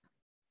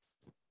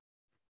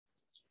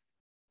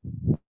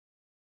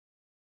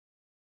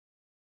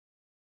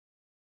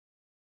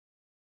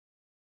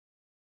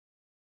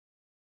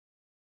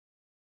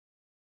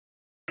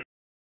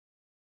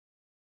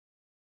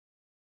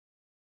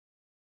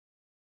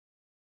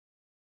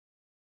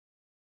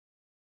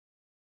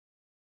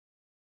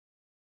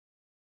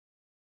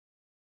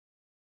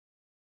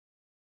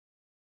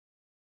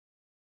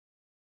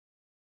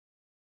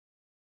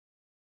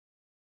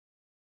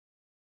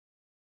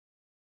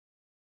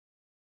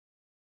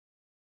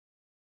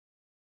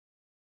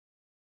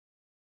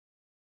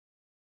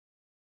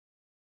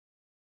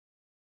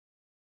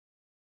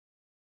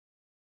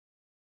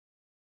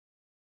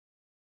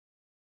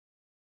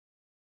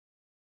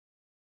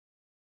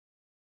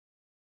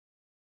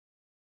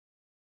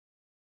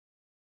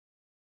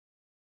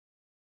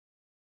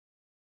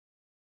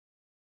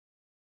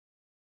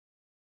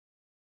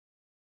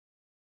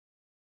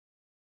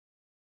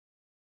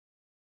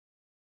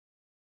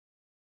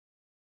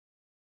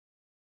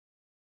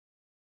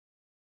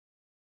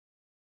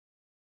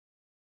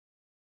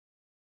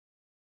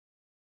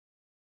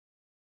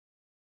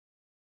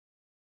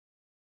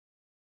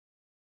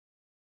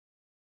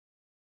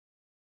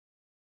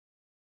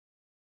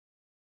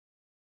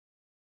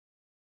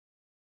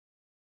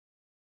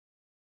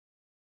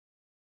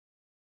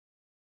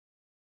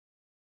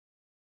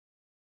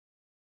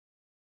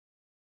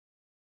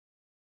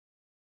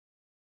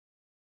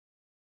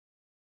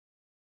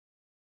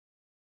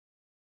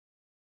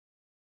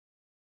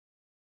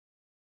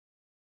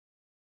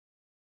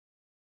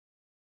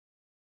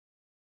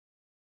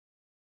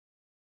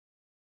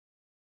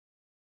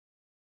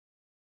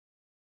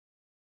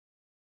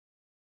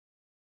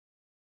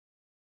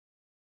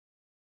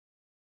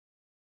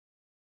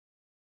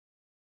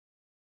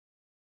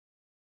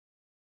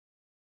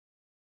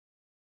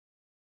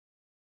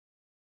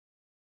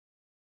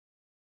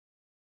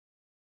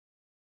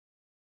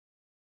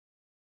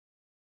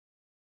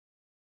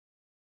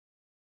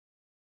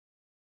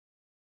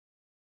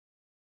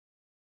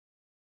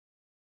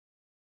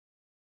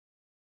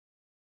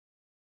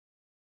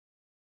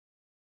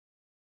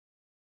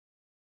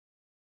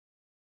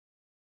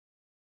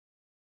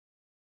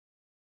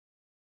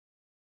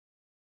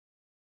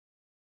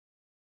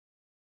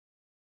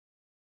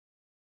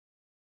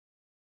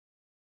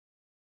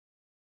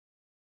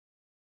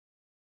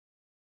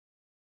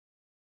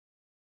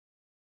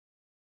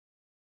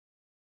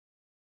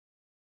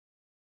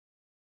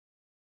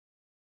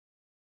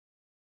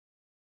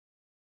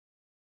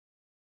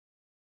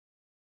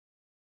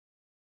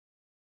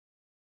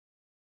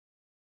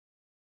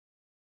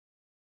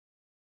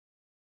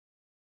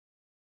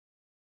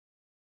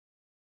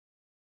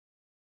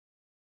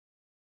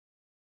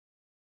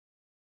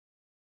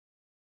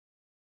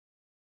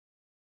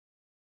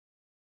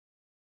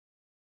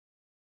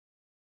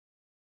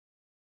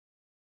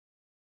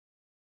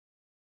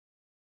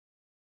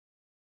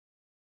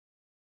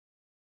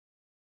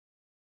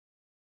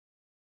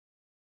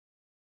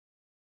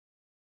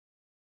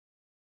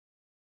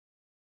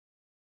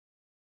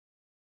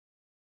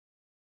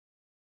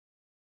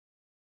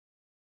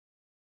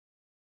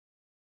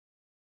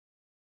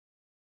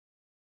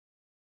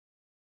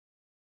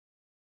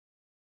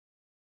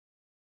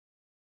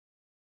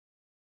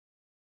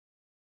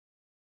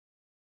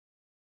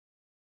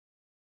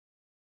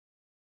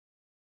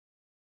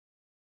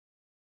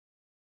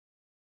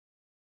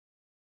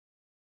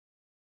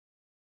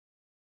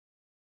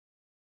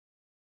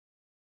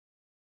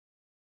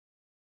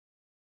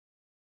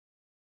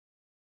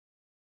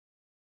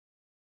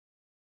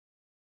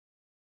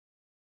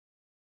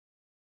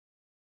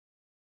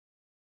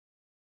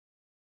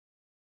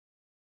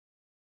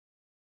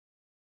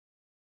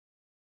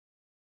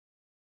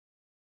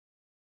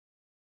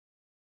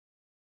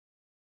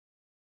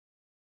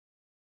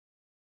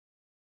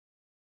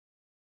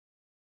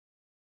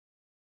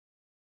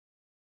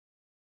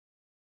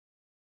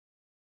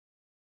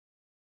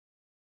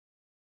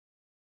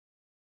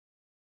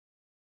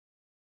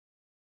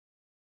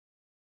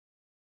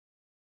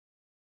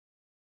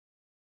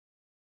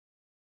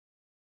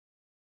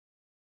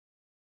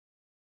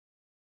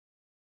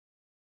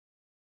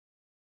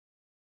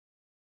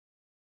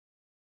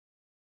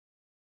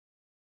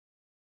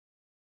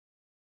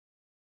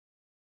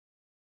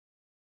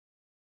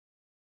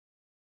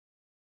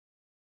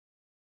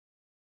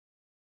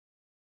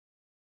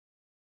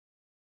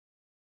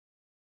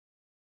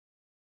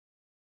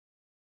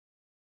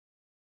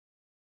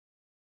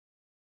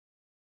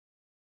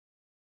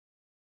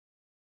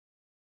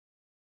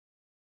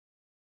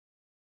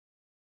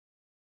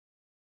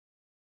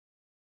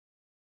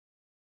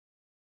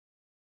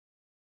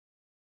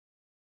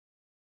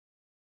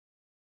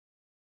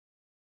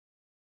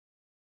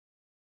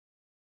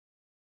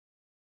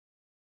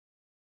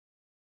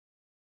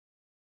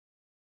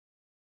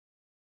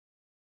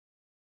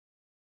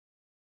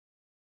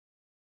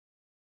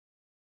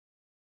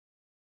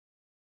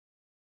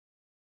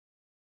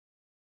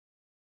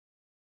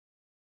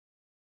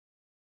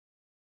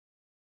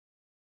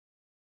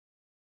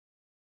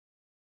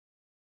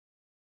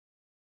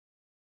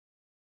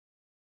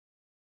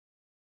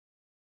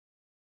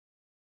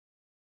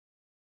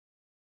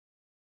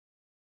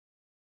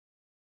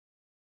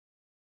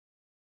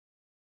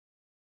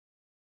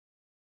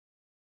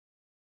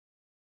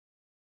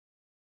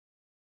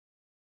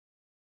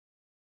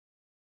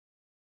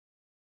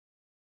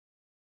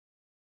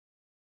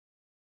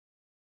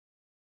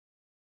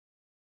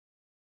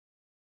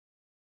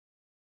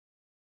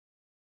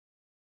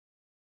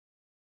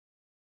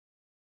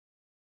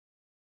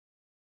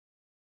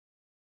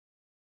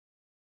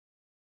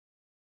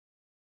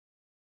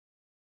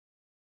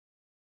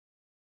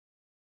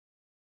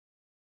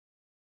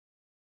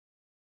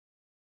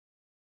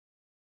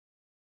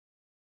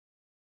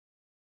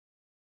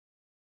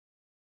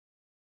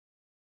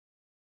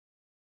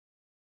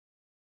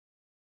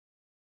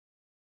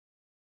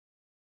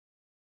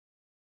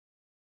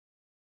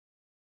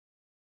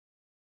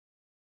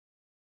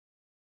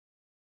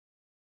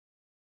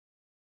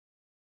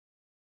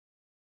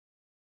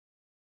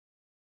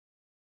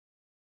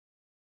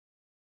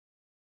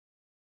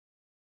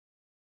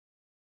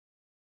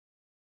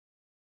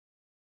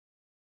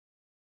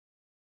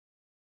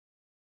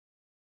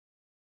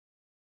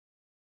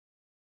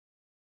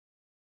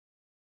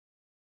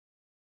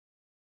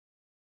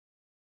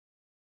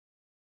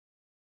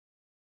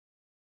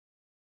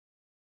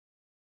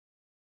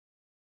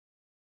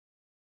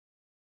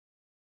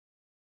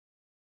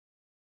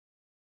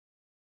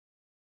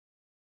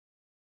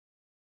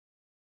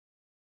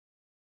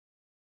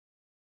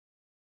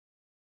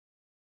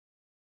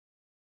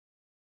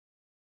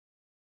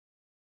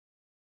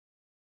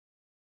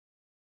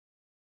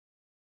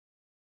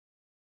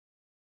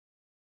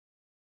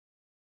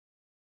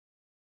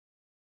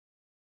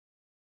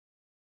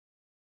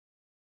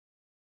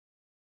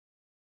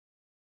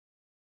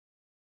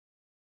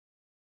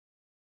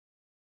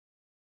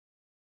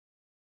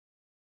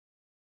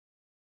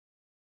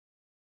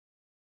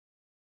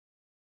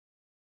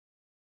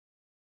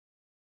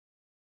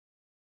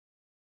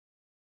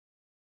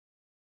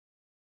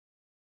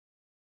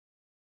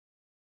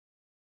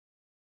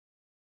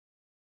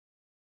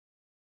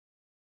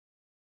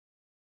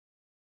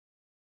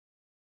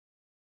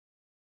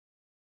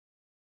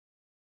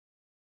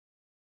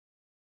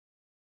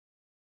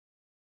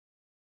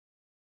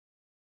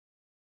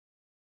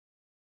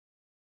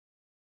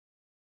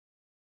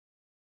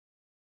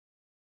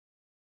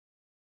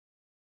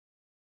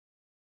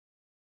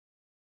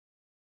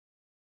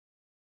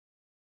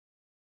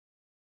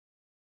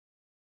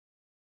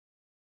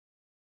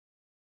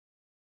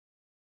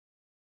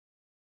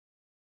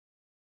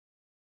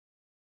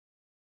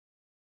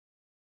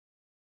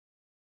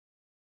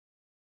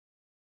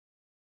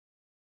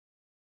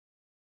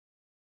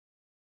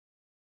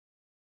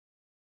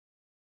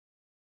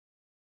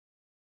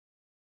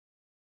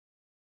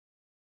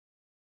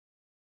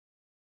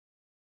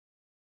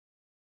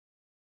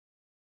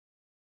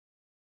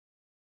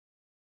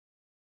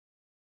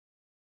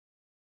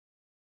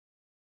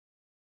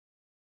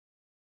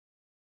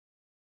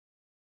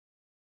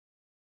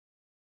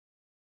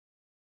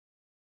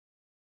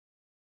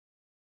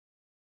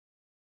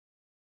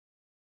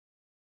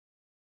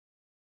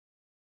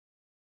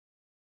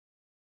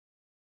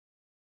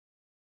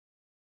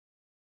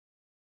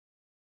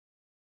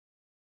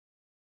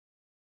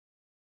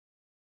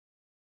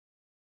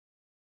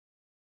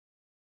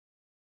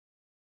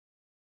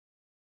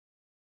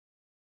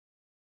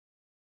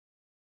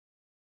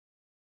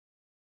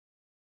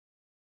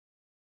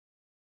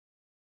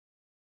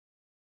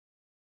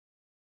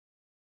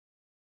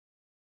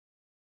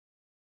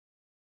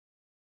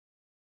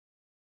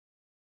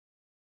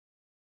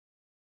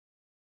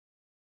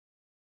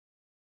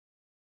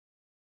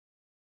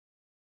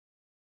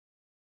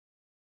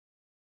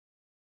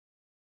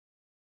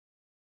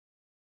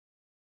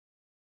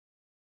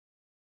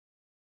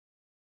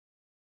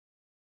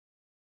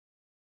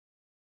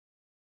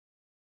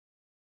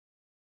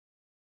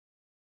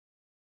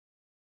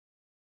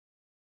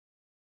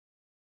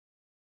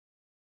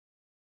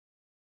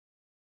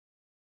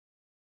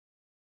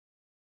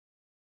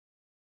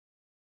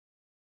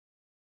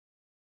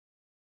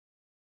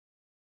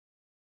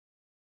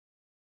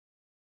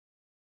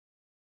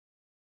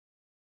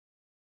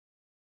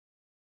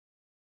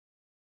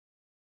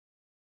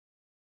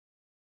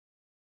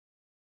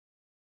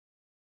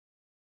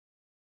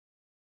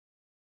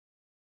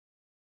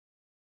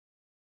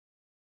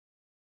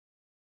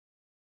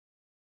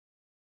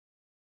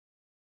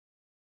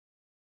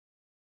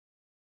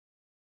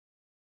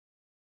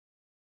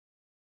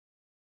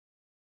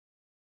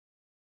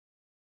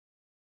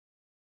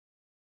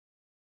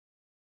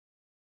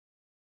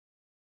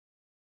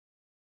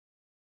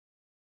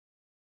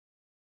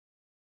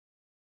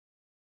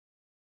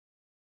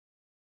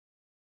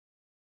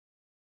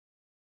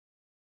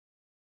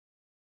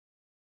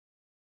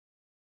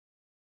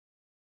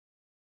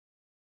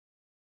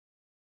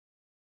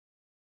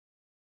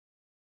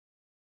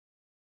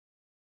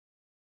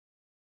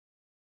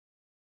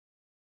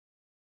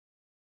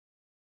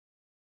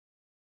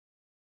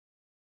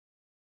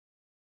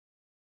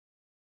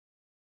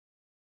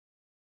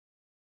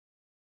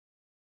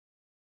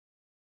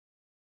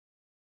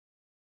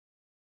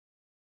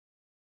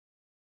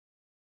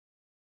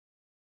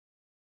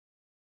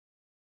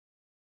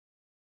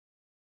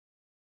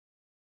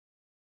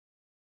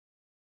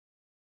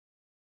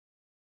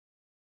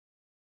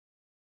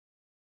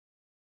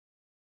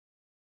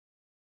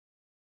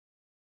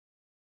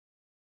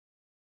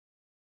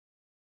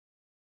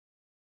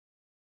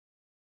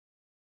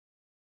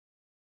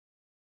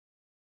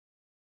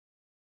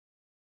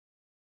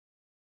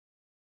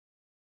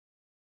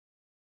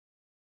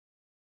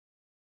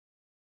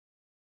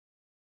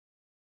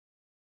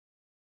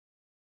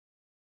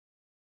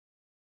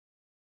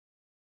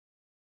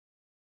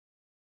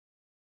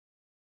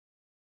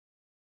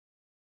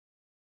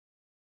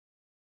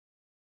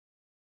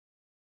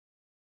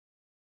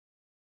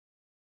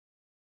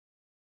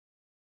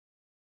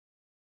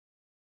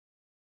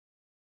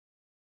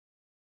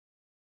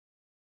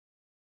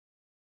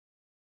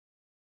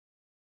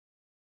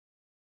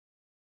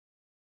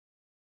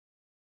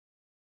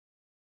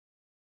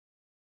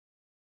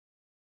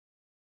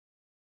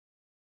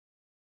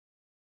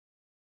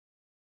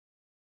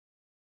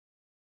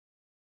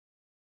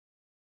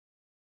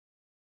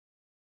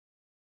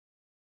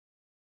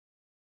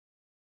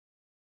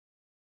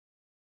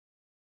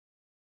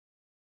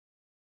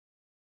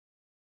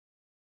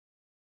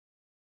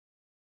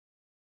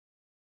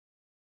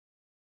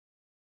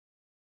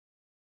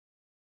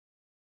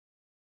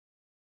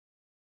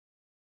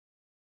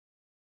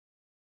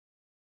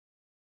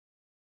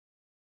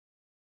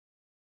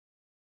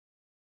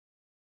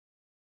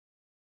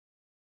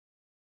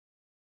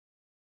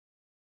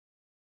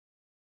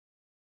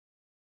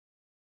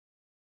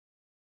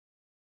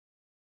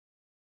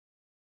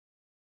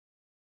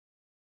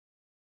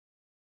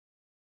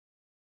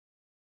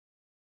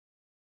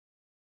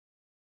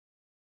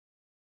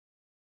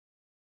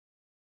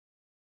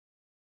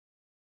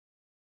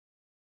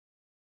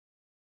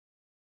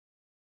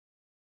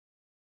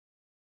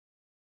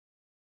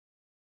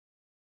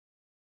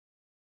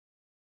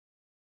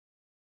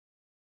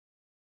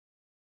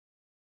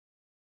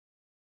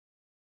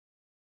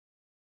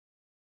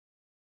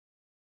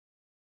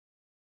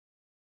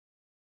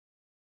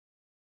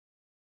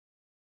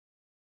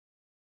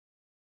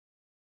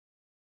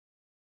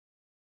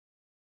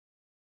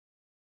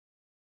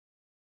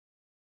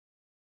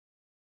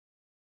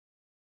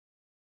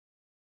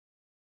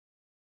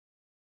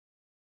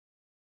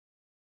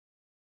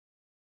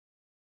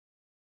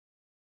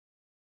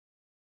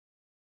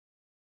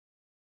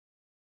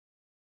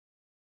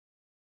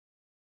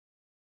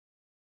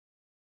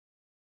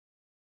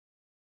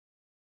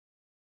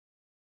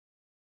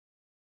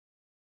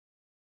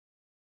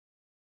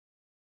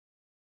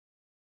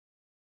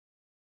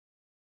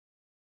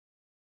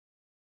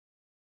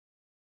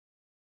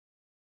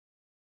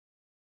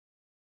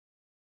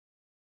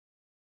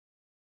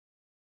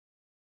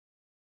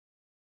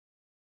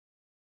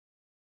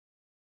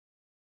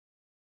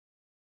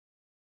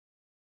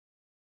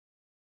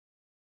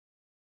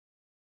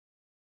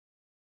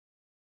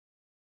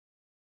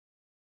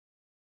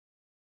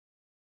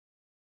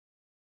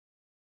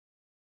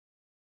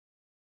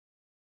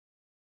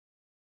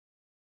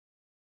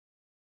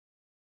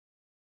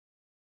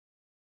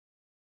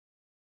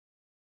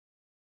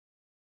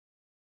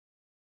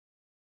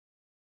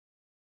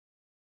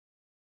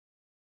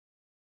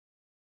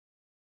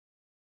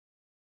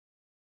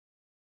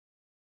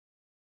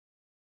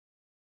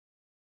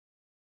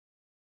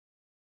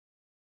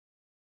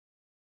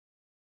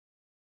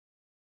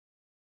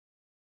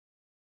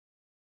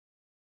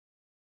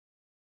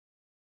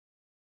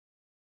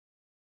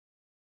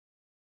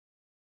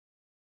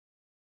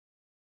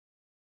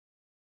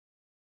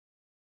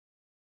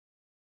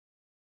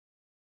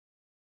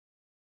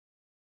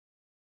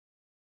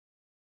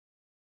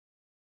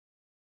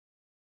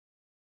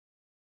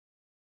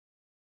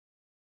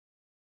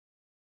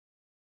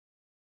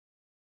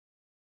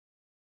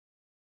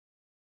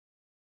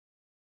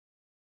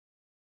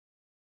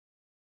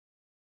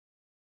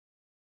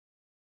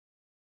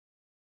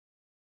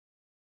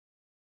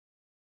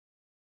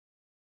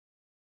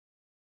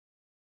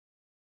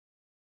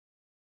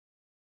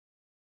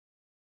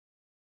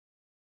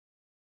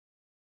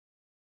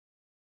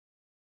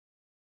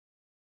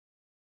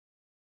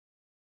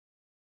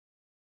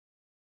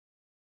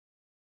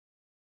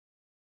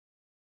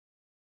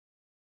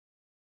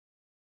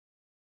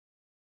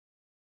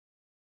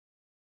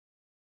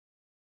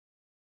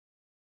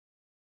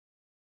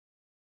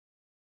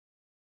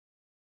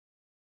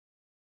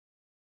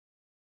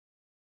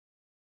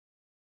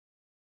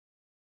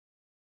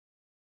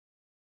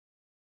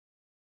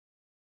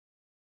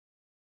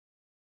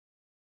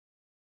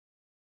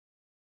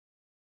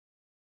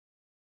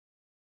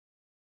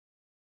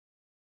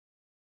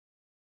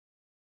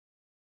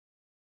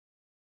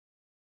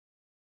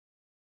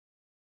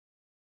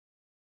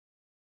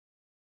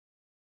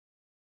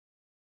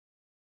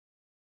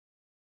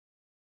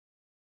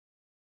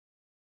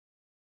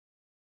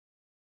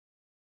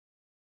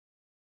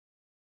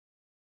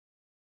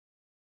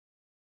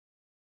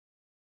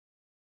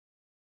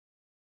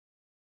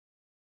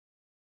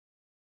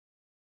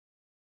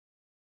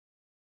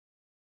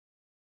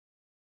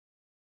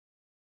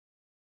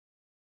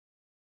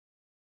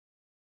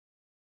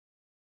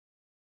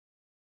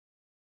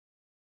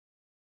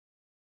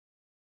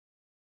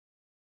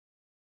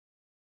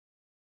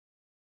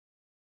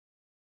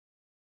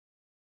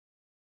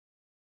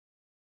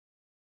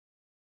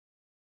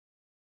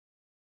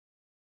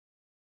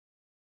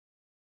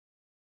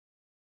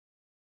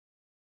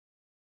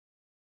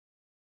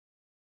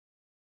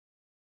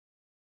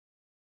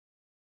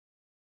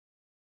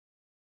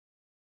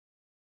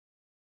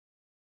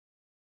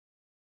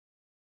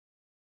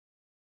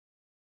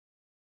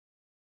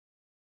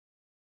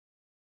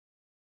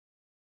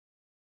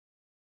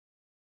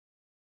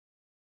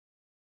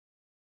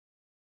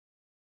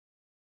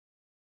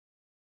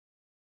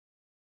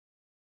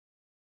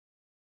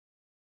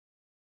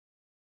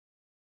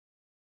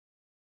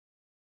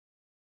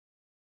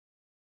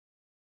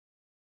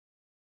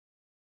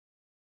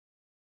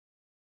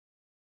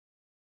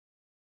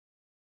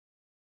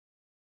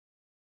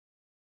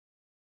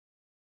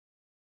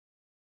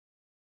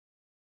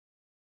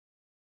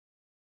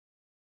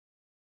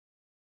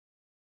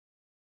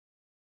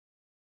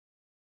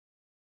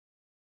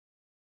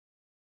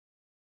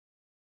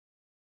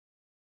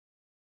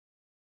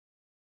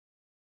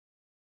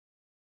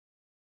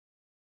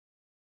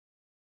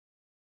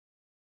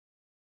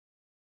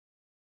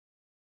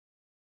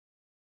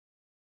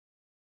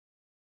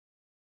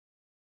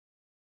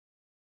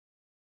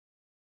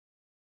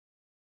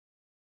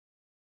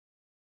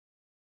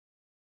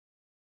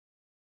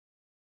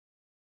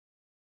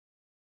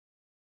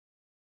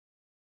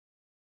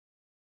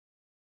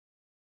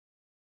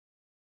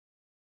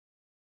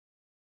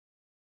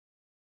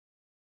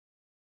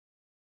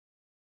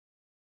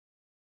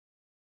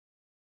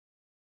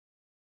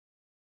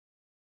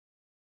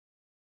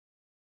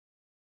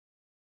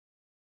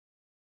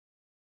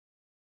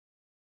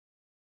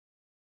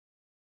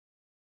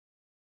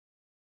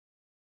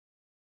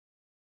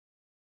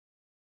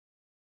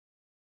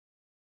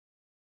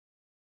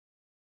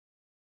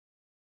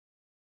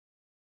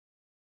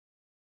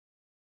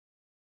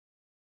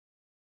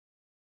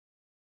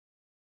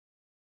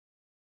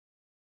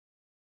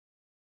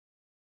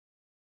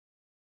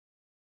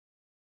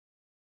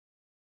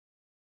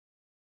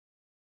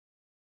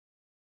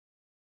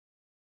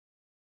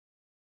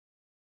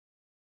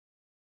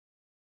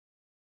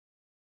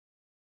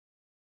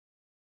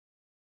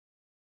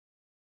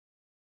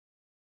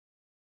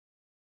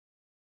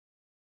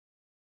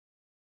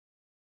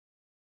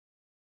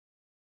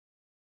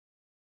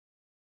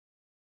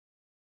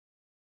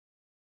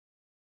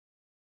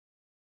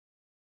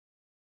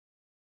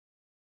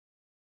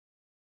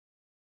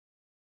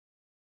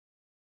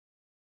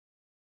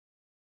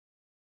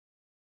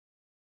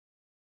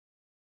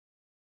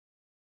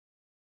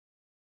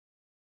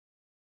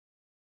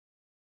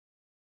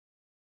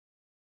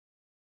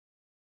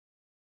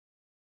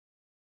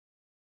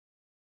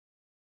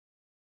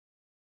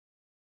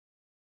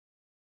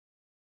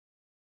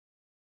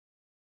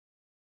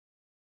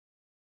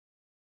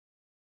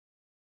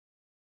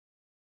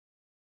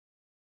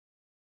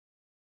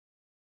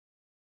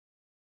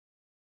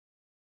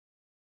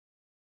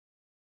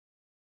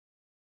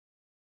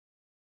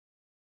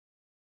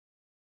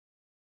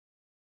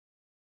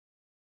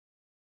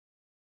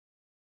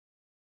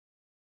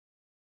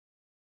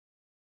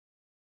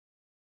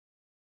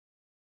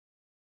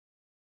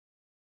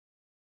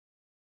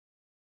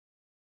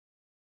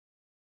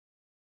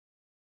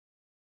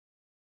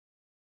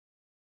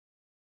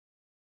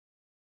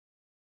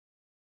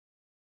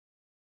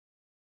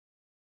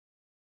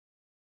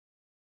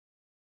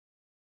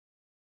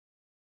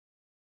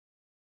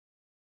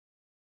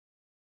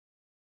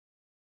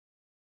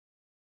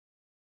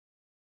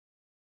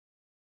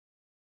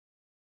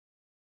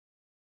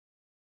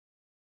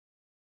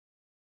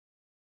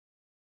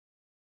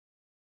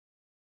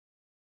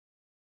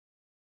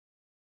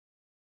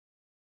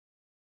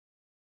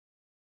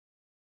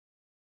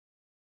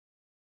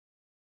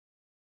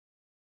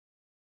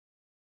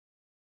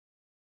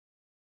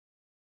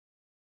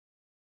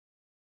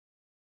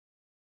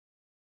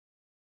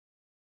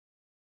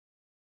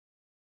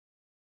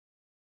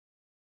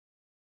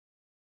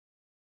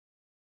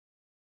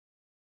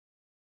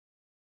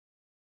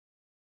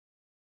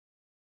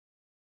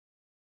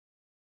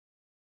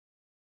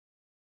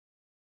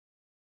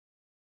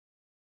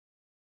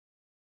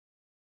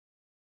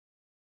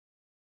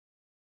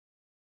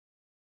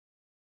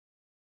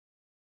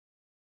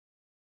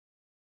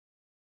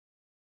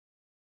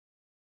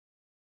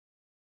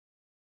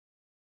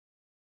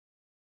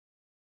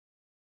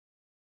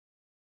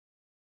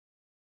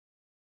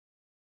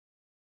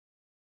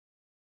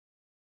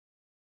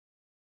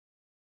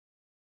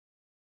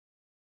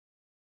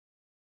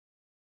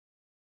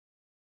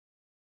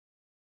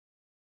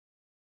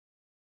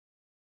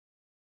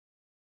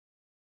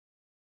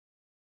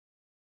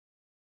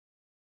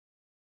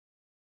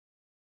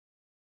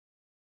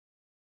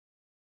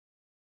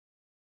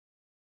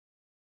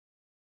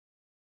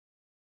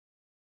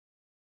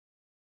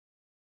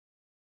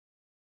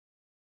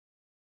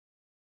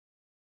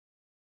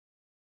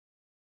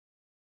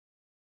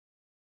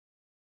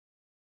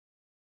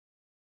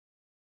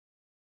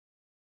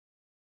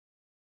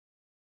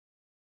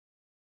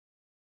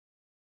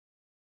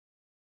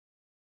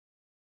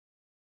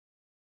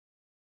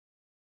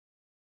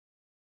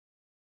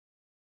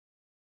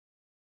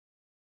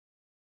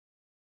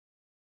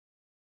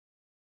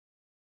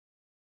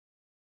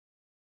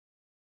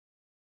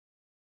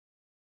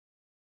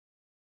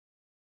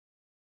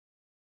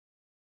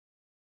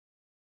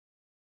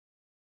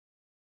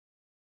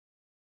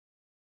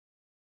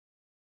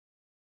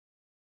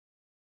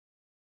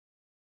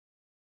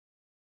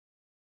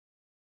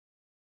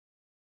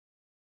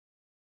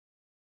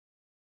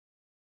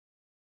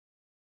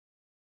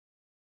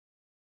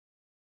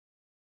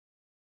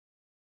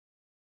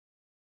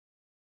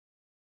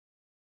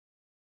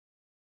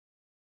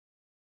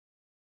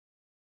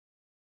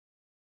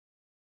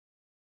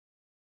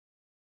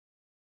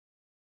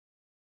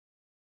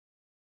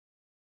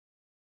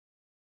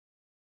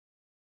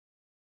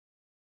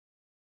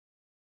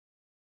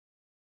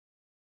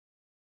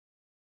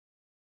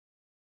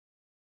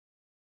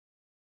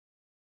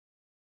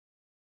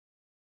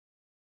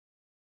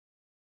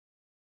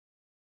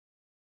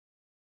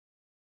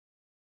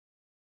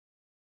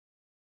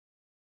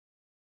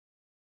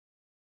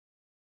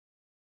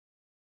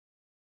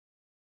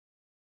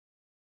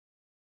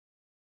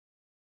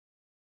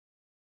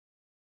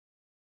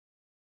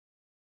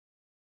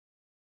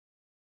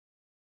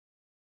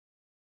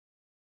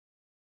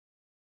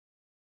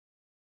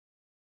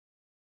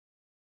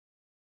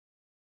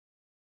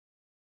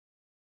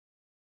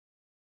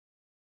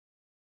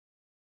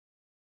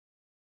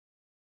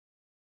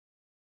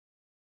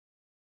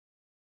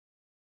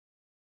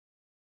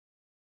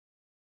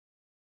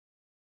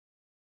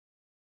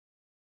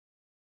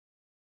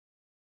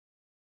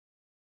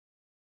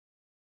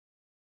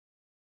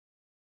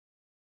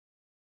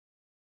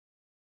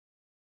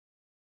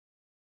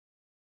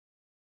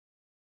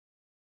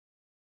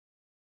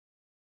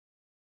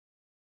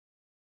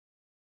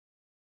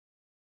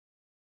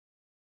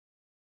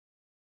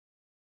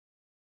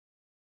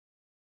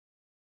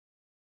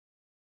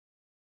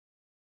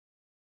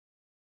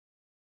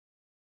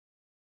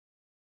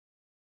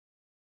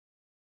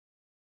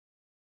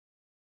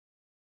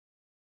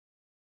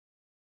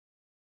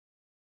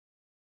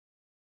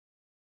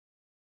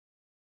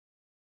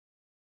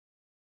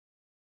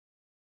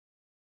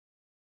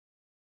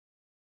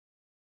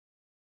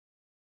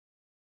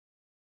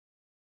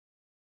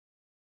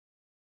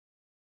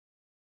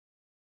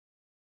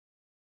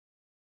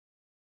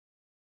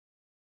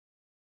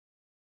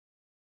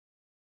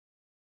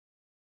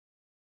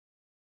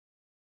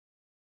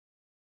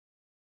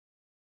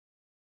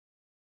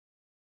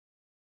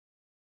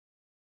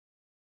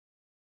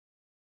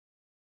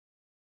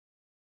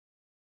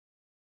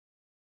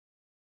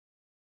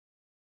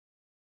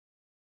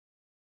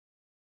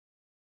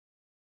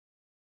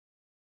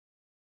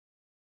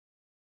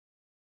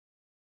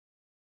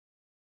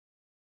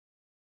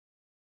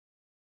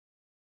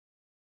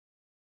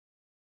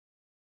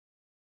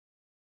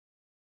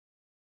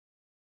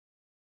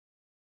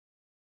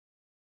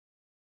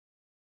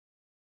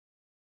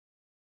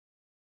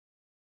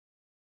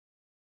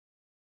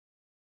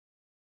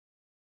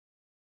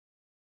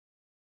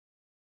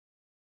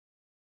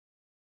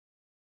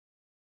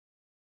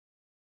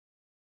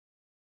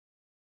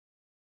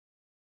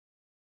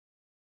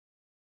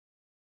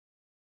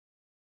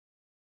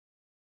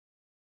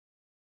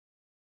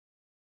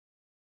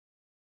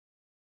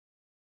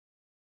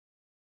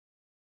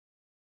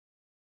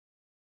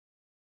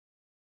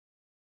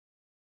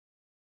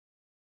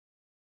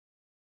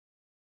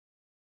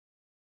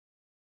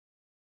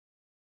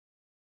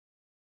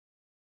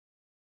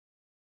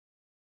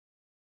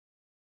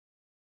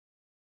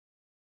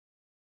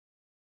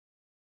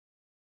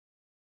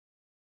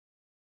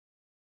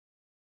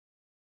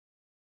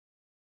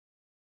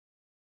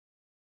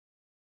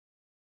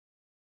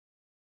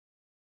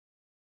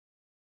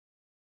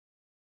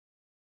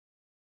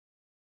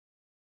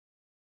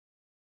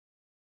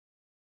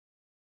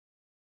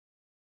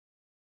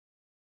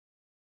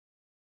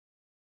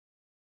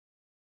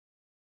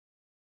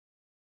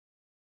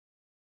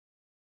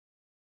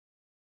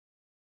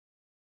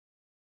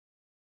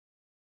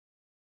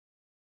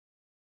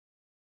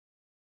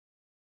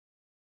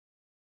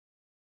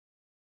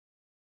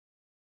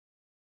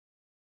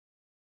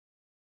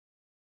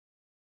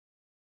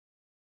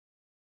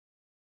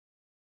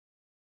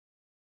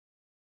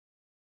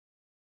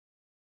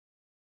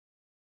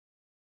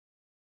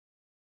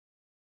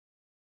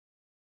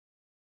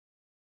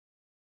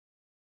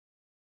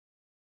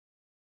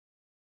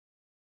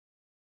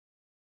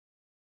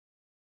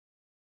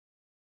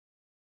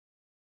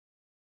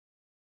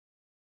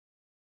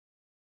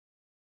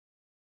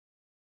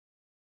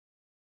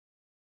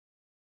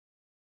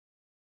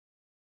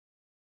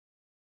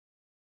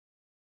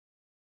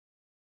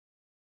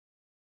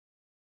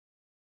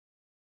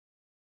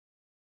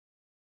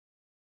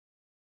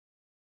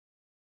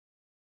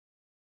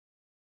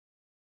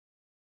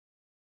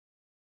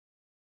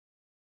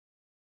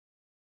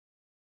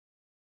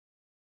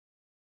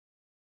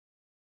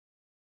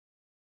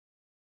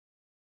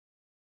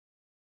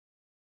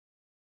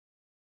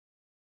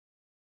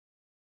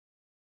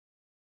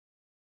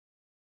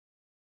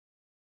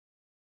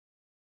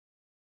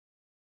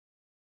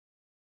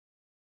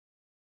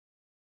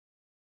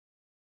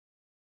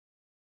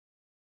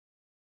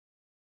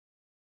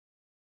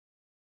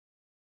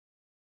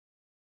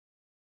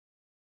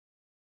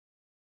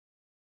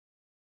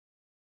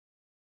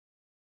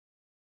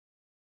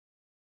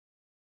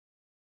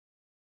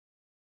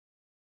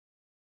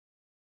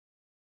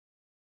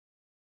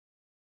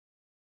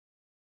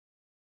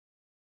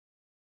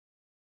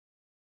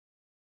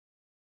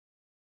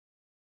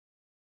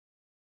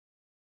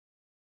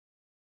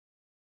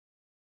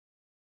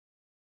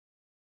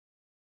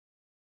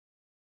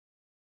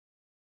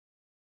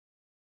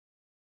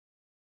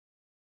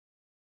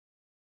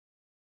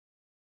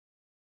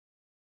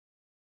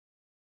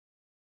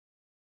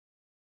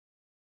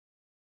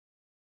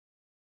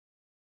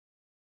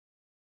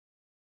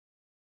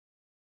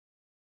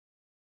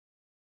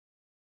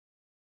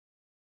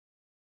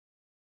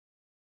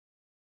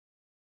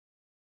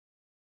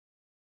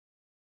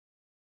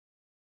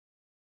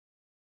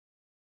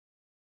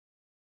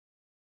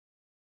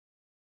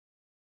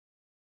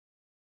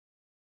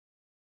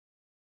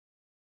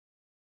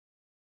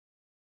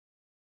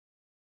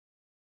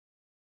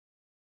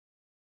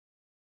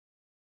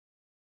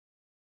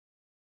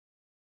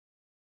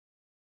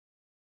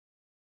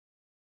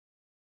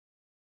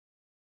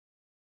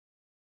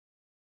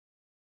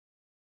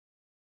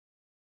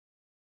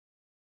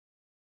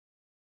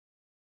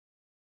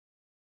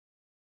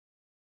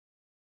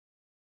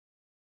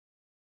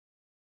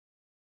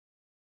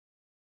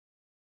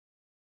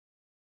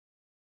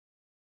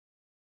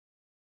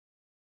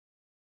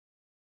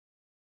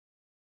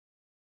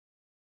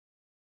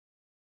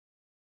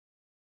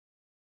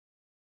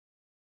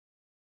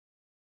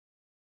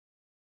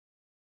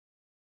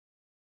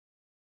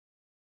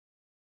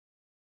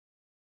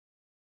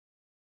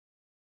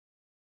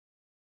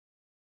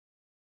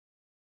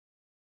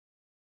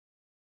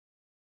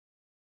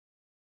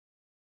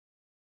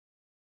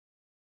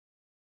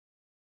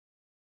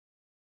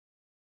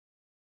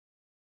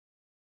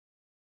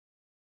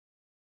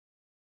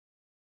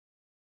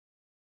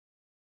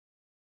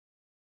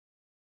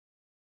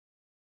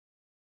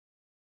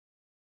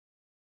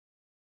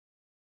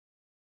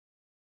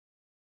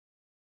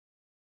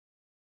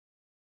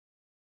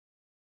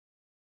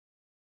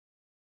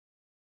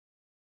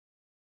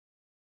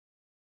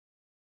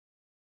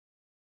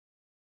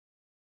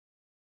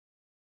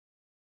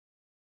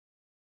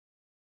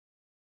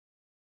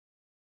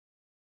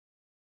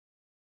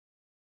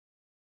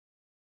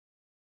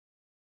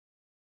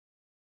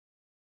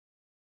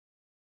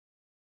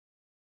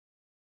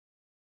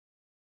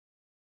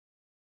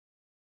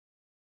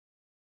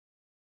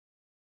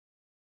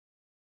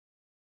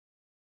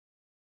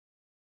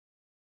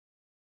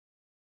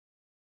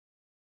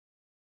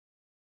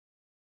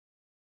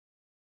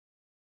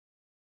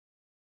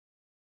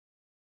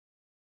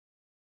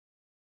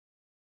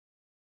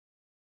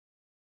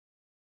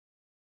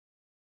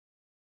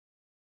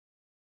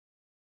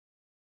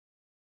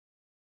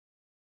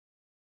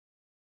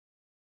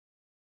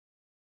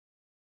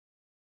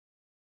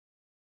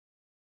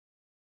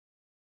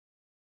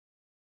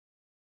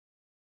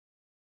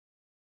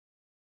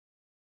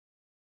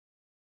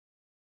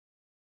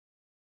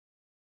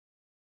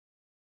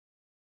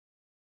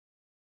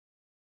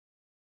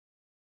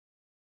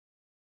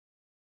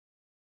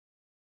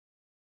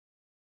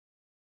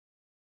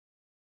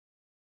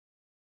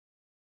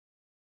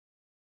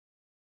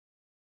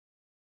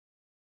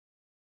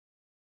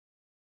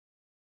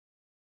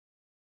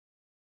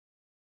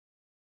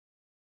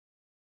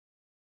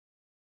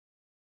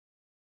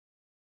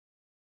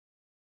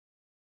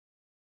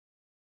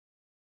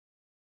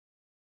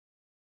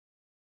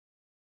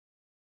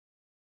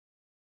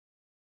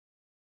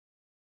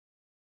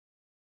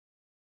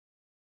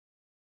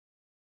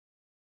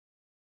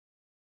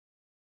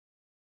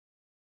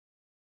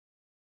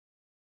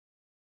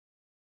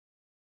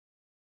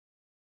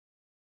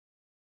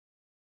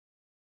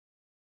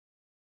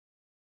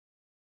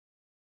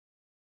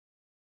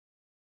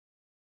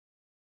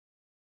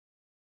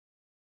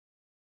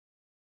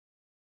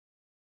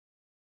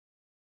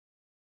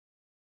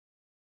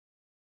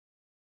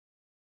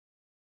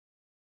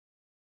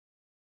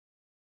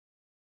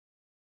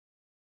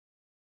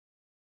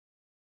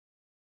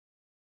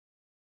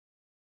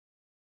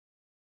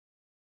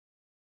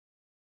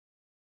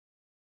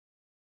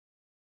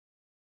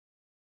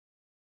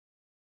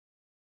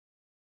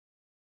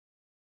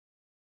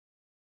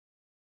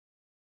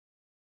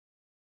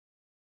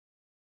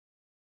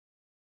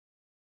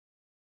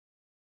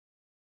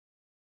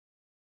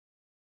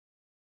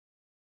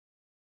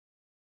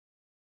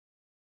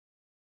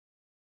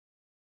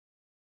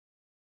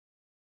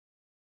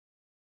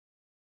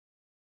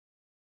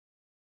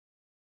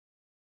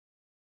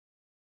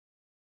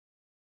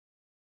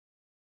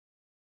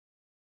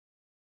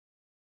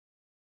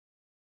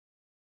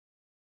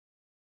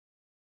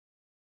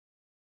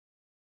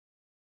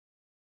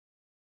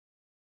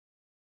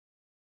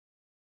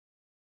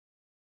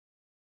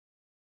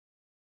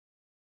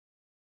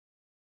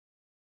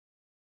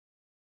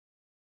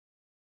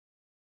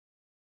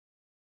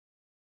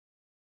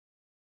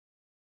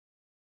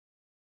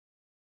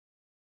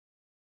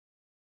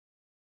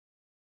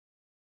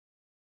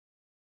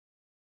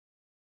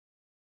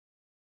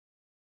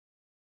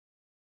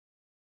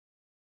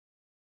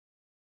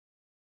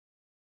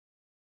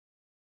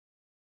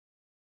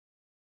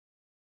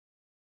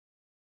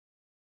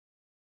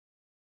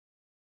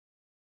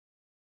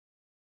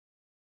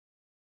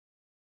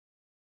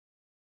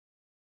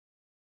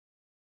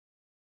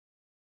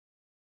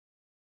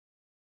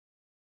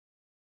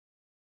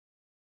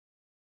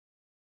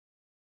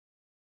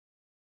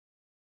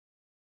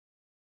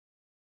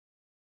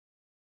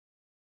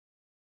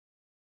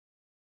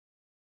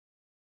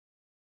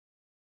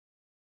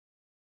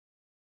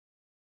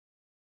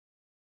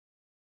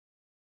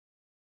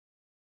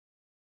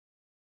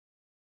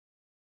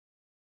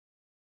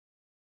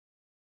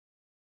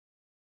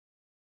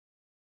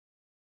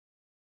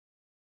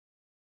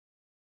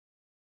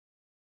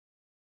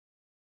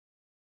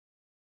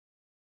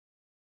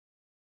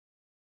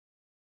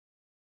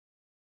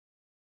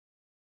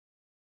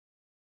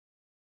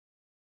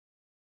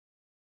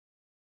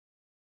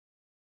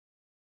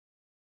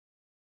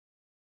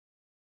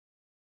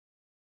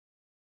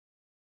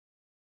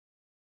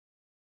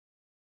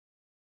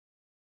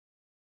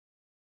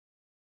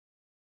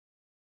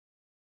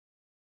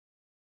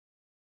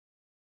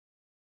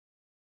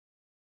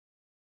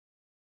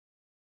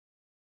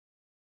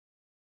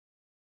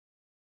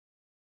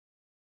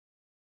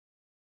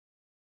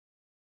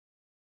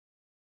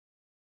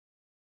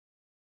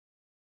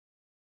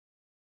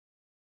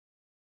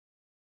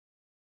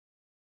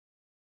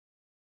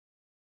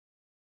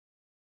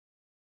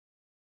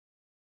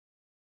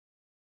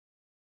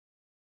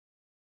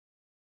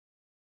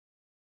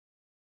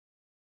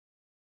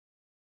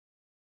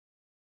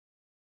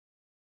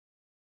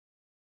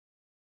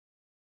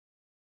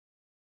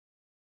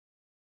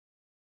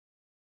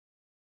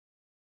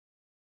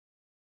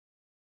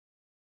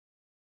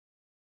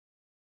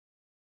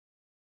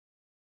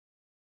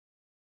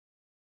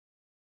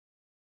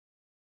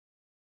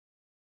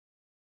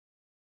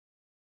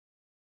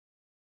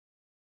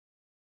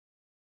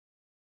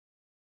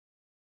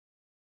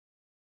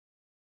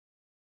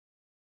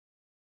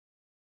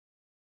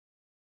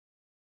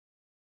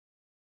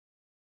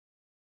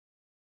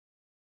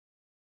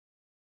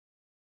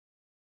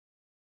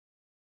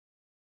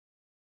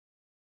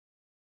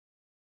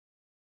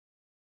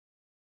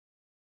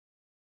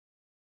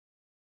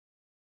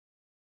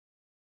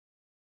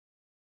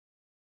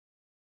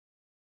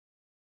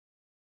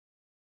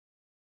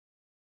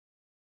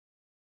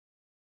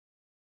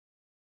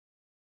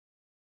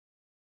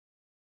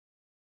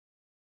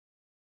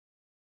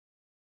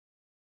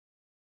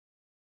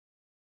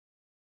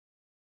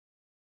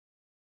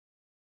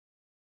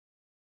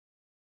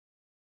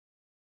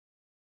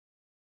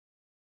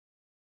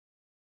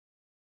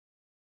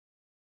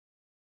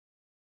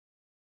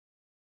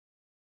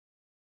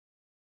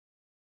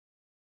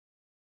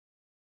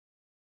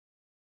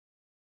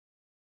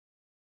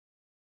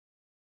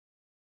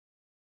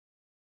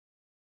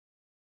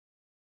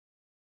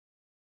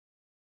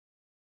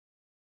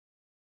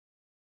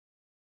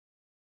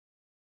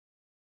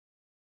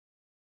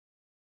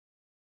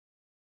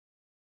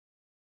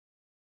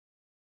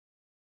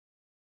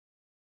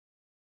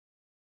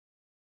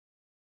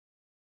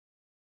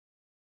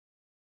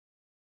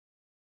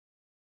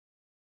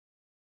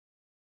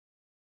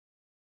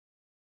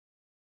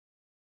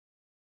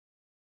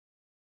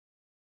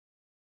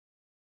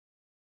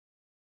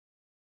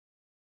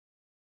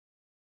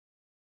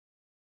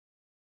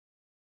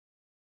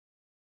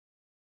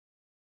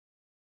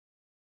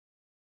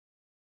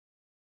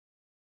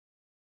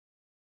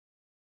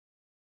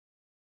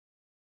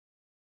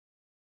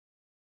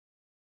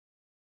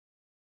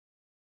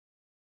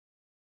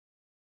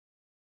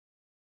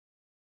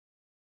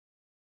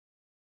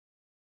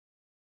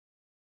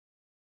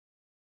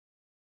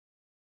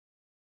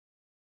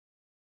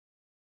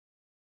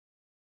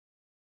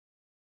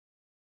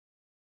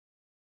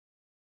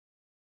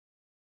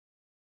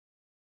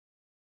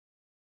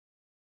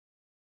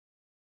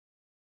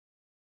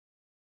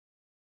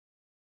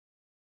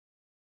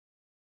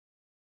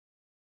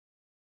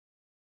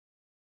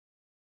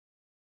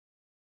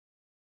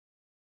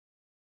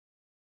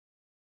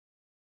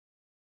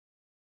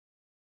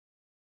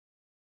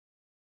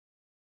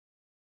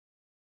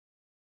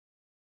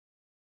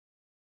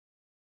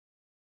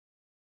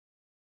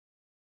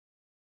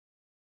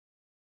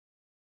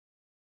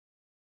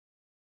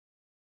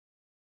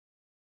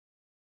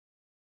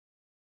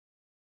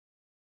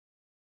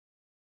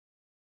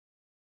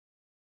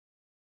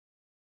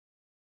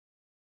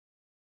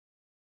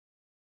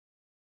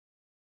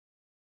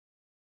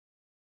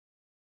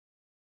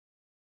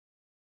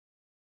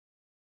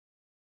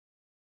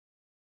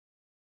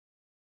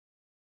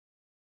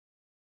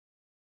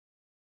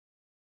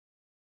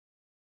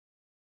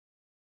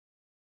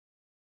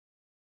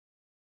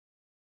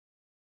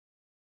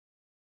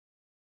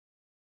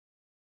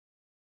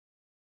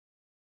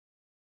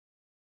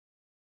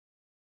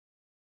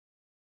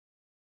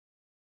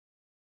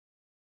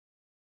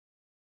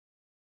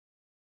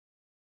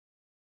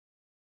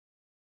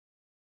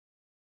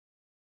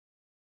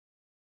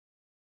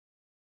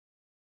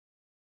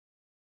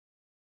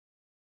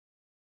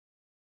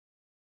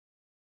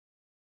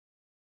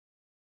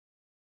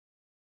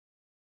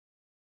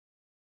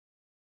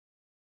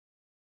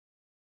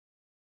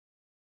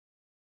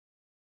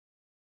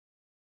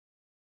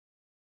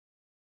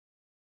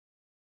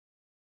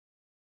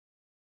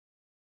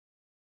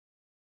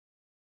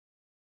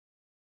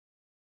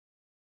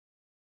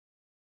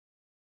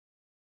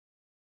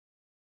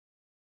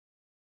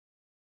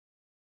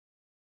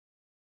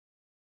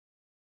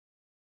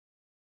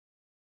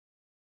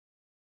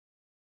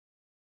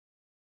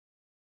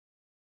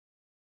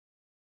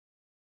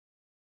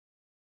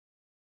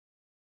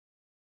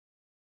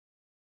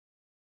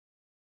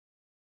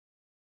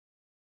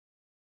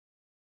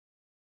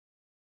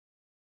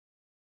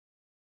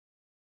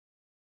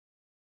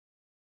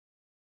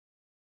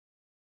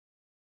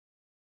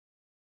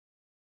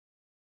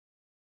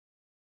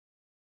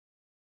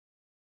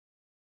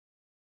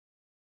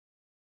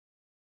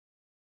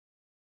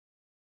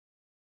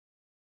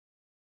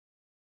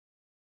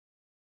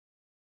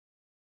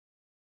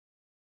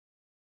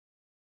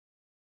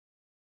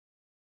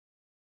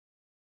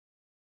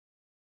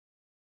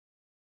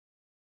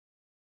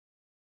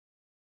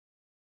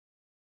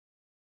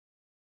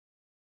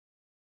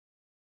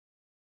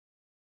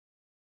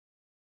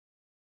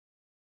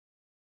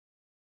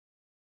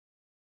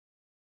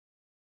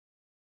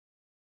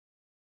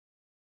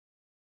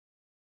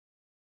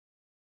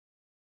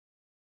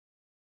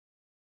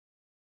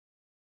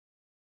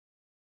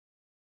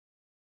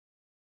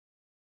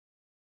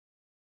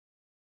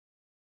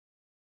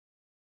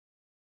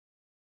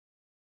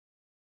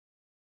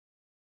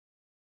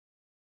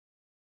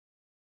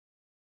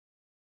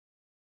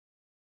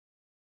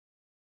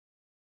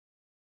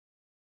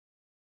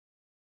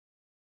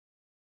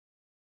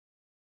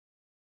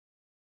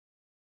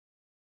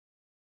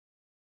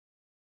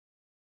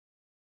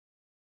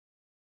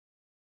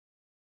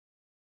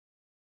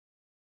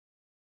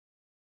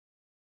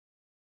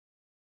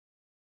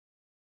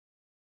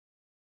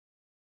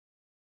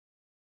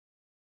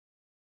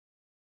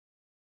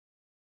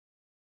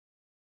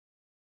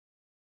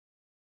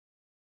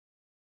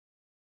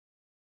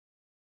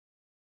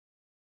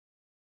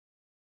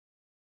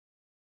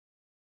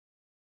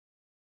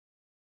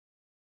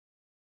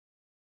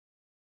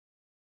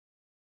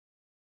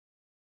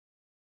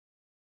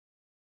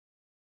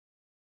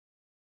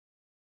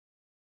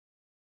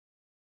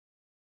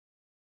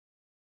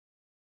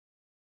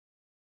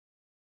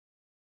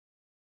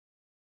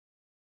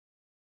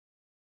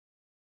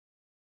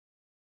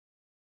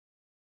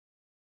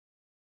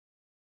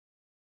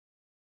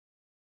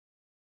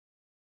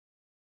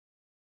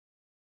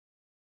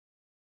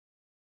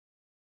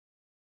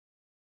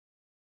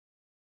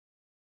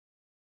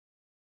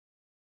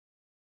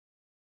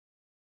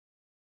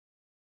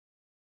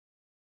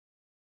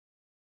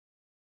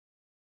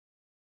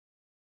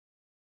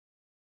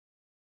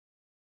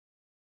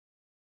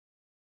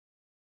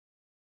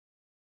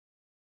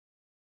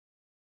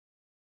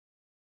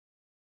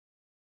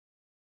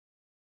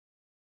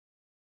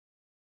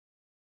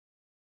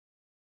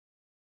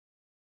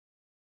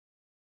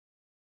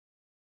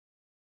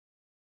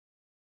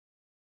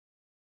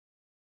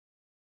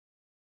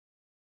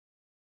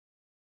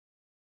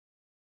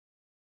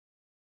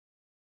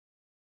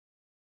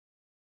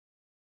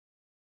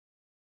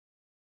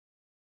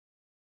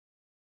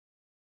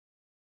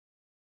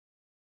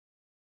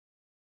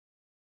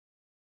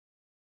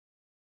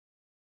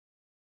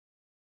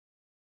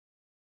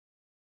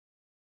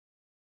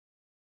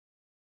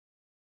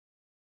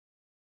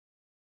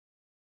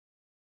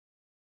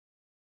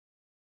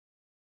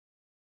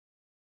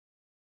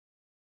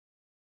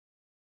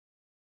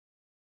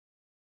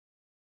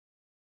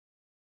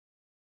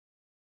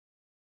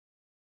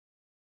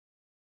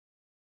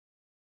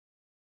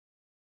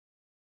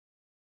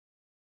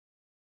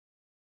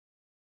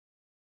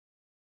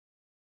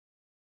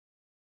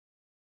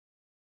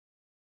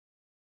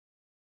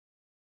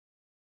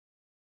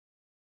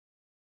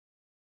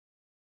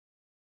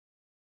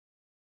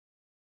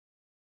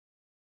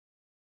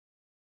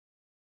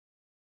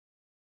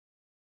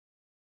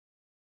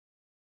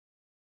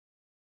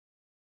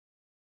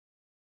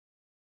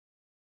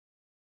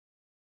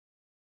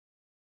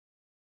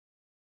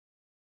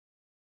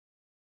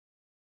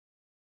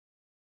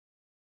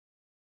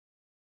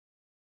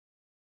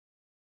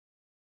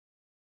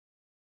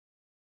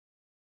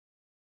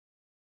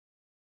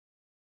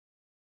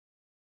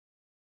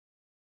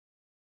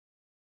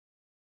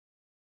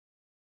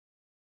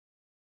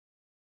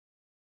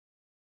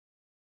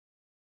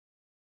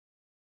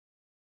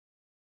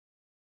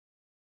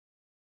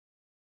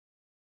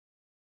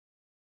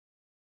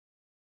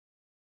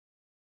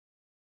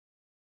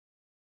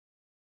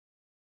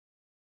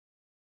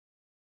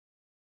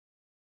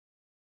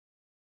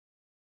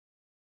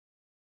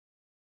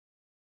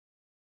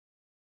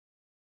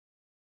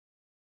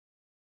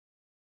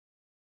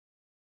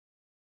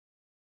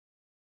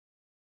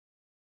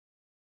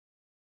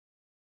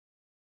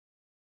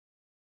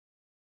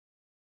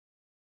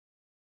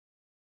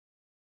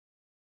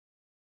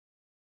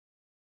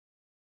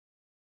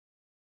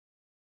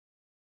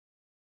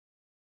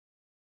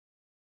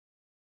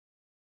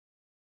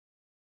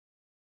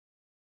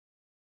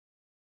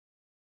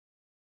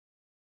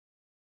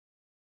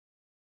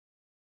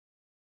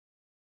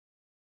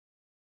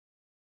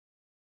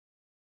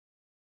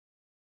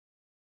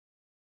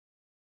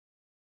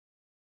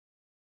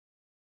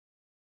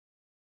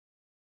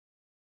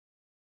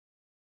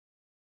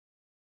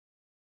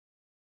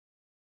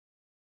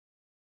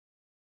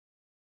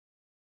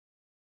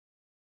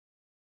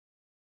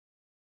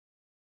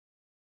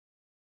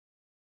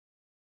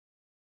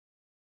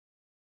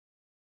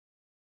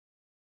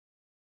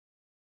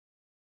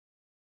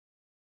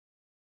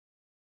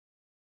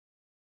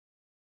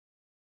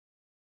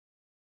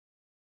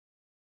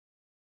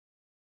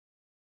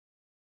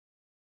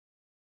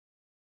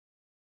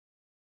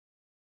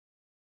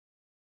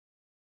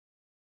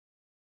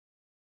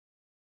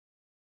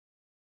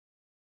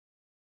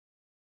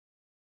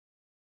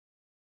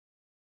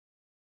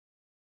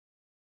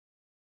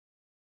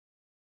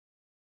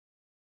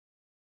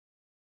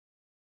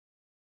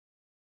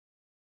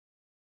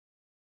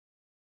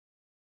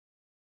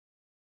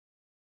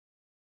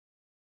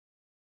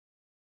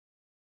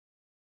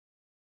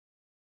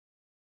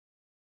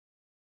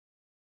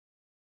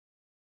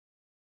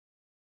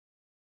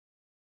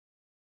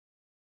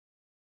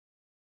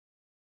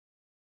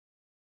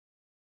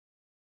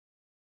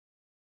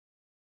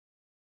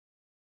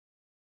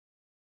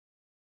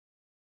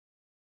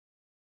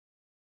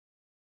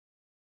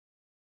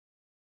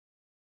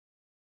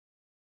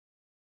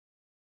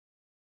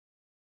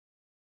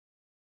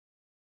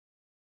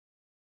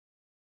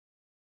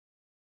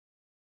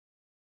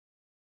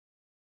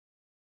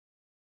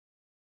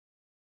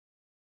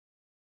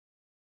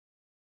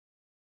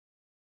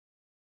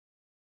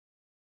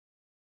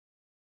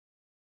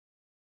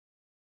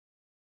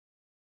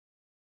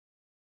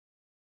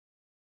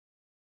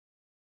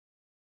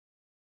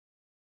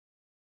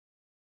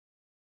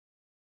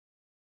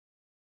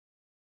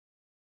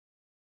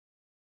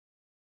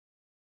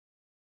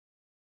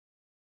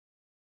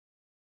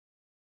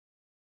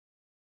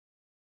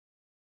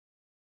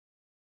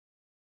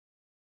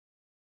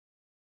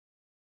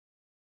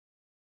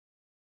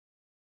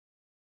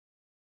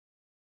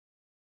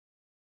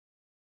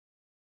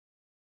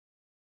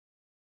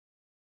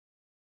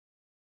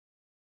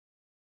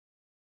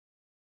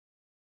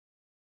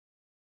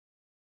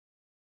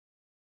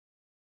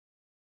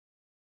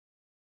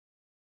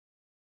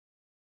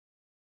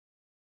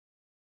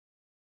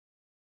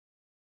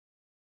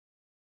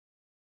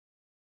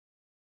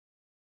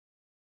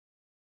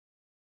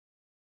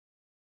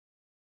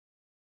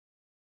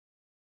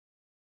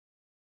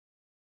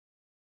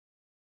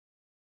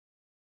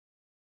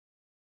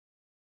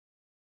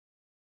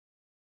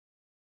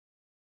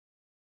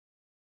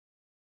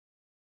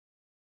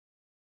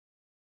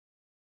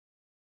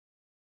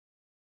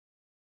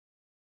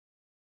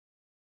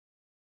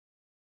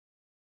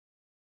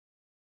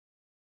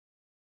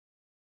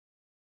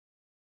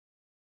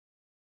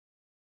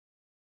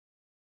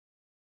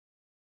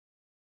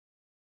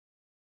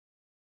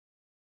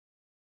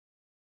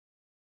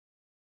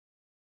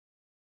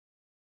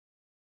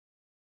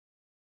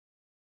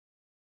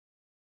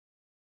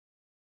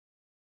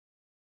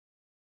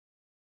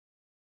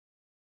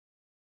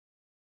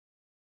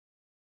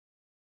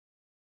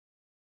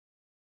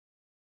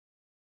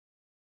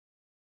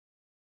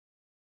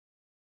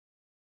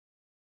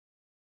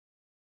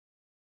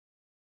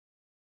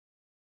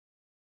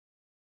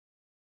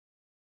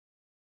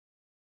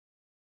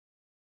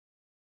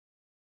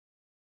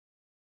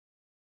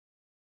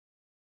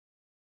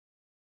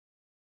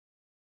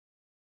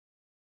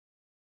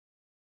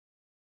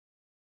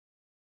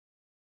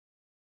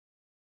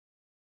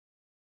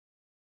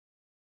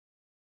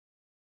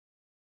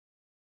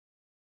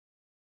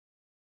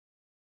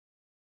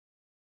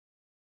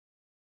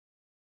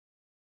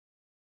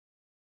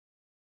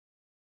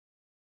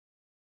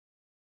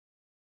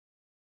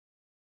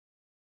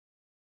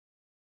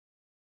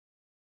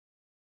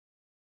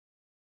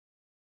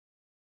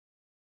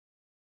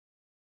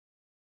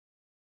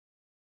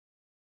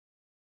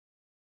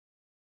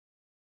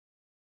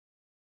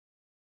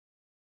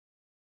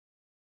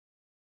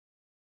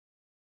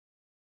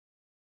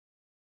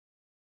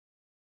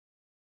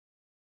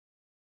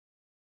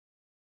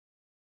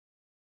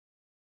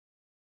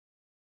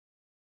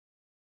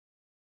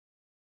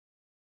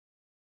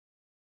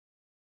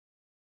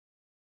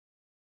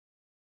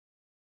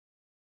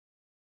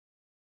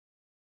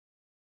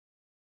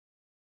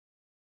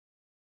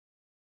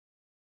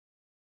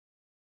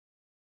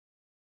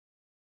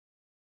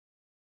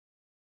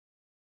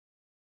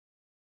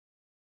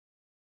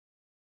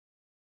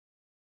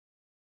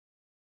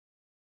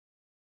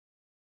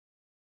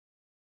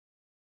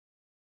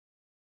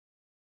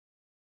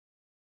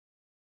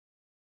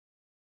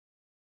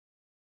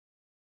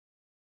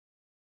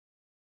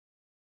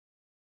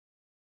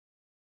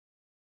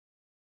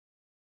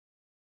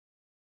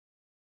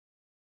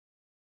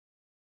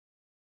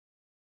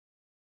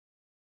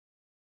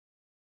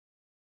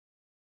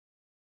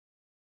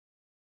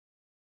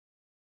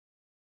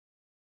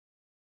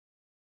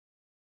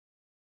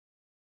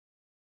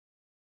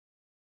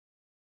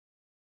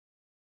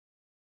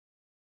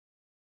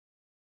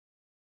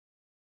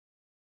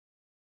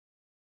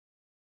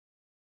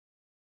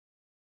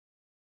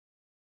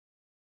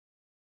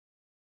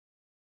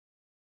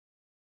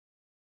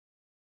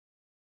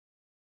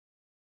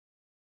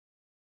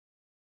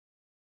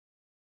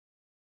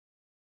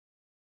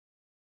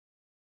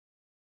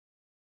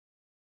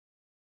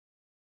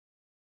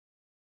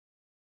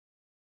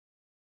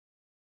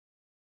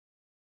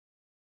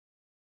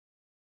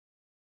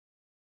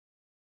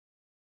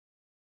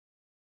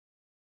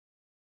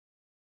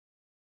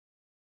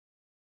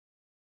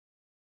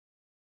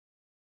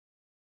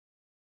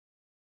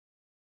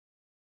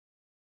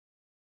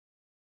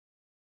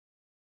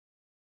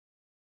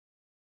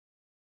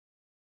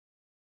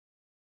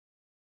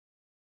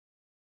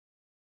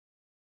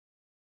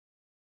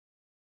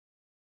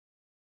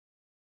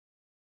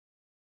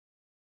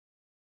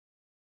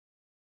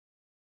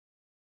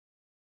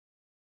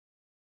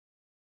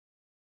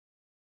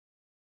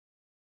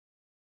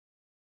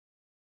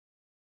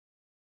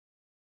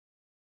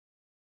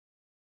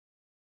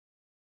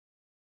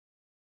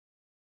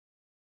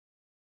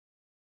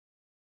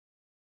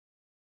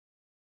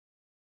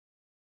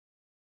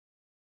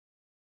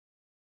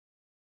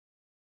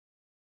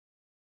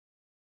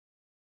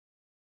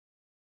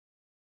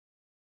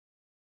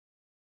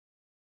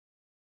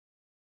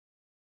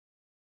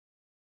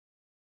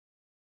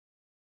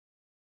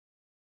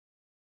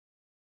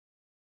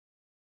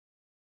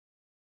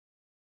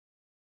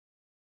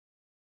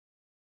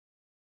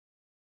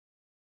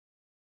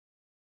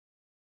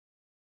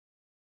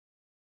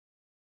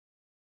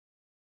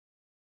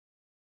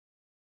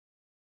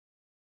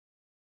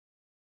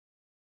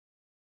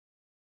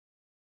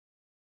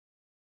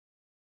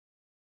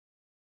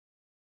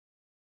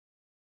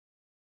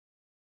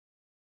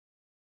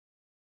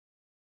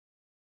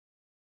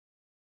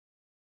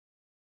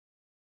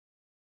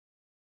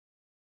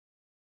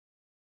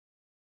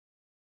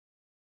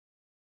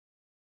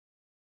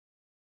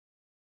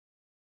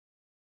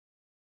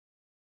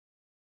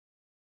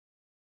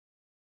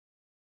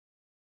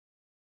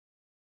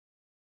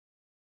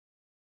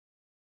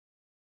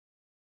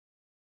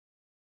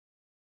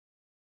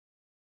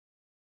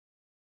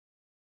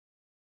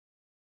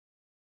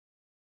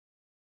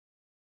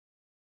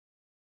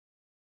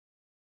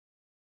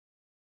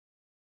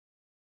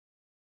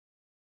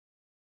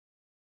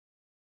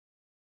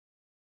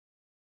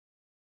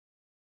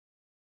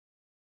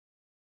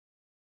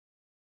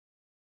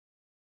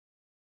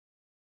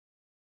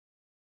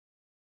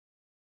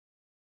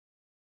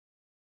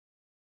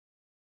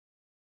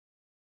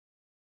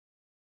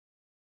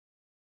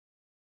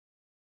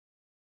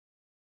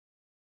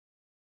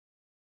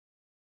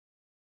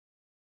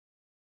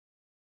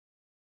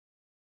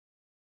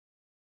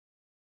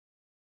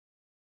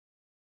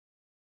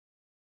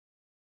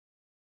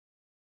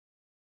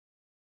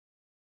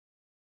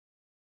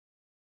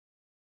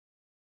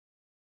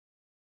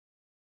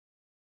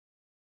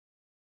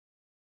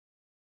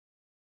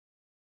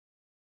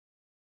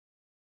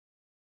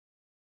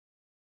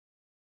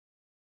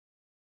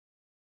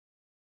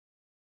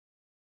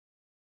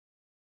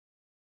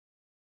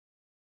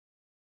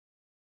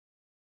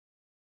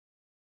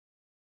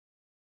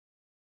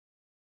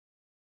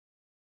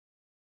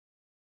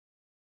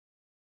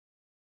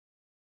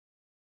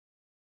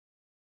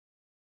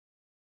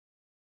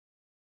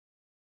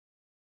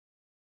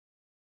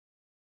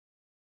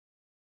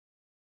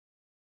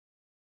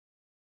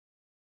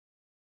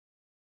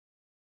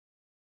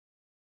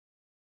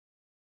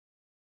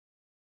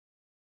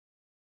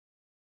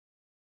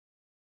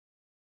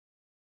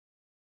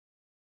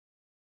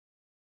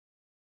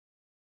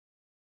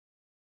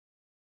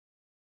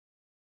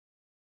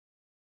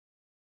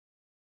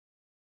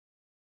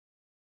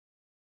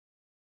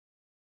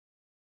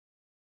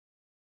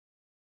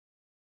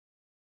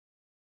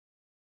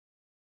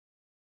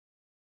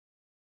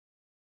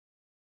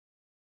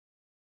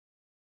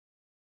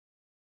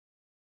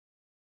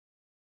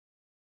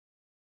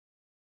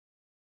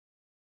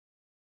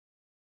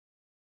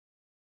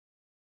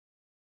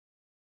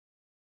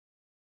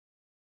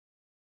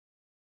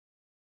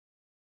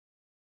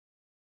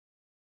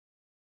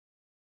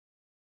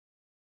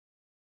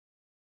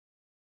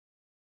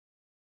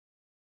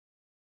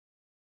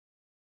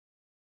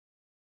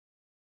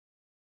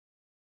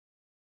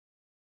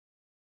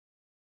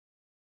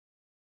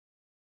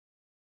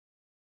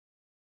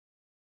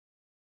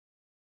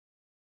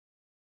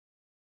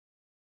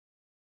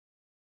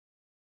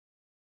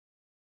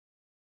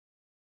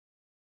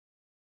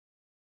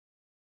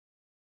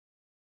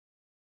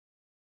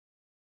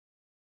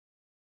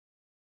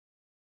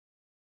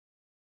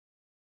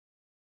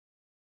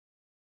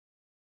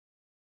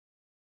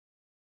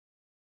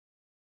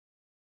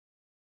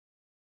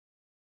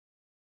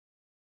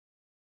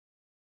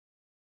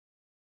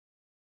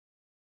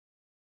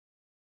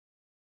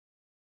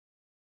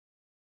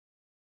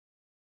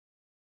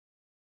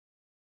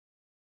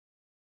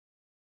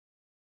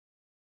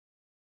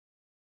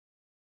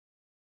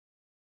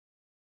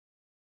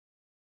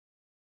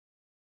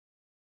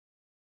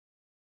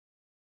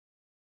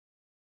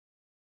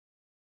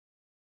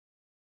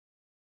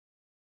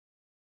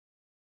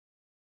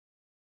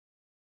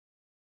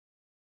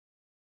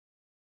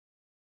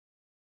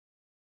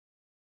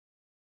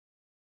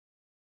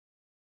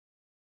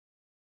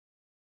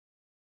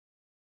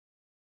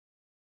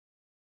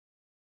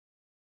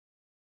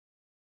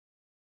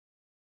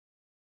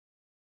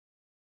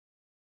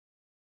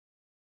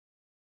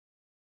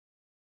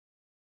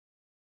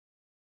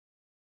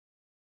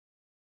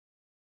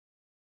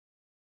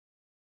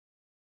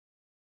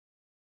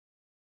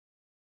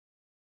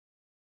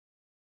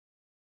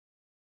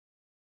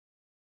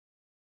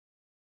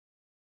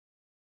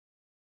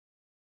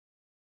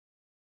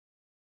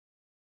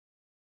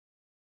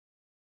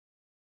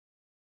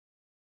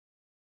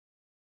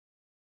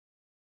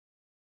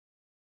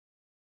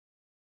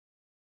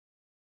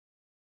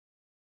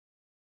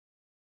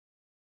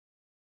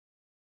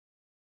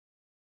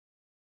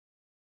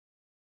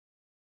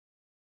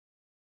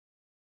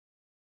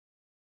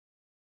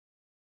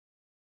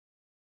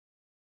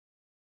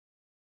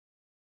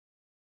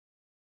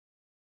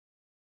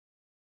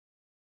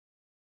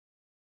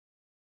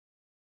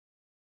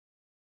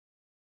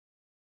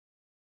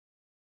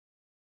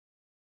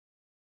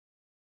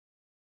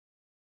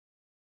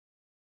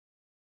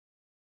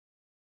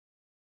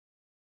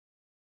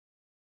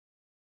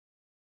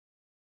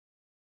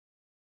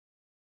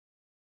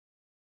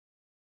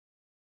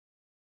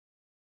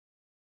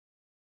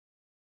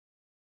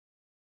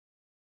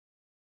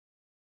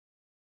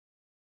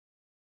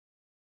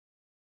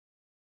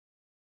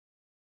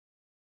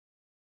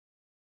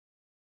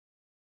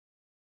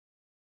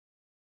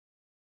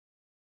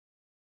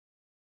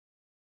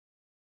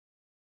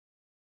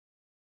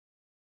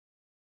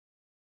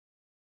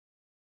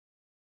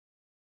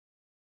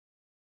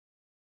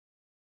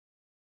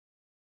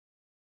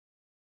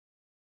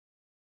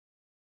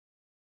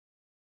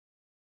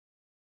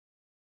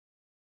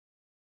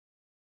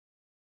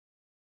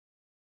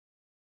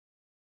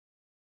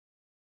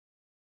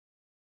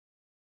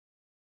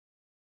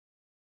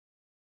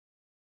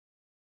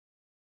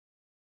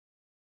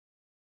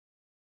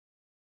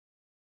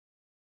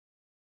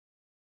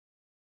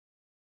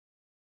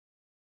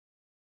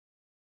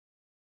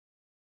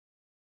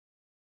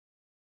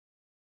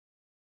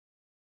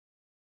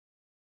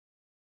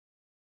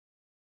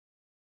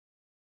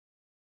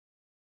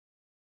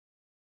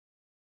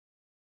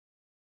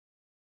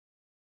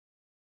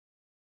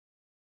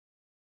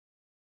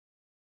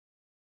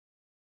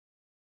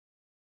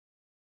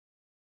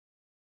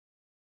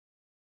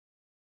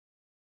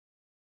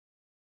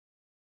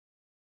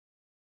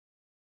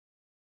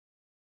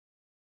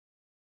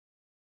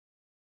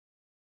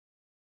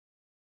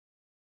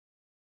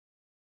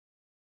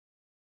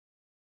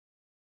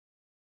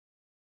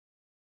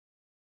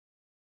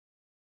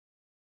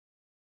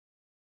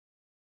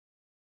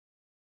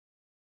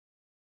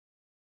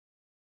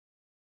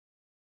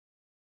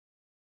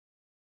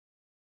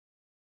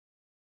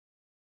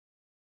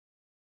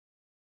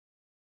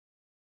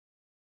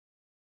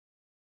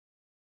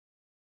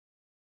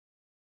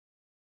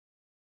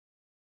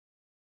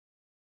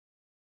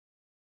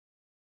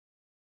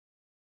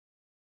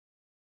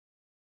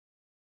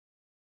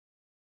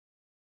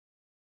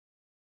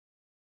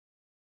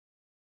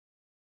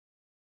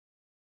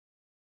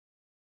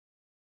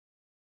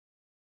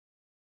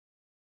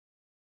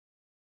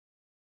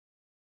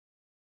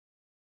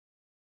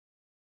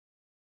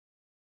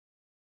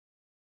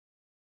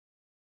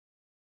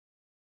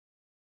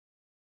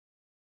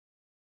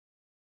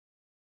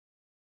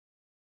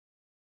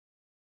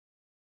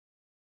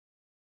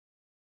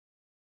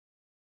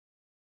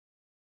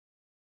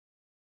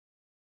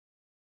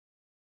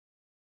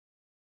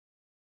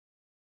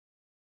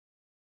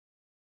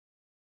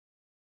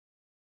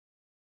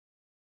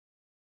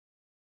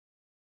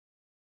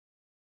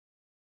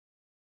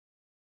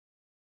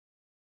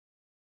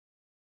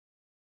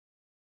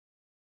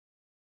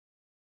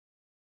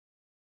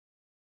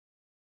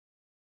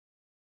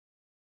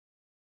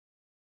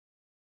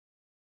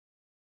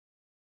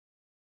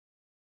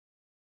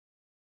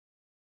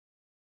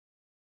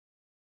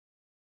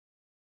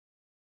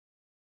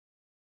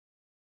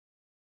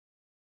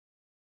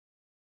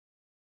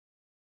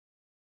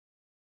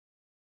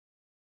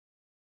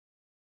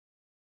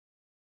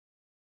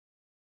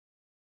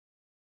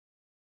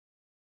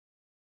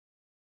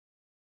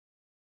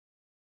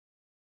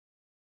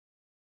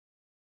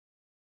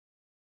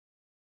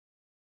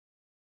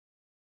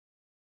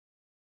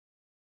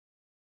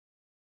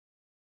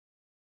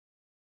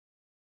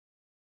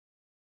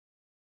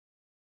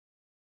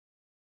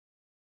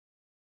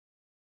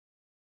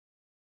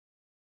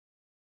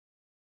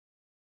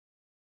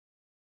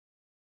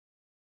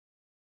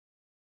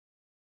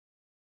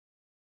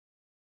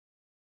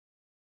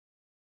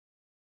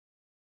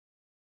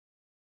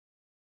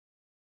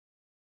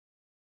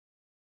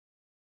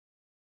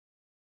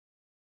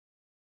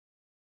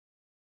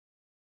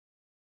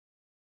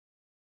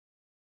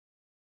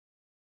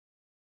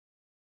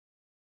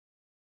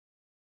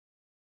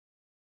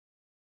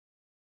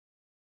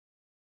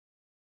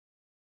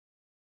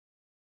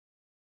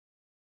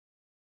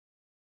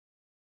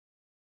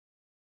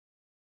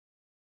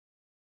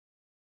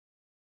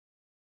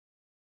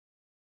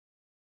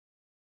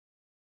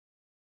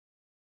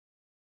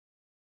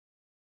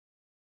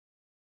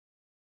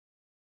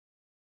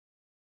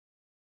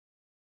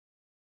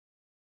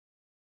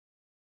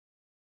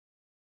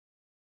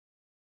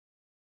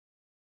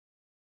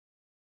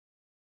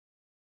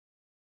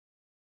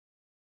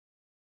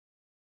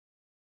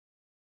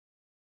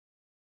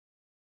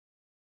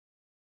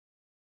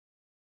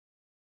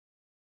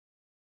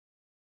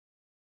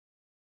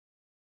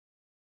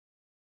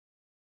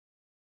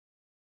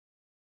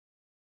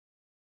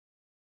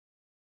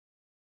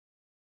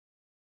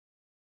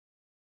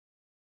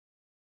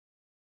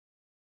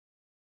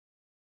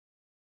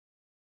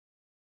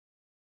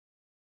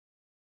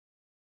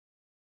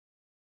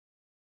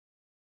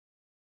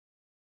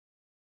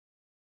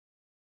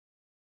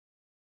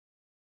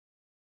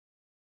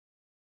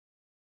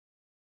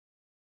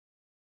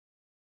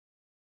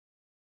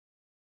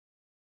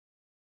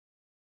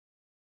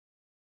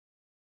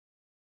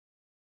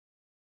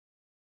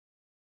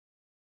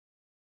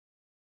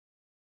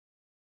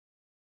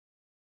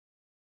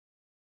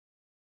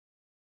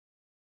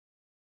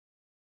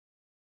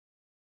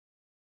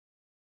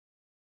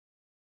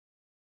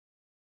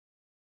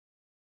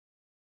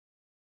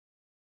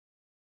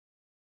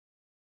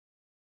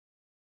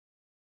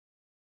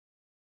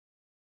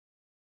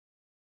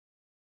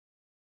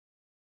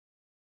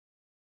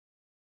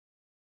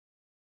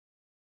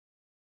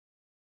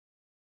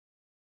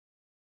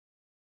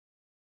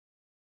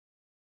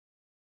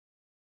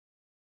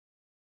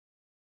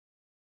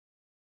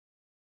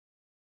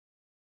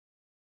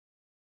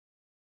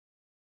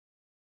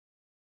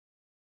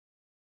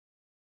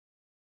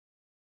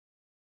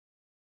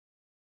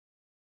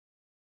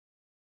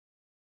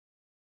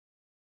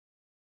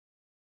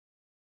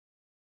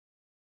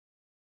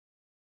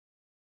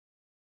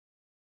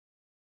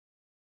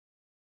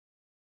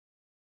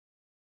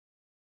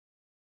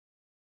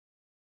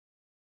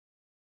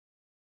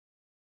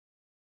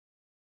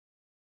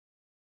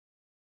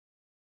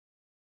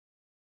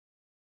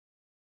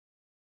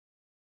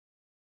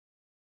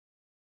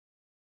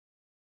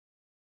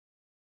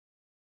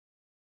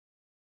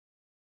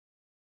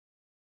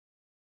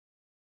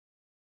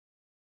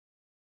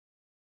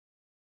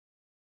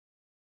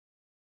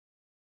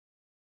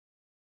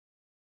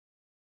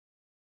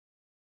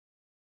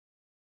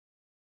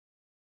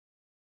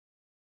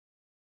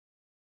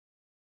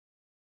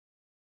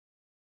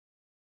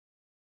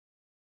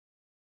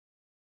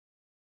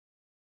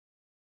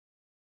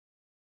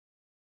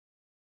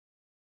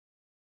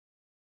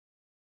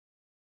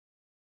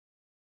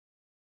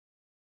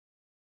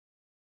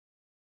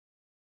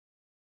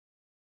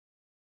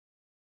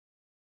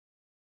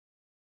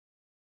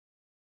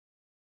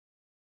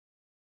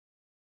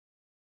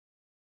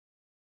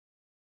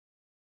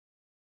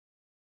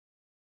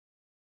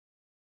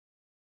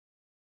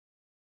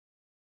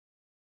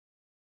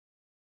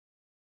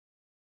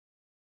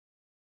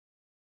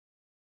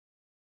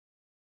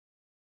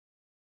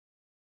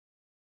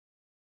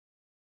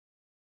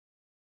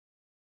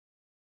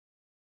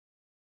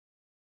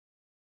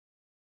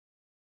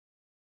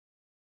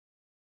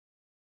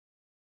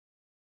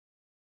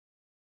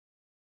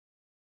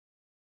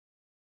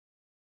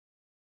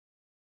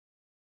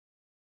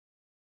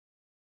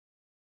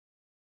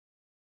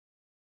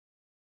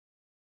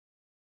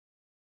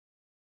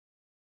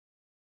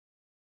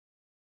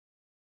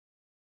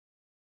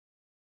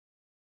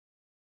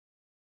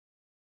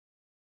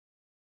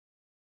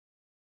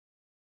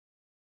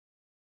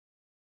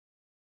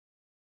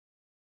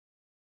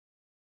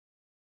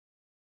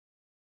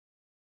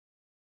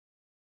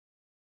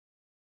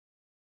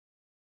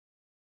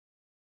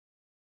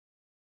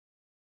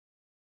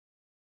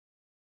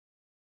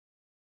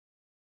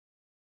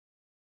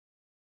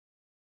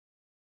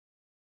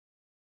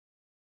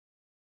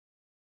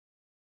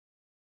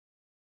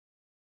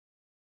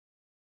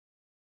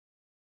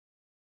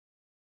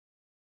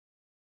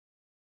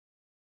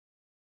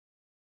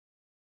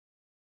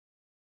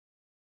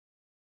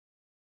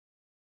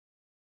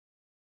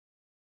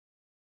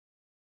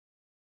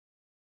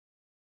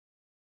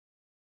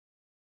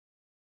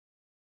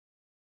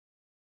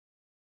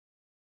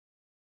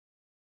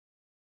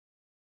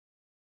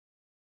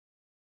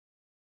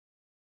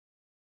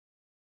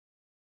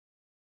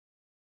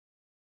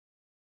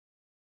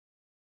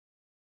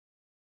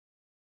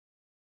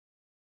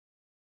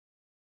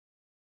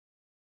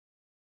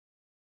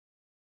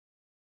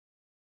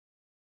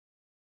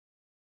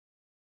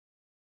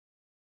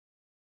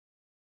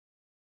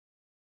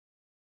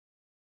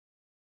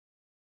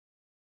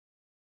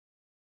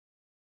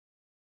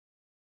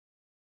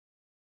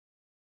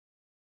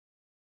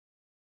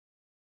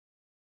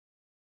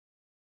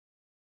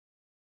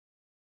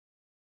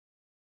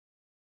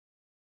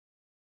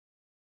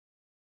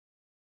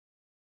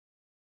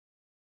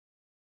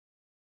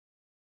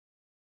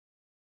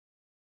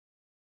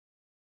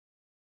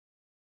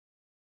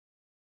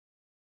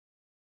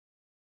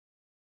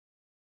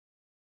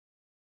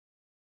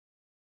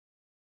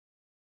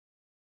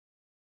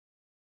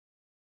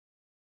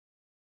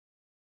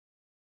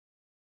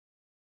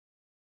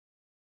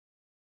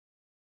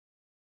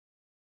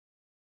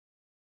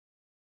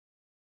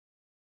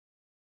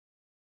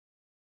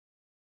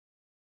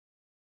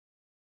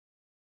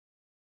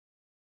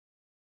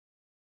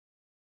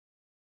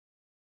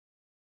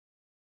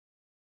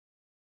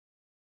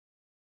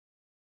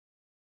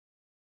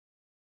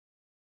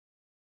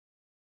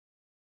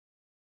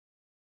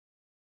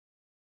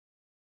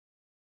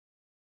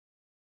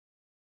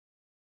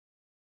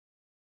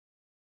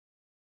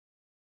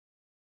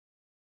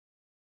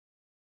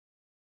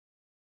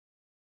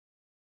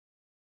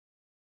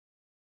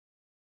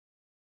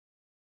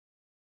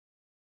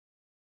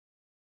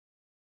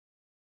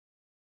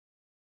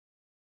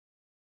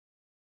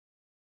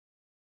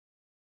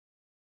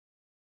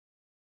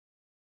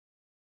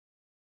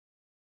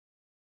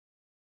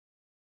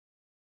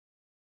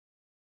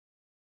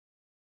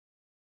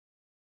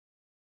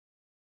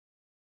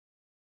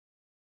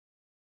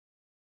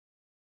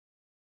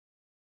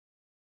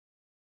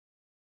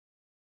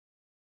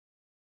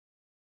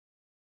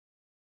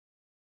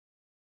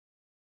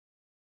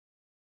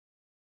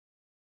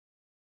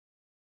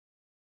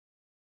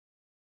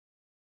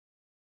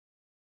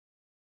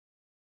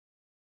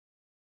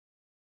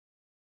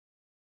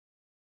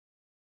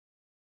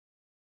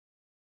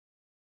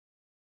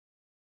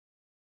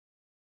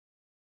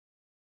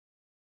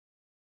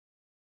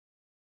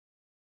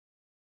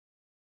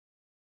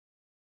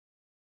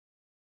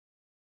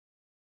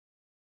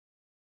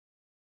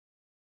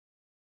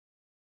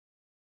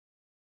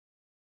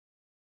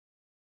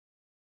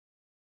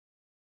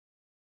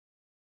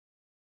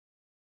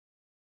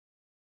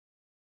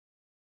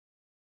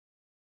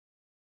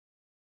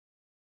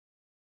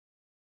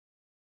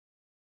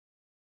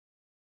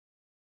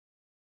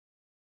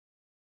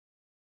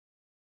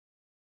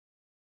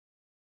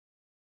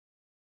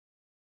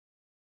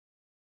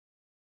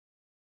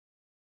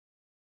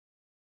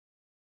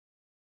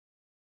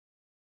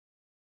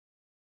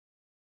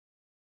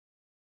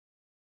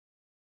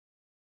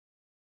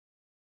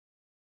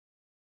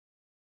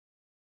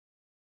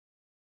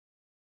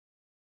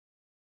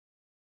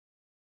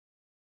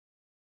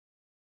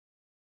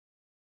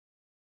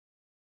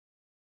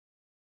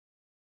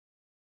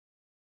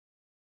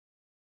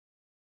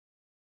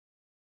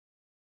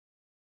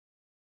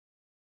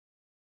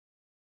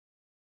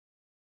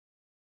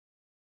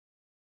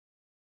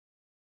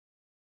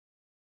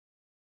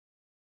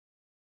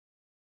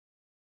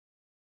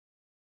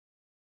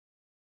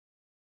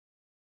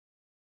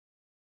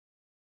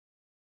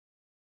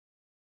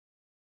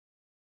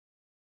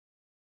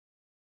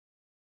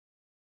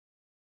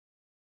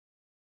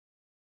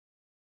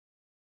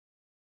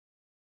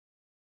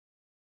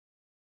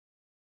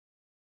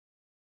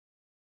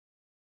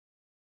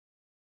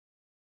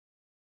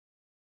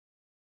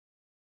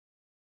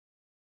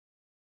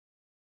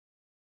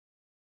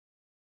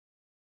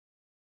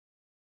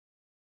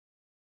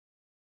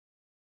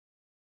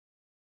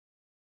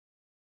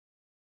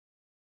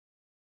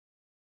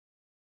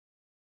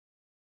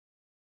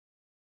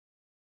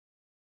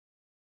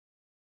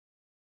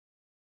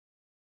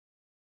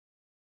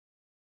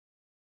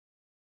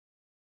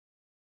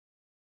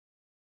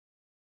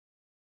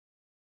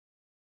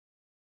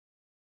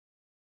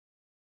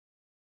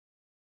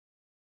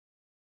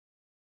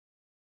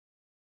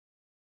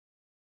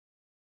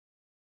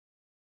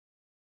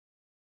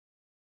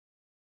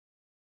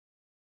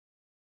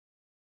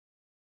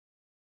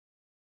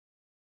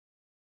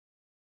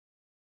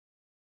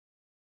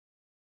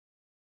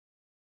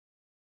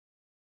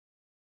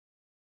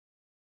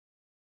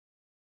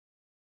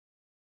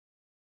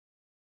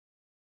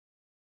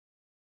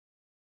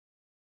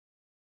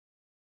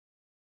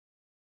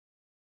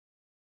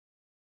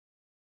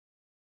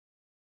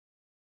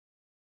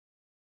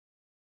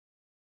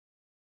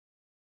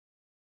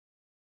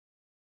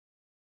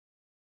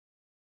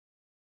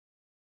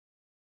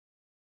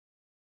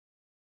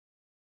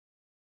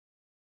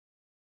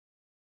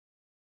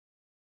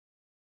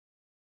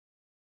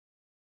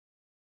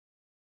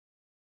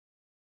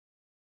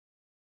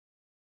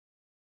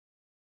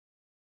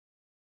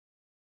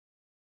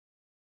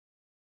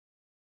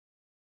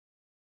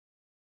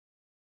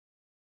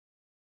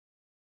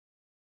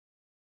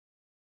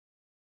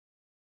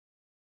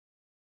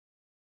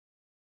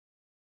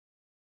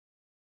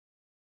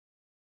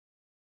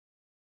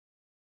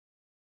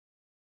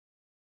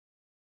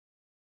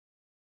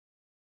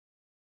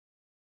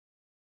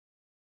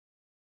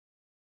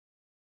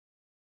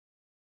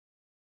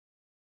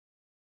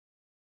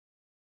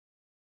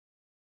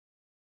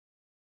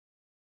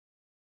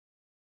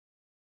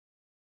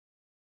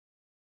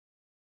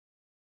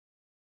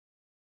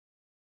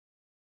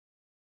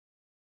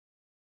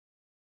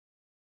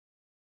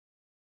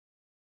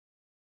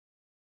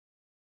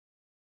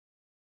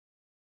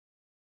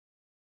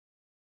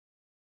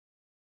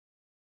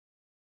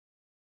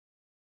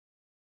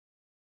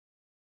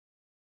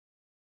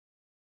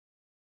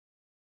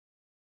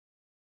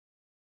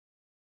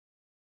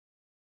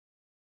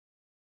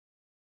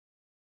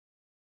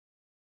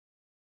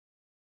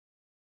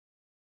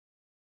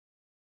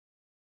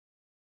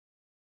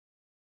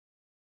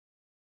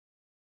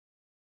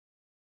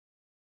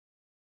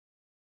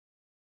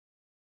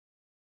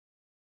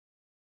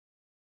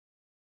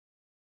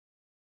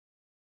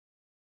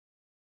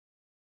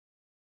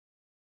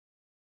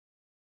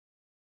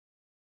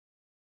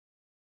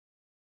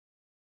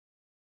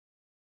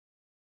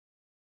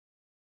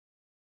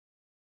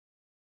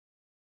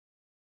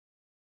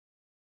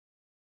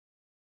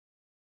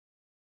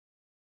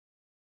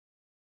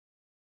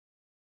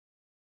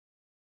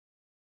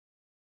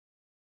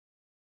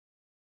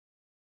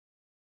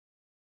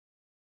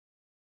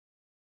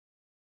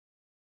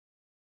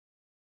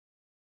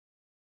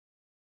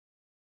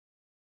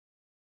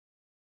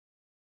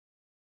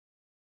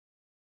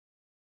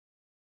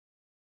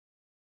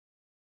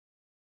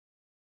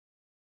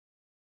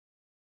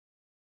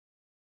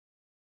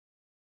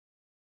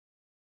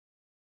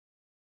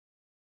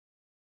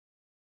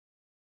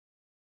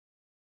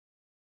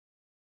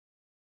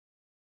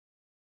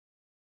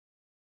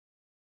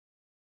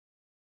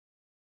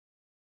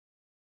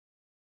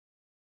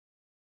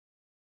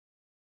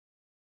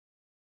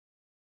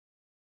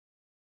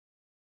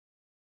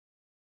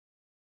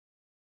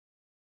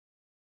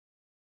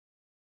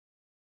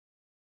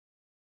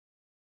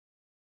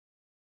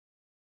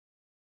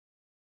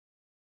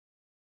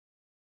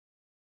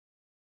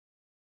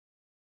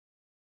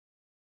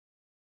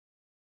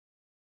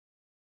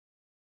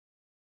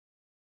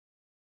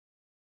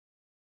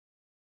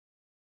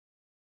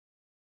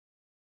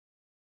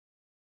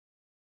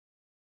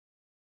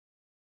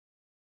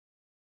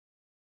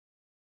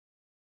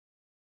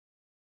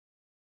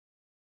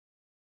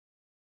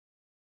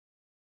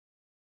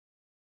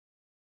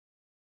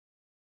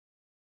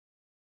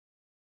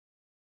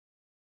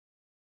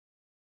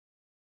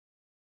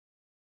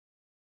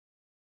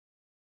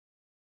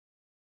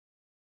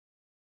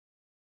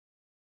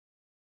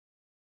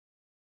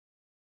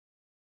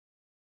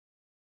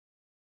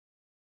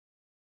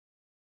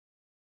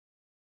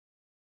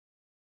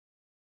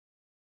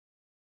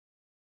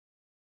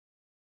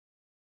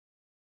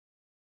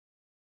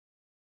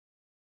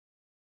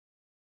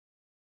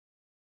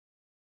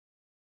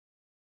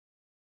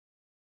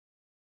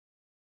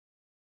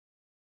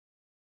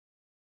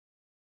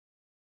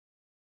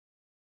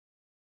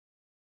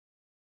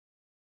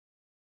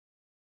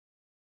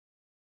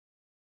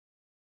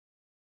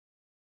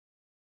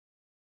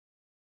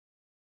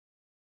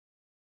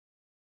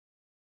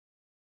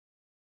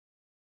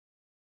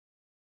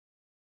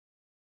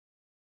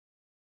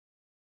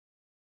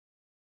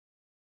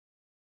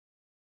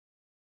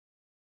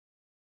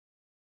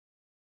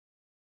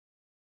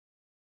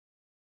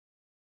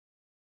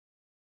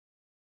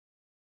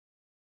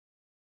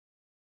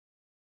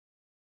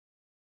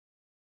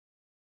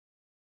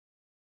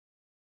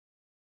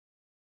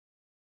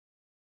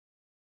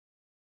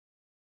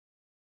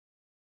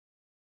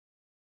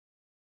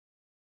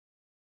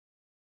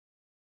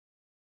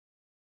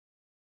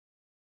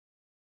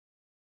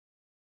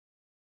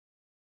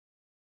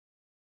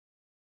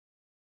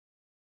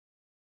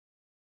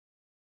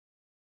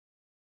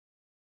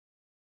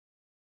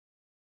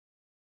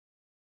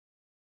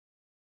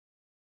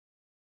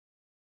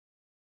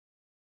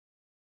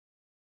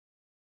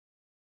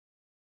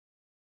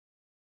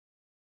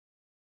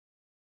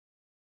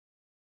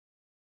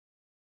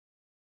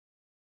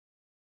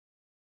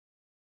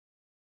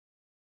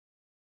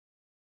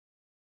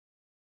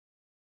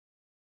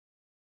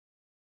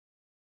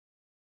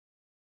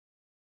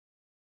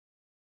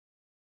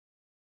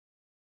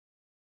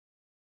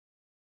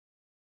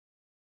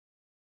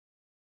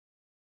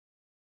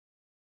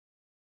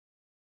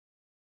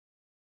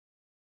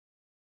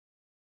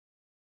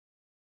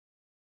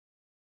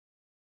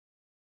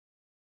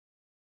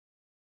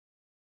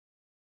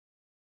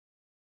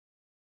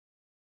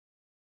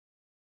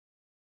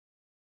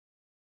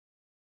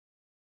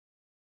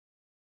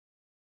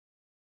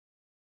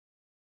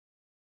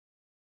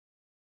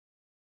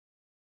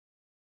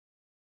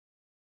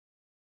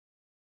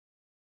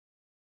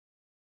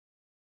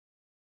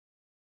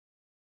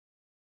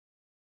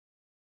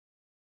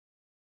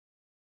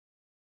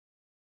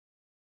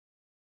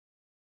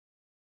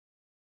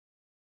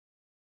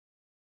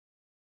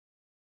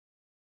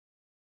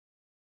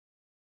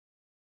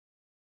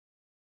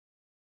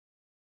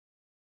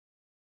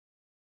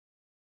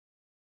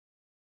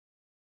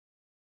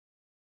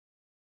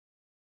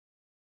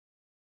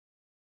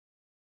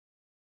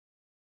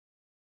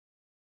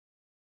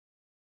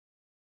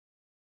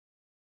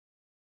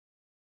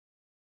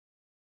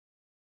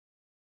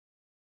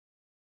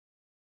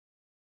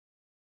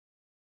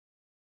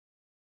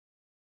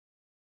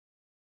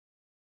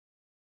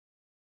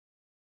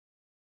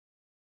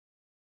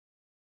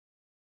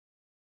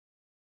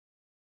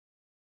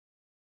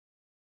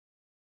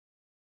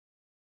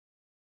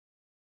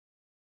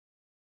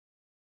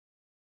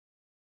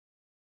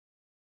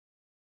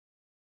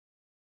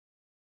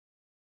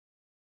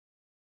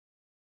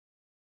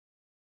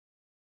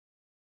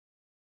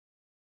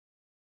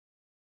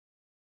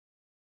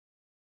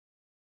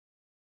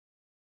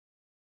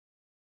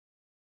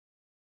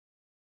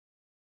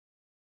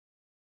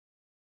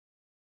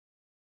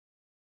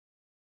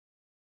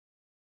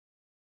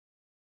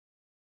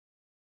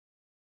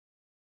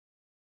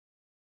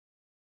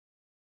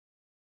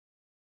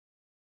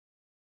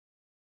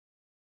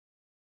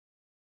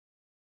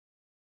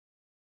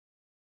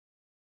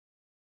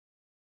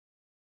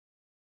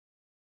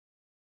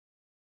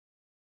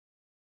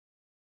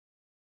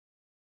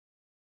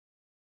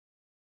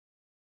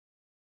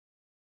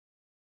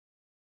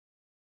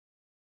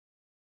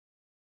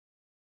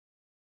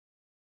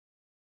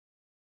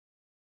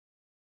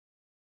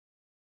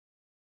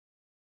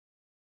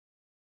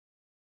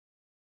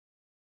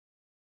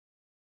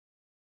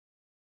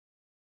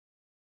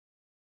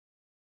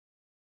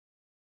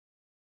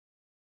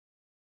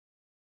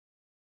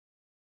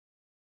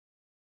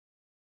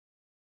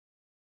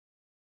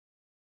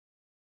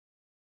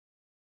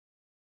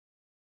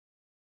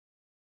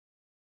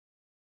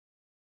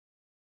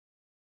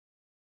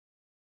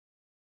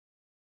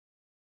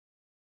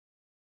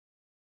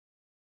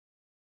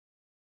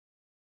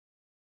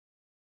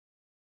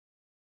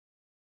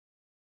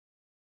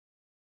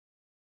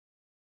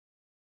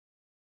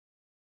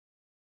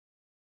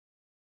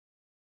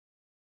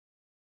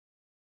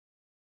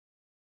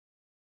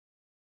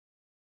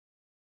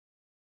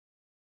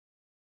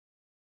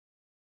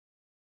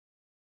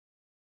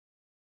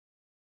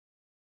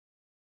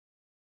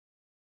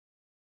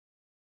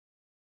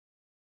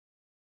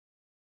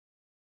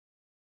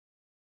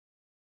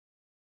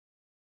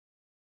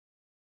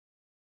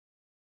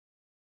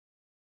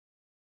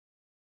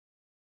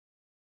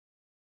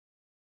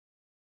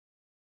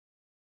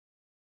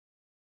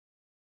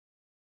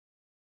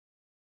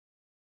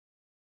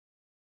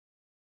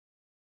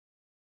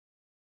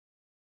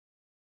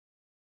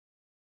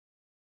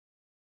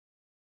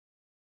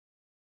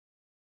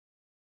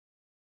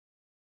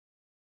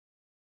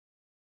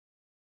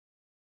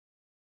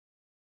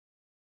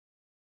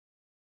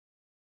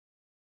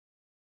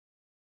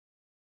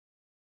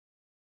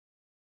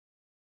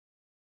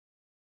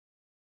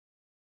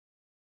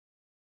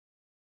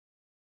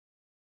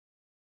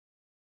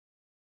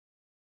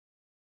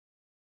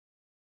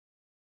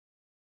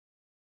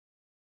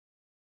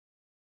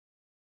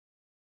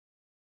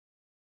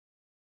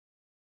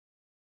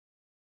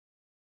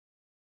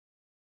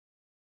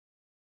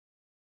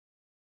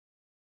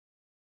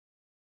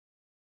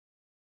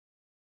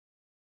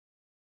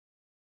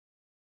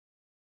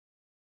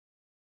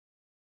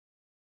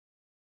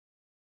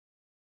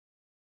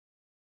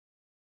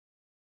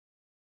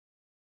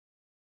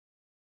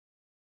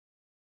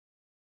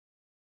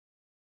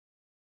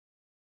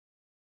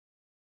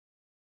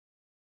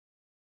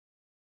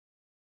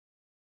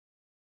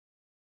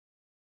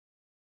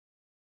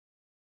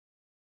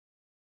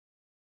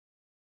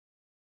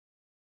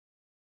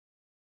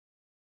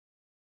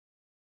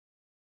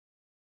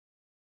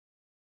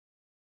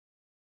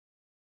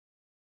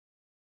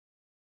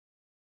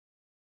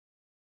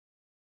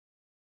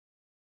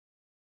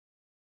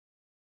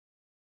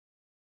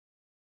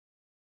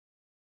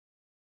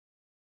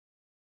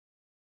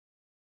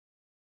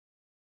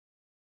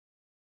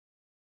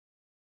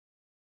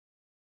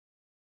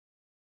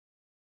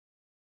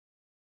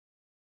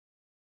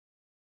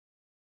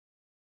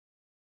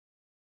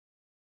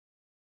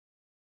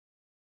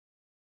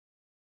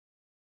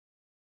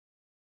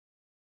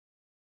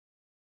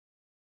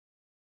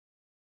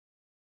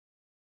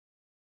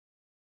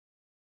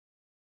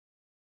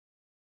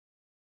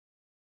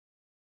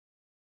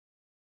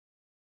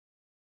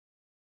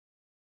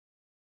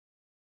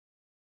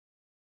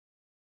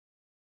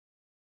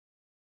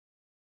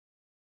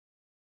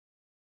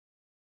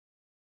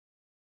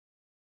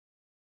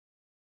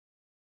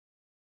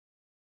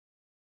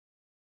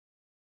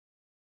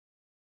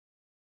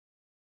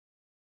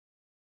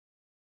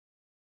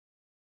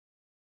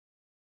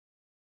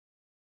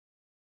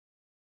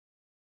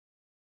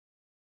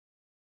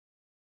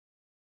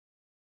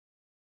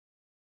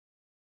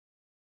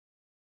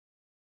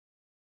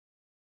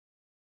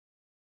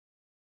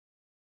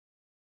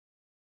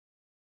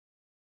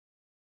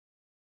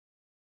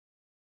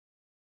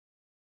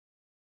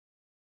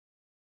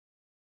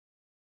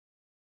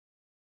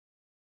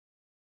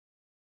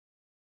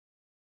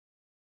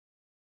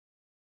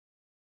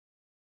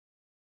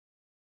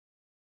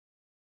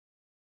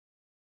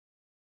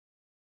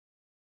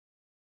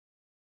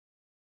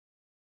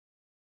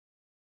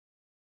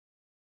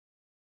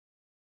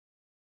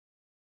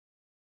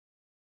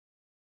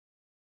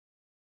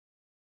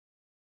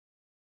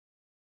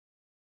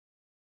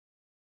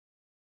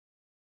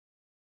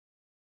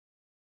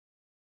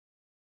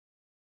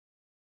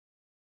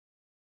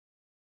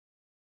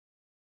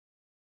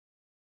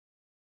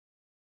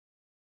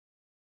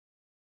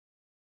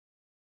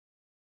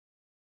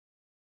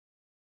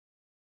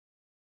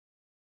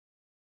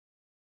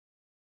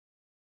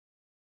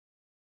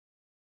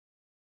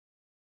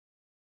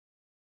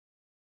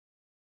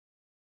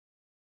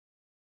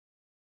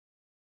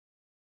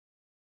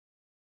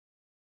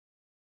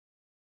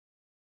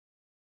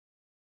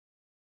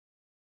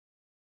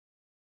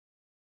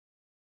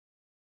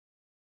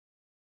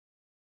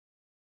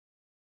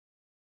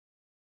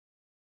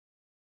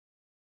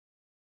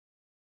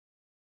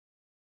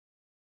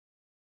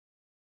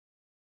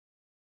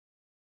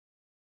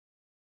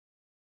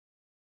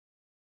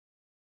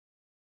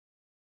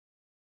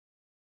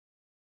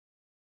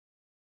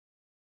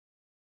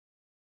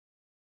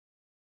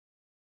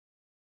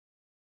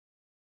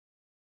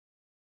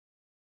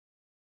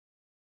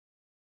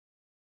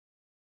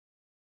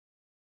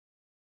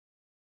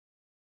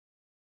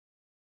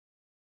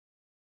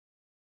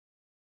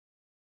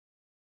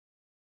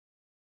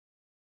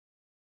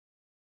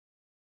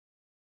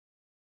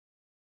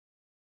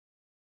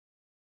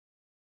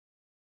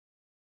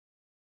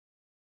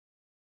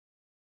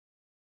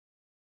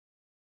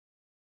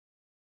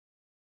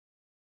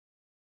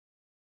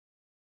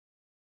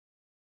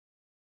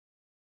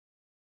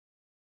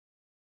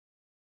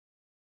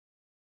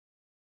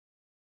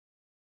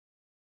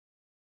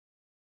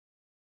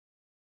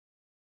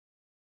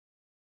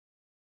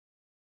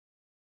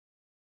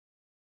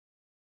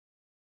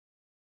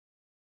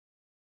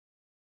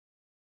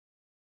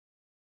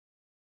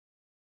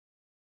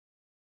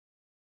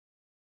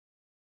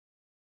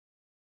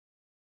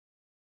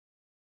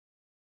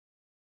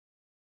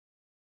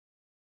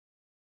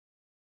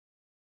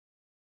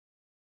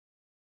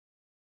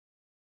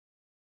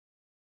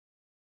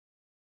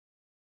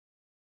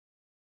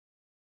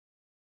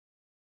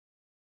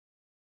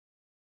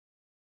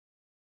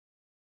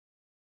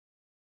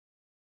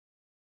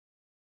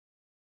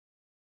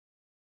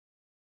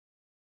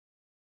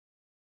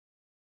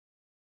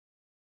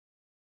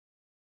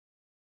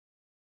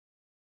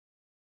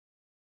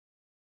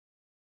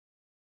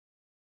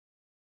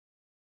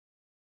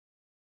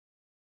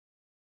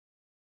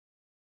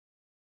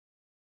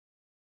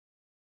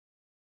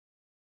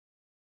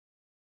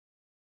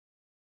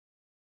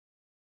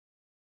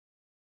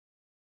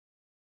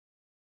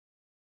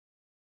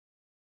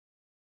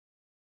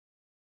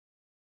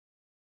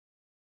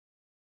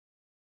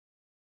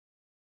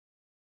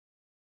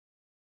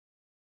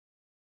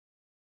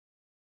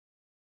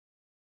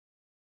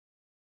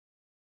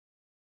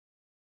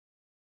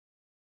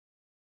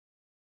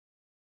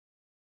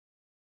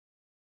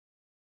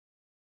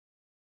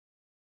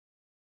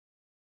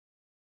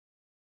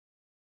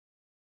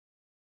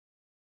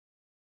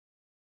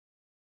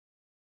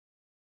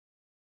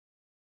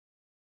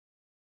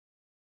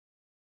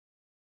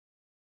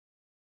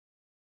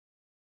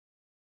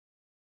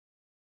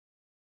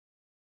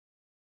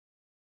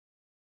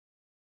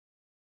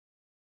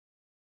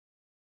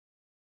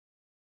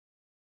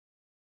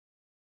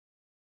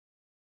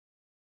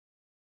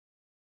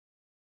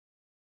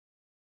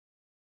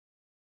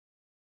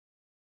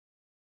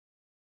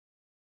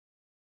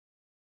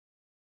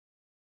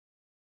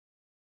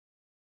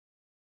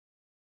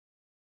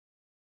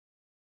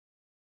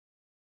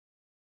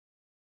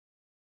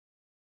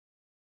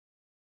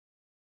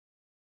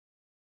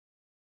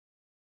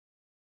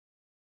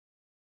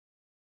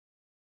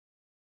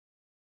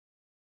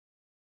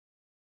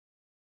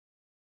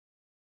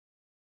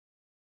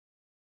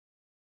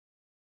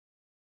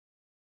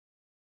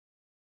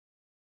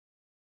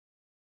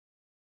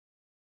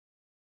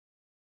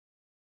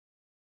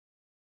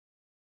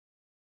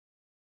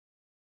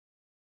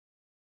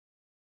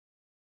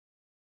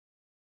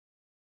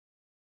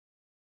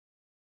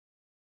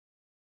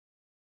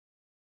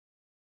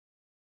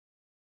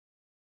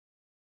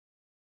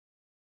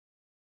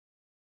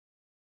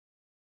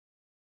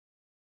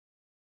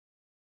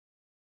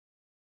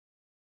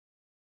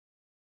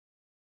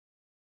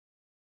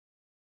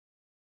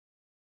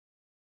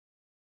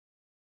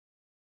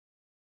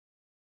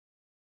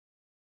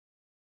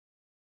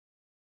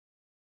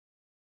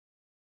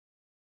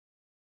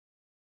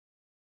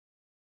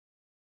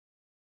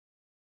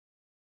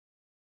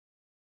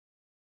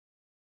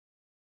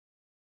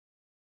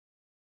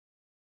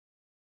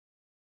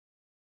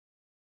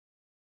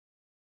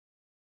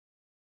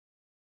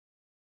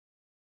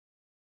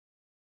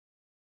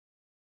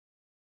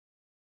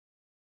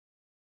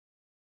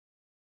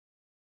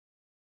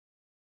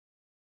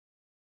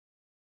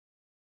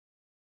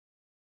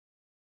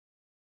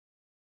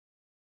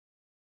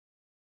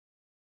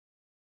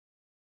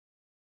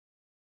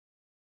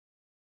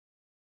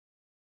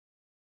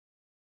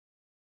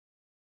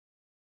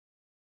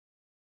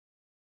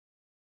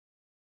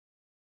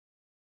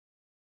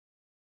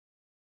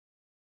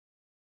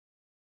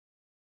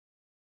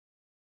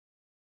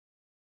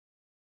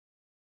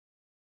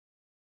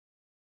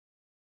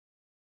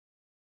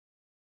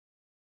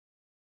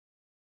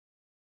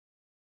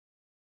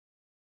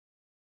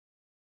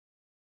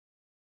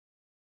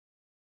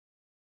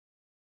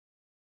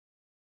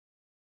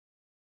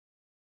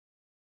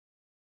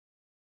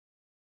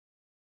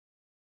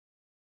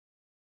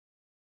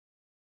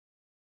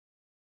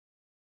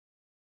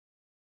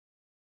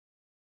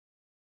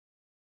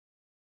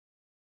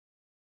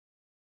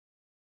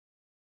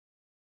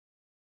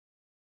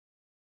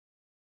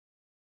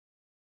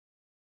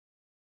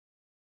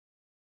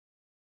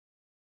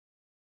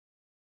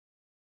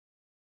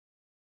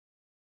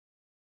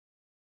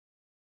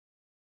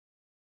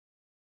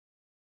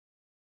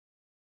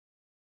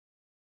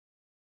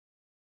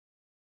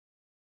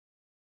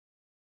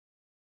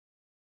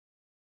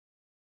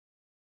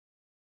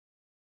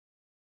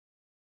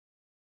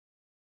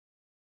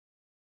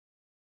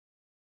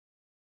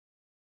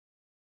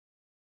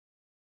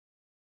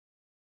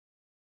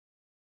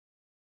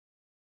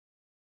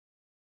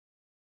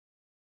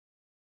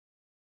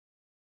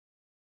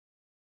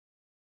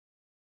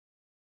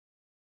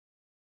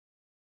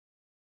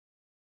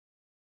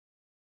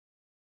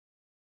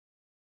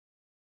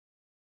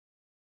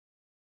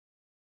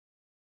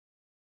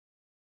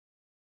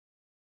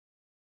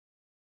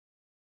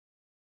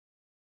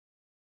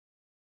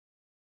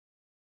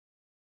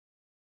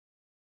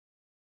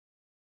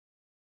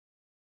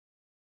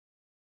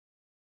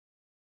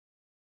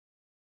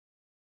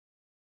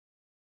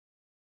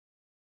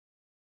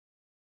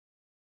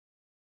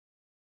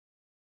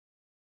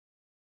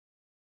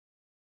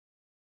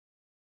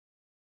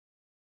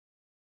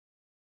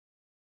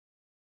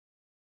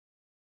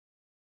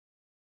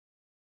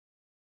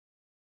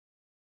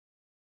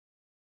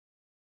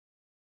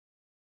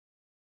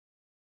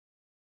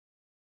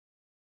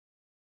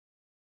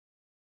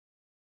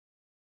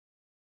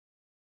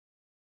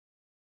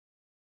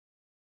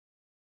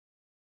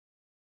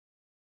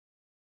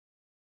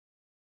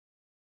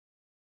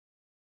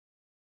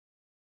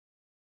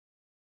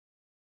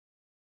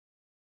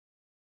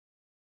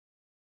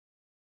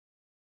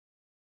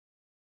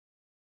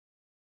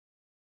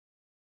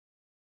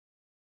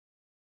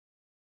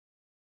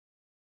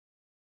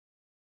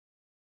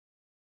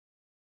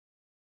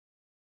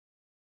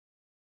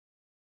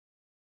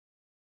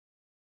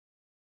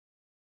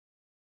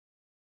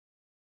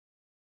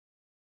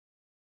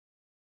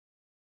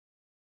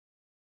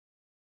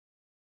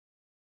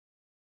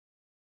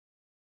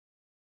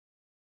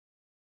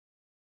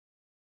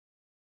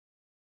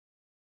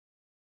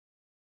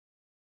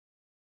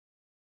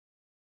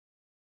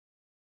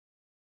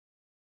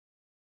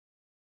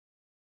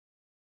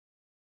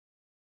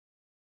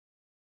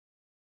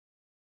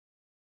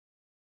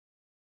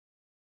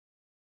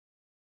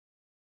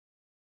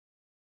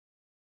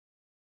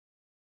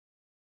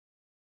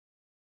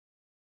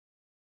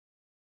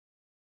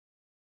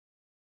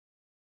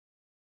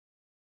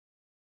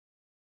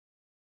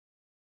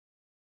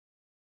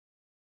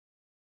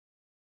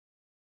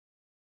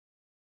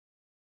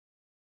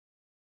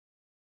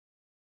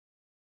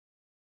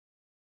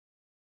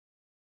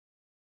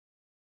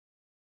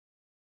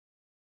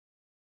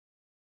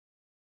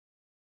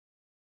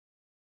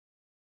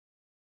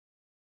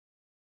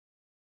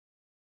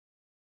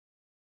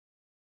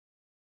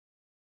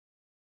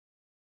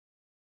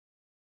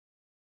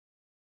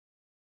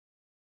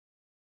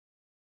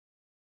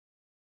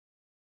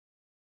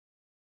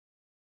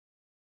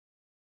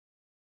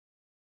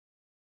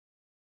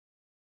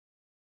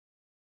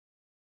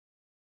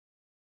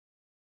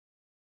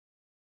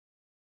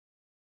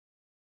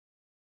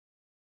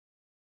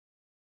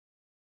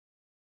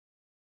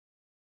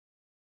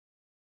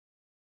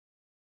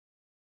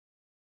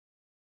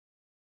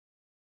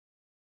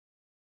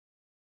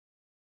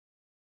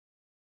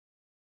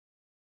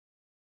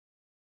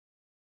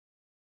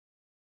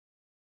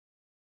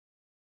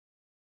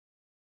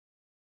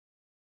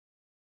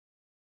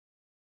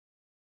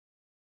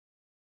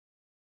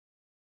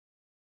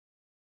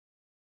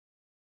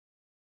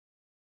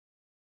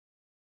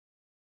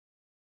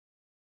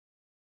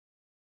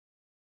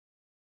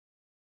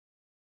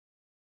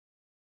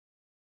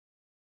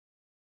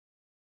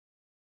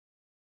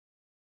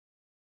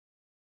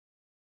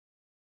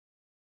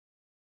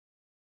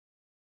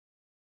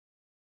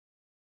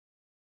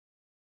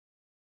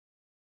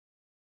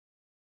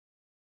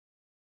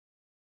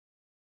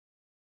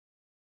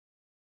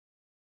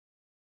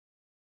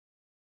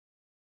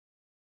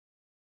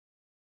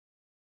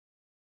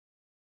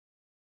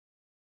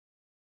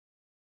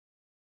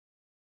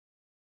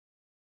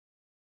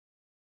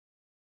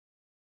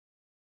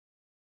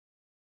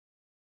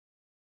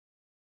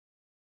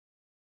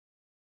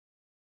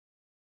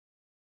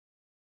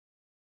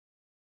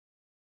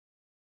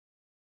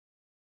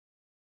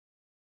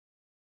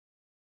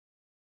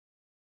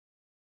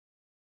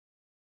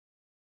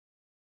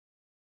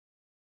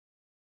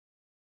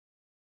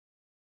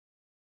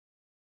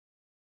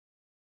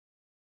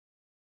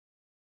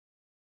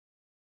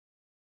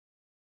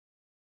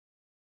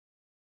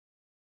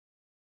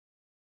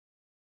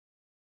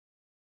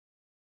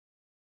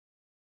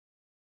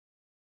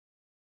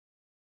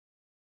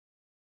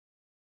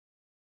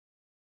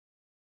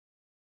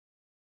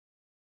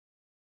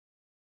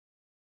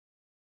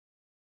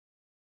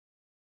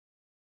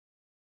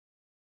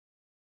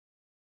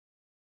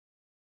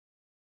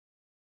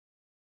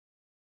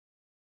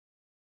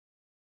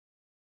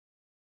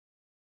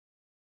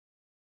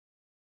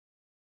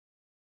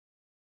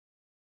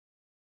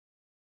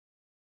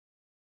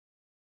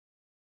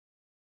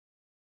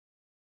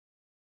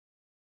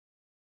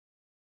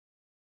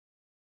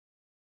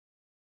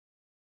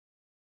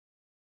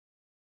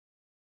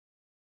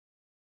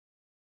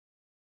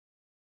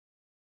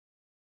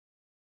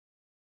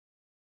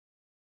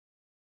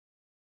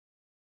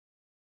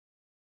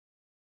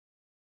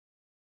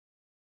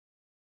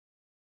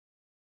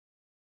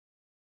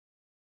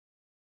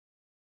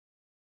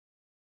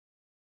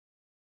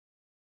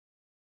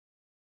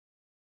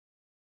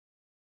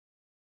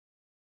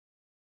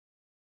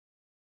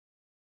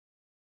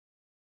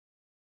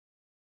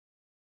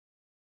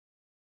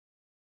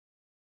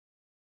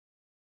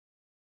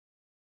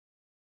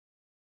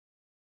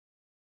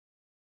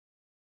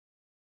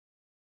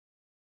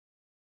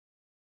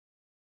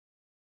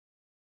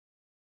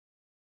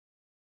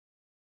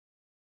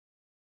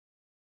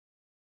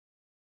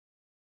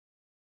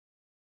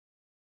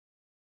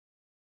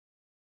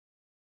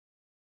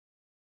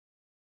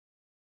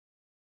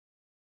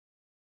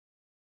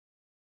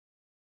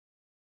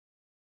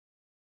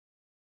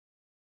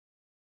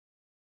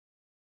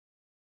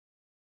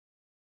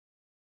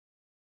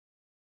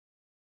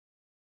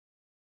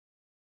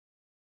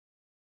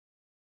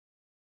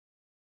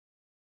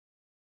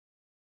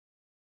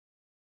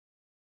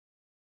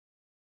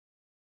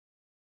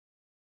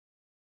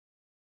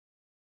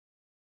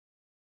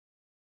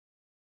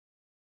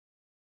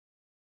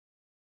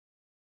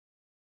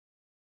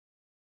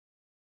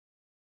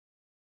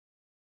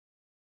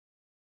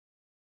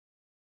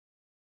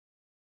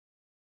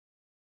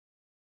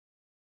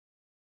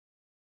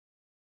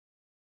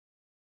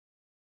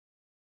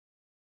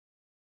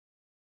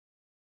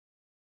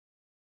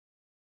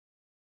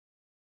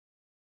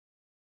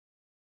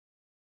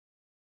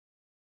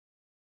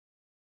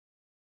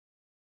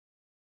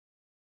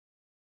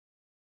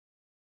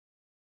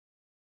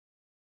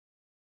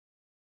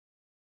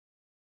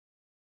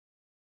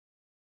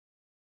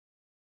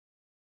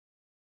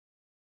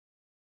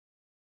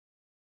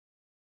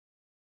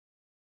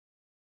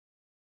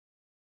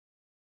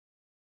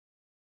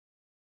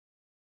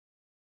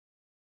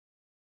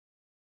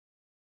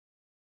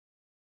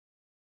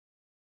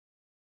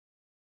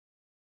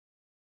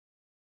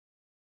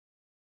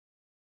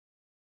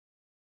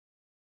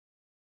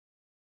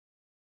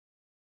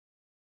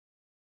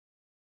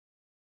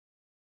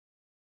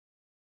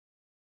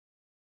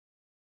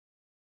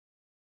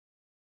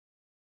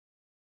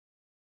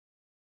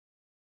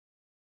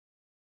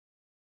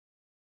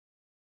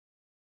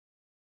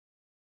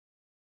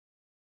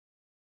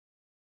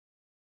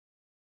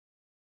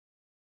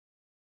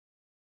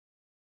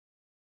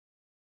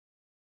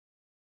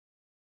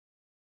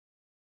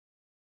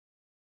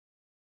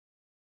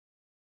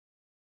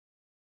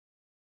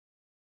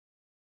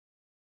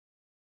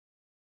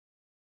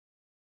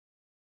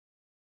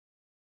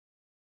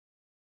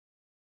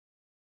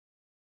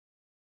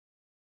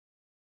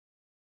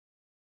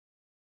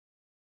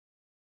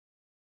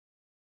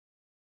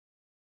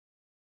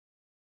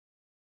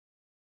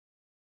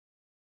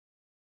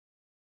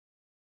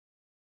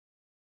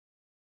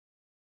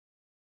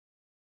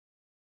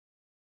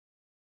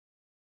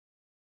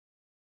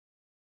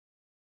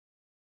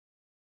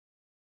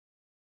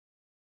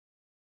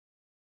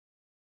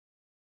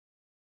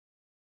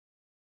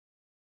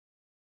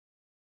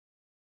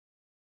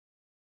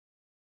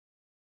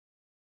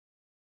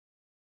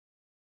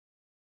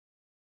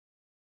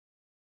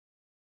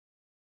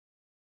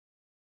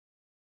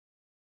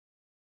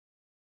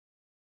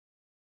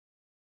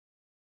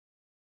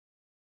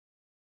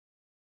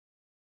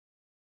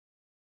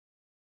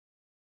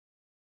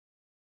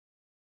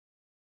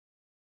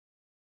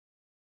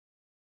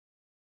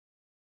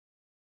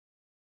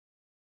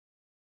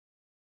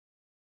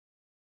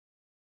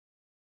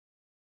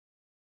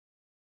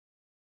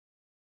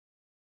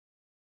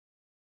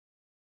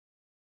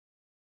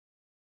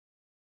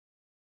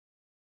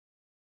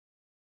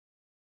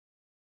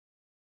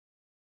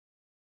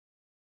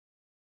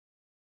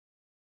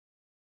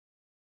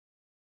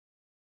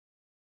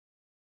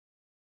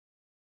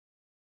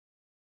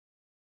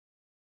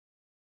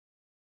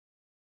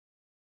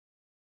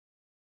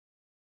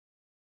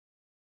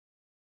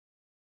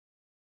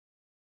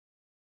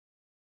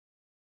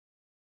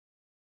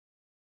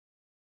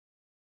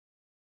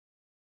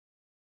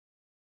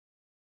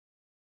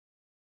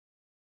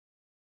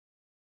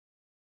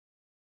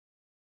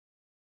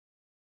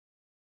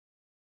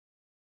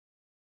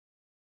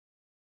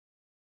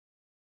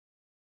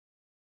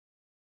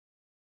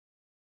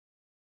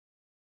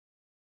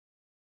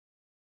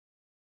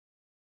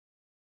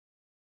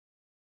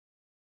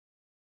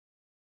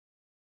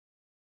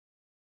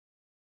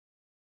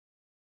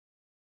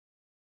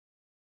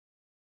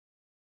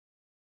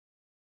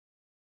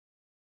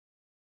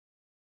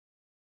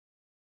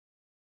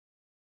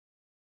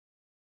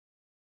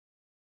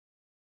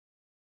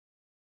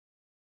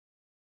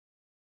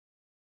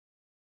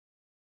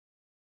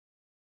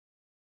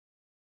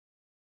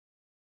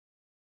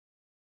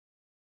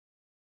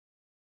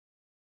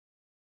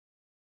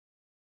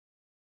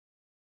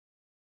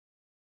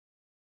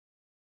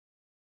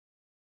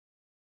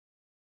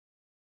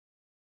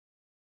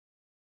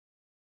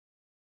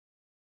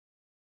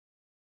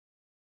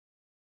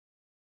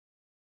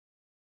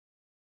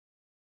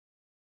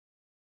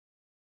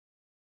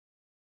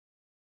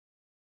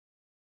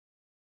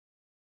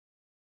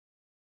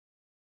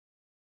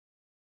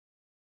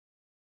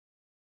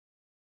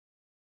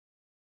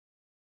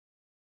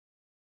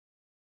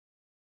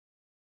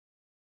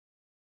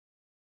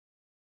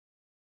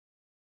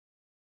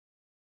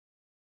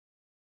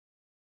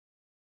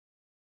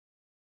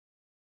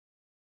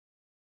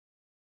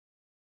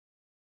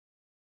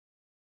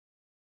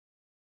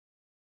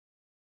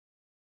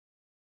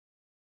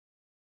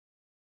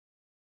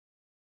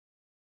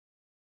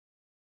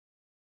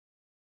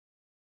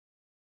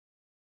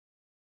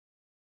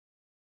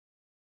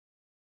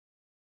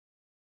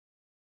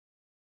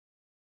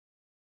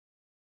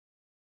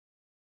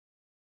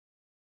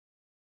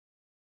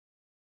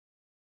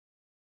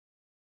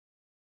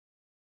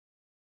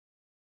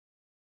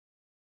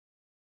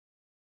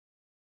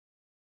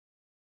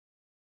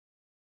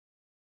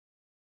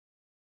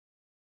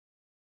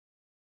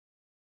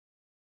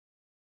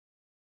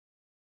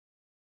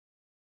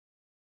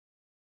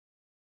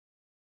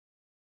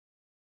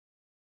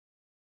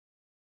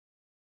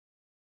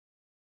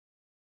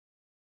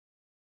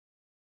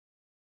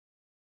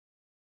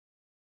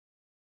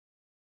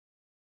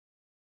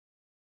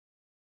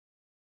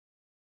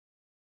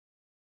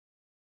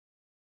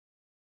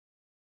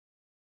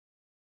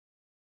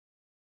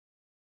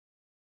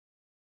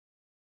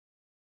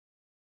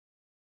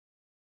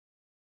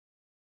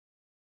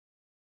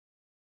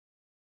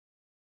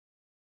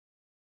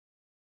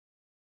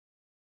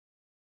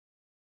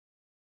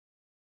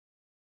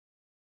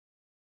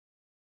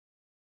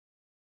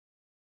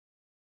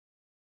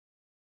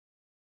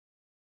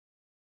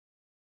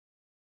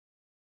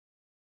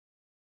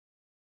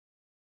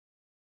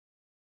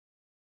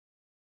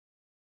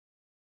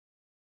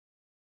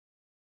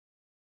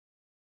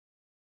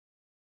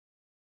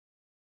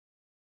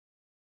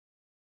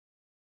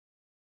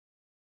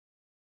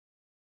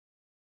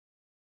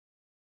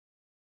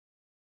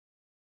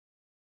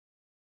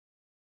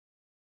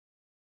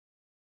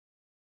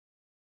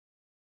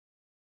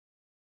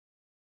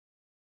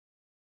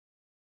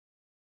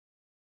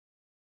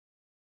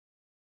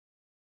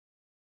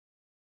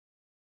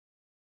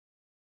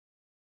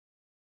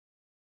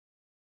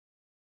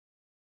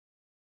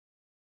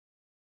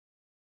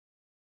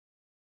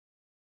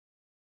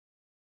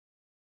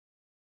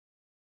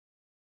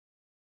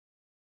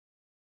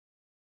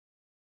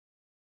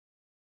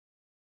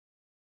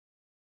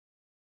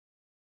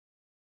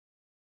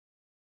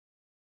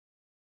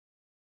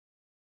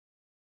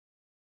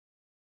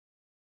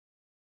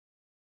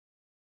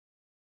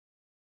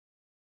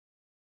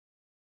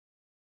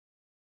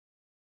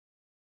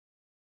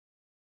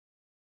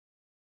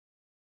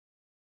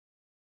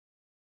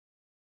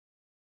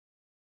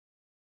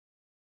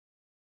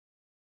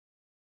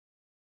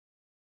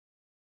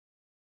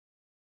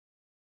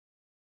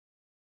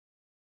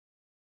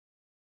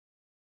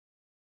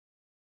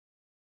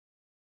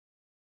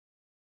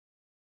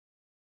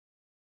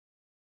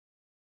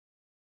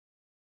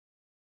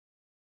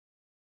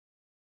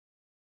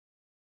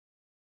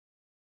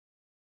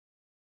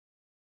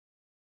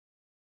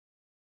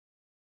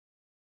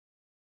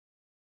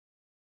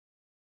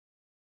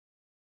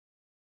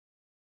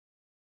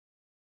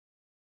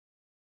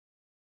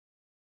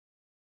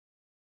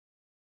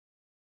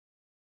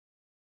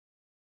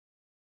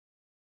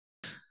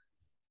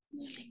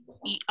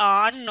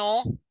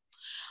 No.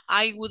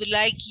 I would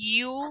like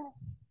you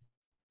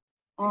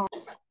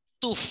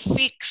to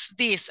fix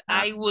this.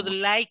 I would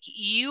like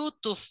you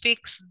to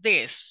fix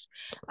this.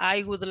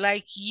 I would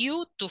like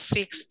you to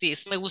fix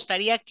this. Me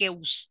gustaría que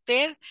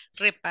usted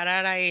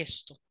reparara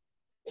esto.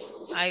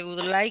 I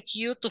would like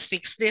you to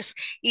fix this.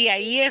 Y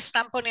ahí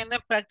están poniendo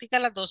en práctica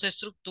las dos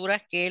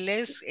estructuras que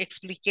les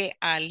expliqué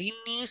al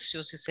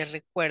inicio, si se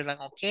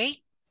recuerdan,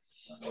 ¿ok?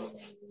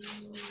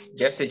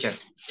 Yes, teacher.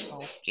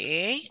 Ok.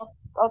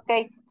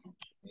 Okay.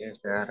 Yes,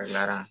 se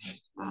arreglará.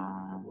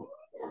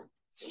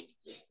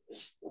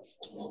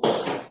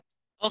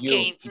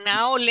 Okay,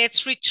 now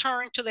let's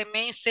return to the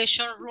main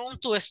session room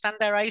to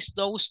standardize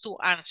those two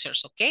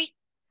answers, okay?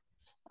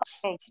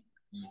 Okay.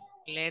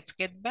 Let's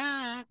get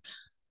back.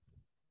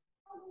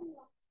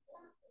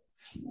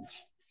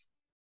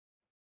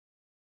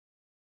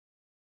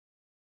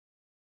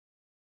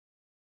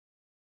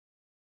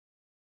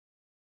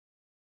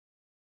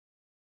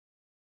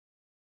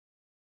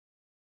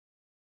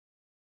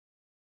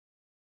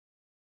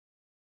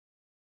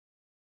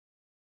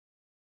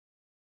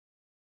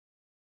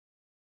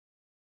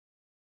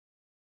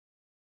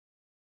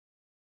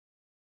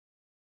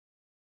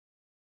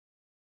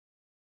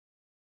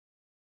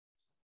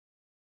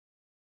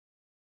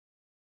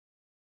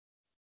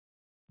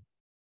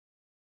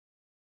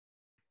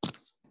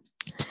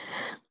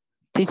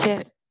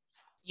 Teacher,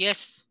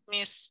 Yes,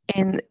 miss.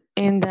 in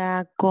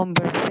the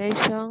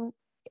conversation,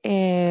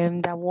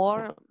 the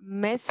word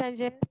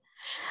messenger.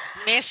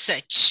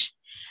 Message.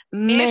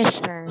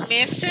 Message.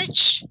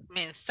 Message,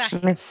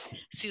 mensaje.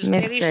 Si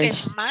usted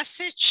dice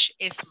message,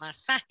 es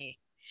masaje.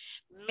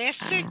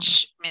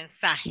 Message,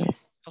 mensaje.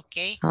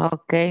 Okay.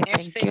 Okay,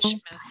 message, thank you.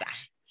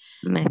 mensaje.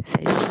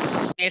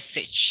 Message.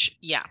 Message,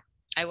 yeah.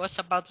 I was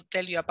about to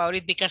tell you about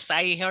it because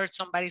I heard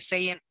somebody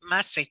saying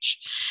message,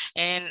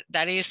 and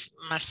that is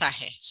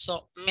masaje.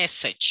 So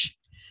message.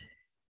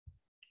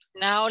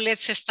 Now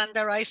let's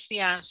standardize the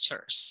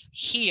answers.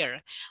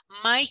 Here,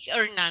 Mike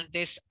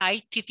Hernandez,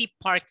 IT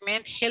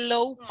department.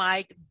 Hello,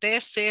 Mike.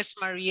 This is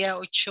Maria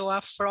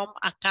Ochoa from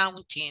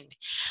accounting.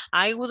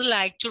 I would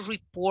like to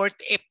report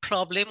a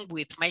problem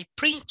with my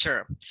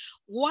printer.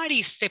 What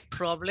is the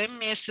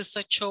problem, Mrs.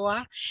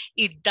 Ochoa?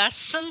 It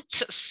doesn't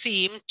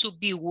seem to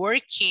be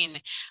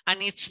working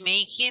and it's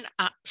making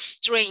a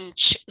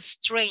strange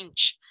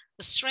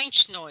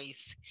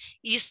noise.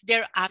 Is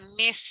there a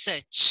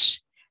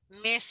message?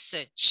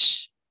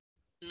 Message,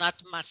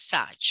 not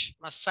massage.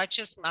 Massage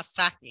es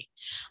masaje.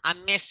 A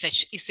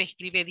message y se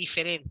escribe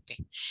diferente.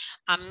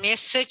 A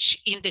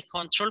message in the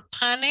control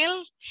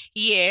panel.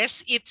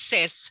 Yes, it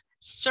says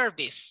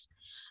service.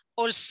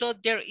 Also,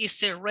 there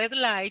is a red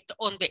light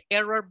on the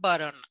error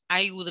button.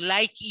 I would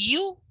like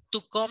you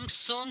to come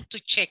soon to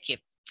check it.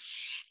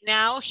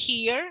 Now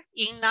here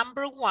in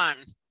number 1,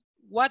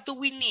 what do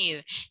we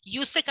need?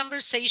 Use the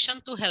conversation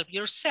to help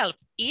yourself.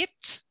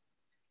 It.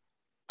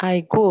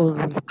 I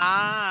could.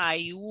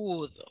 I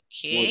would,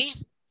 okay.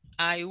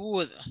 I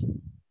would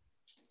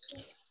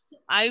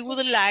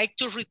like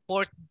to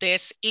report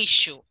this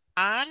issue.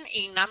 And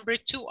in number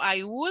 2,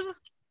 I would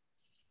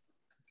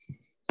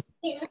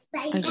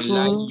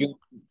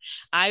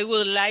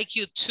like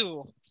you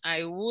to.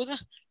 I would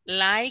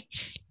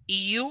like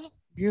you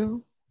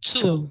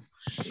to.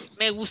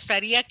 Me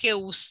gustaría que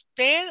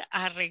usted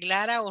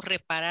arreglara o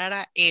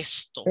reparara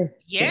esto.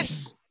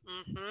 Yes?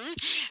 Mm-hmm.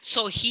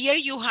 So here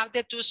you have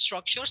the two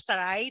structures that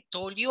I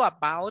told you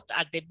about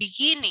at the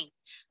beginning,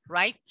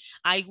 right?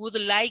 I would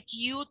like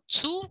you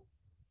to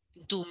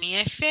do me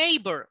a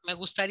favor. Me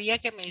gustaría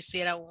que me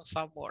hiciera un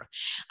favor.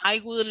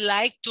 I would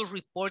like to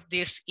report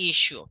this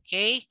issue,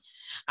 okay?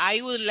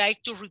 I would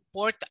like to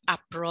report a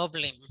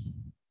problem.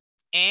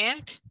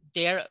 And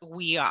there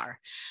we are.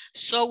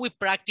 So we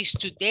practice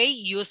today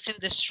using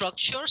the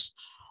structures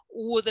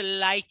would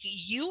like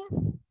you,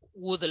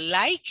 would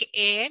like,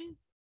 and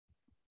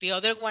the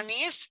other one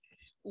is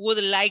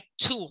would like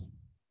to,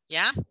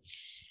 yeah?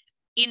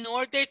 In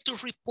order to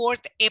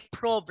report a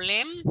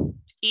problem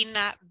in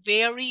a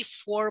very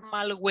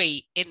formal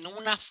way, en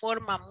una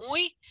forma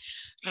muy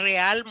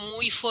real,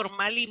 muy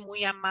formal y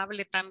muy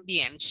amable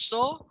también.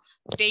 So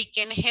they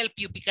can help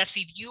you because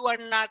if you are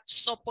not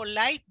so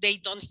polite, they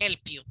don't help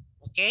you,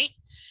 okay?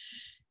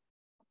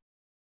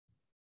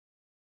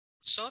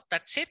 So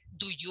that's it.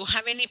 Do you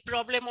have any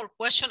problem or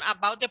question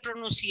about the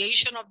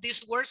pronunciation of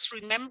these words?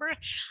 Remember,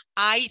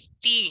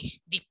 IT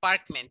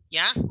department,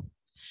 yeah?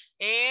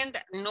 And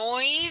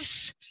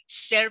noise,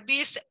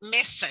 service,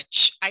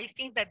 message. I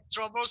think that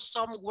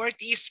troublesome word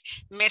is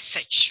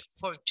message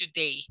for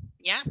today,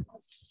 yeah?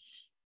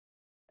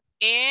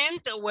 And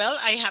well,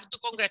 I have to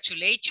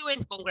congratulate you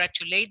and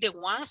congratulate the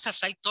ones,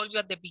 as I told you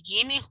at the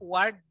beginning, who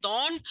are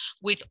done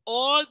with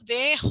all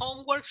the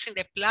homeworks in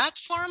the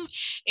platform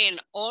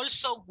and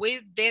also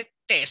with the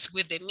test,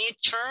 with the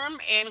midterm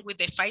and with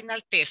the final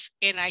test.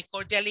 And I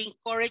cordially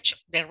encourage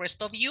the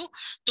rest of you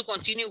to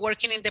continue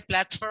working in the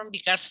platform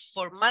because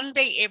for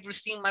Monday,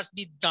 everything must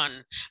be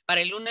done.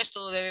 Para el lunes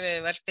todo debe de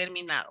haber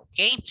terminado,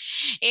 okay?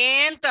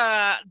 And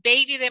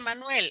David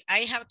Emanuel,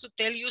 I have to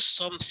tell you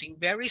something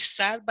very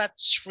sad, but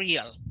it's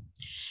real.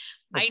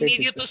 I need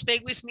you to stay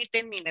with me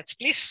 10 minutes,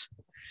 please.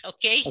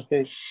 Okay?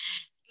 Okay.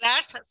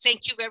 Class,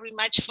 thank you very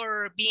much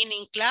for being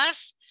in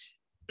class.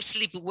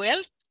 Sleep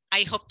well.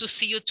 I hope to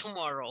see you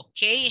tomorrow,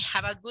 okay?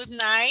 Have a good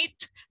night.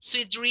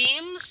 Sweet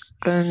dreams.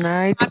 Good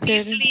night, Happy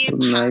teacher. sleep. Good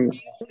night.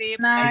 Happy sleep.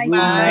 Night.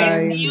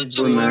 Bye-bye. Good See you night.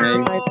 Good night.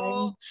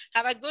 tomorrow.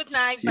 Have a good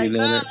night. See you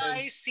later.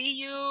 Bye-bye. See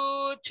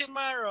you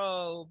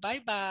tomorrow.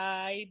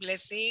 Bye-bye.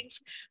 Blessings.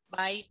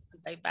 Bye.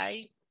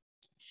 Bye-bye.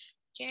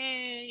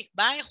 Okay.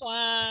 Bye,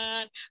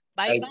 Juan.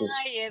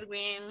 Bye-bye,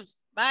 Edwin.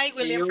 Bye,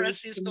 William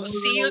Francisco.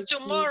 See you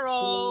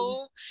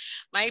tomorrow.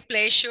 My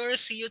pleasure.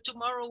 See you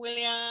tomorrow,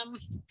 William.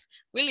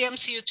 William,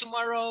 see you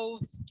tomorrow.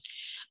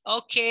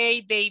 Okay,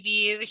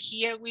 David,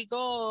 here we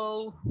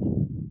go.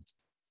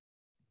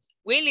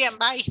 William,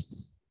 bye.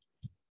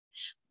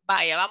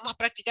 Vaya, vamos a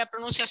practicar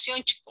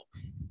pronunciación, chico.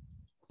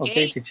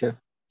 Okay, teacher.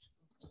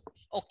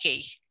 Ok,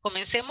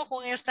 comencemos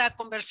con esta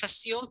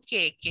conversación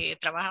que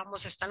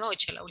trabajamos esta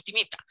noche, la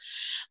ultimita.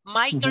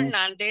 Mike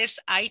Hernández,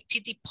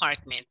 IT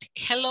Department.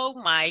 Hello,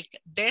 Mike.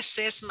 This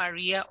is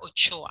Maria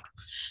Ochoa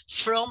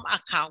from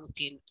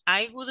accounting.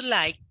 I would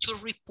like to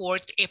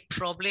report a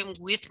problem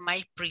with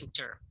my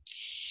printer.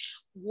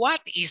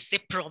 What is the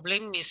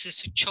problem,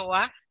 Mrs.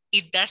 Ochoa?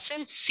 It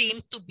doesn't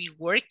seem to be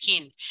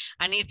working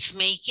and it's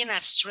making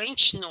a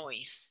strange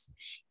noise.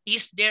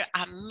 Is there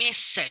a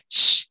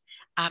message?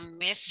 A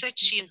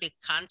message in the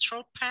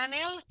control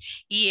panel?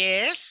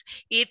 Yes,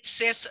 it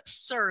says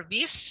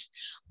service.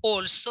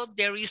 Also,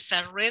 there is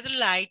a red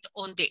light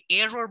on the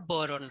error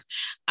button.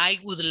 I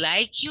would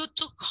like you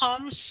to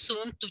come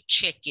soon to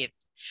check it.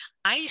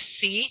 I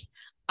see.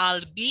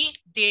 I'll be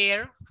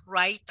there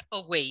right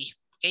away.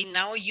 Okay,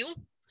 now you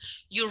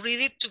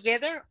read it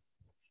together,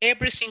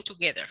 everything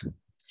together.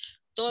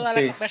 Toda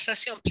la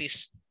conversación,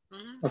 please.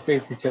 Okay,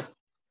 teacher.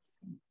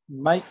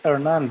 Mike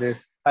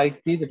Hernandez,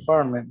 IT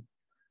Department.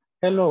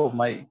 Hello,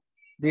 Mike.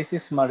 This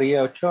is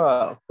Maria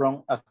Ochoa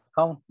from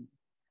accounting.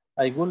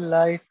 I would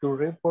like to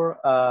report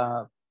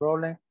a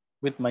problem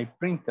with my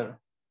printer.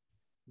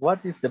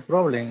 What is the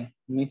problem,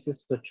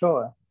 Mrs.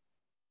 Ochoa?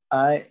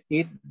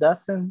 It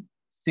doesn't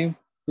seem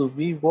to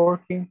be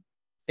working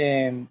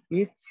and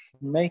it's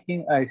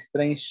making a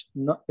strange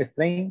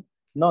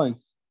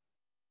noise.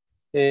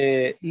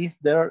 Is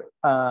there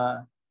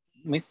a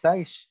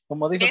message?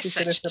 Como dijo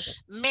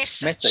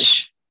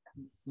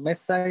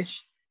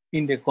message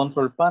in the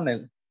control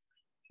panel?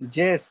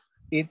 Yes,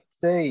 it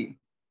says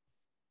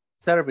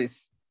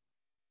service.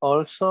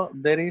 Also,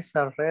 there is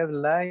a red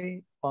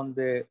light on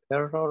the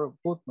error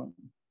button.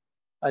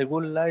 I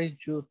would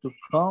like you to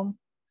come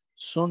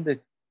soon to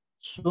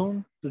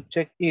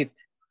check it.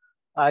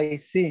 I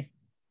see.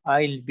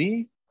 I'll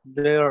be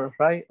there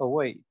right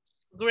away.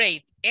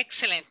 Great,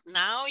 excellent.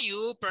 Now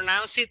you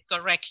pronounce it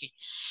correctly.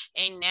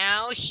 And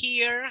now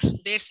hear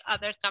this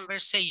other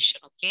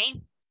conversation,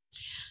 okay?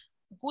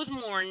 Good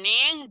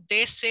morning,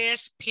 this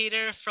is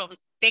Peter from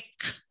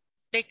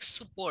Tech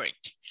Support.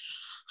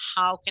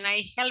 How can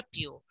I help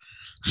you?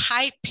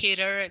 Hi,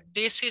 Peter,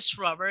 this is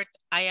Robert.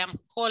 I am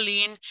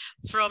calling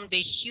from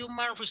the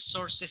Human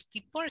Resources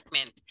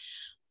Department.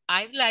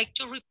 I'd like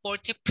to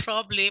report a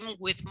problem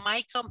with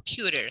my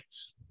computer.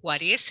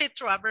 What is it,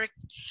 Robert?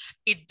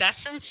 It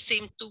doesn't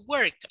seem to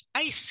work.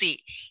 I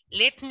see.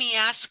 Let me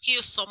ask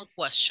you some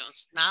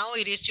questions. Now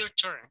it is your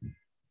turn.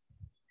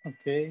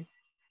 Okay.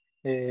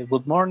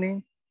 Good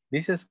morning.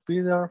 This is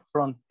Peter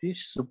from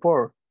Teach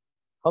Support.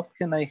 How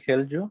can I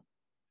help you?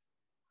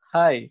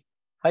 Hi,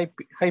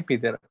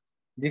 Peter.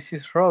 This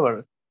is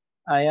Robert.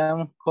 I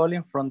am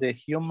calling from the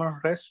Human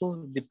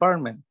Resources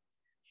Department.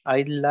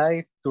 I'd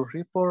like to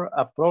report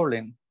a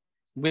problem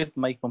with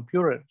my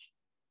computer.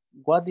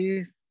 What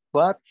is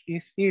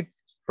it,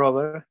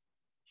 Robert?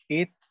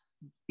 It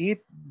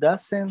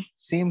doesn't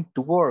seem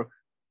to work.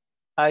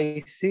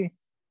 I see.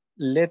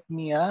 Let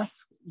me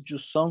ask you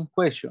some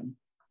questions.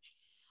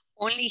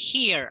 Only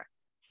here.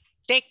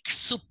 Tech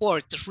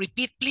support.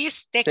 Repeat,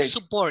 please. Tech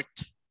support.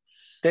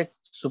 Tech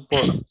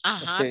support.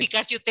 Okay.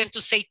 Because you tend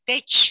to say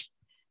tech,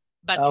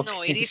 but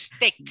no, it is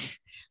tech.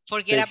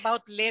 Forget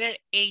about letter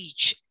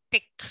H.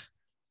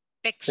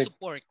 Tech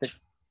support.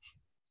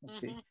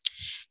 Okay.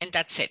 And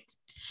that's it.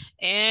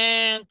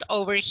 And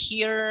over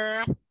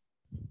here,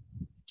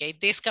 okay,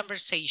 this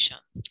conversation.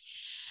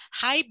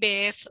 Hi,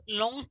 Beth,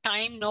 long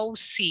time no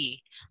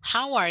see.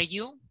 How are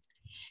you?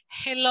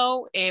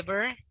 Hello,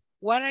 Ever.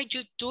 What are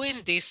you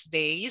doing these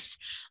days?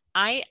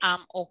 I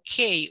am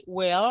okay.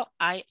 Well,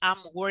 I am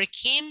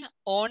working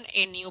on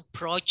a new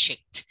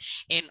project.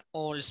 And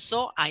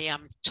also I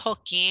am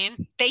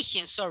taking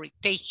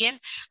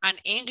an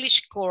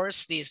English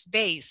course these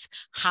days.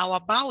 How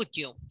about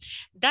you?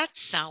 That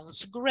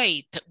sounds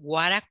great.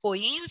 What a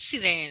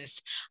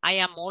coincidence. I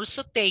am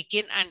also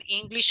taking an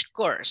English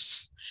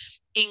course.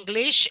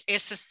 English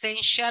is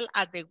essential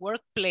at the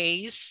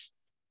workplace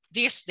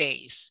these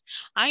days.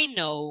 I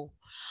know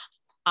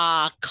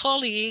a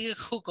colleague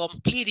who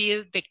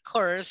completed the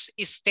course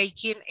is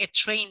taking a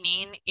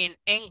training in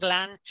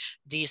England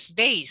these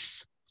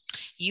days.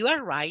 You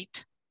are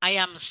right. I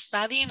am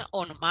studying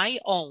on my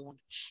own.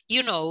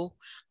 You know,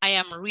 I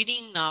am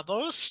reading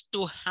novels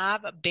to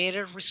have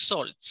better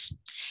results.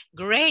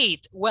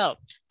 Great. Well,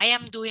 I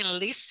am doing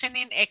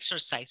listening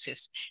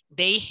exercises.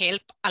 They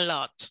help a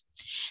lot.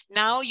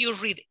 Now you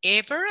read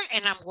Ever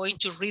and I'm going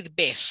to read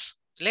Beth.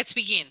 Let's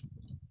begin.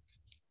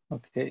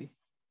 Okay.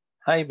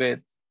 Hi, Beth.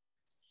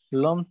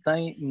 Long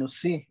time no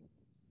see.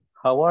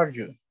 How are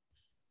you?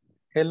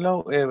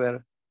 Hello,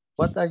 Ever.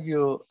 What are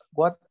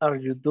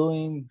you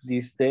doing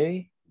this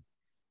day?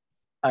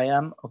 I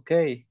am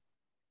okay.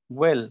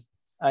 Well,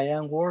 I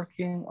am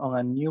working on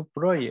a new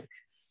project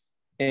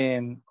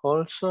and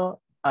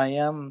also I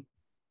am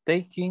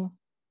taking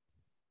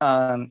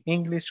an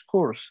English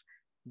course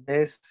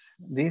this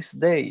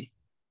day.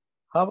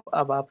 How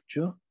about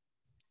you?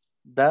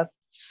 That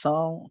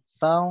sound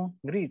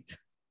great.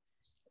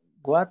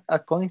 What a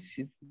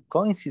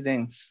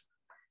coincidence.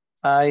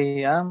 I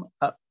am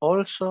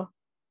also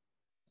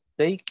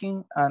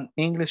taking an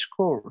English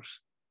course.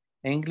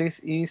 English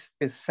is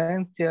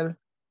essential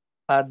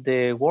at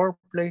the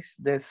workplace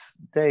these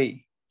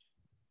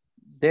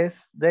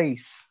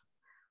days.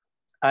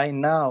 I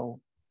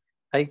know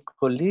a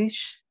colleague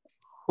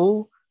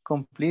who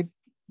complete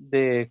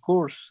the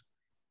course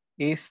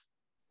is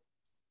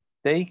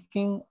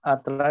taking a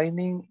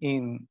training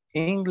in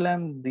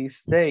England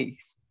these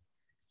days.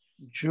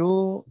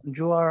 You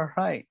are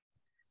right.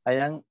 I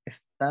am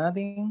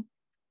studying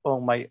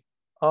on my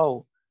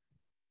own.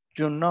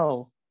 You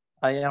know,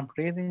 I am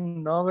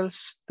reading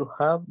novels to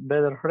have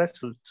better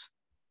results.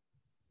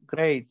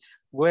 Great.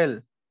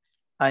 Well,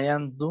 I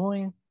am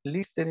doing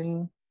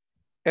listening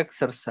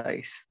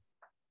exercise.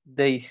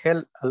 They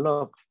help a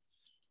lot.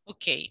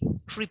 Okay,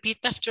 repeat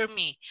after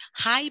me.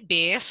 Hi,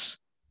 Beth.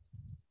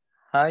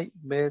 Hi,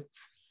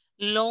 Beth.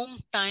 Long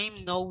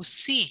time no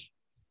see.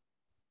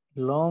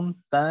 Long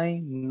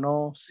time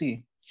no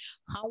see.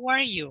 How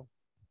are you?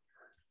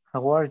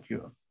 How are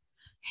you?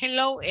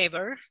 Hello,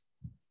 Ever.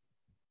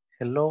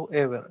 Hello,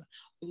 Ever.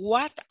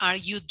 What are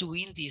you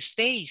doing these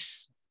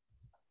days?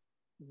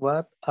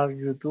 What are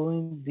you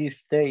doing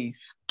these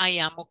days? I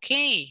am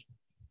okay.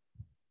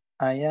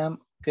 I am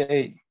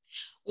okay.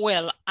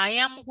 Well, I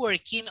am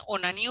working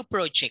on a new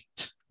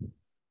project.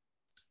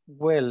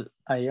 Well,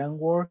 I am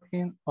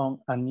working on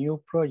a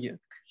new project.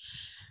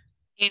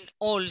 And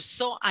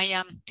also I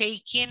am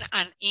taking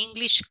an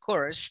English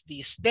course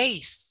these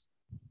days.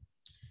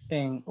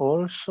 And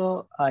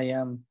also I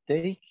am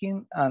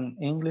taking an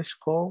English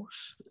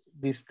course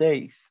these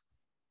days.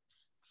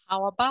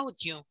 How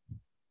about you?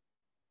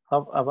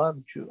 How about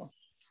you?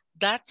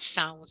 That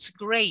sounds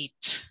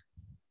great.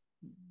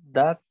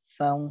 That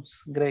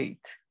sounds great.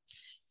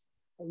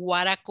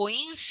 What a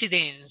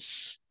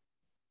coincidence.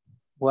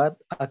 What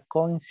a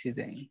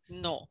coincidence.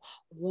 No,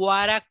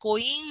 what a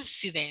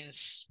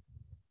coincidence.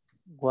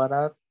 What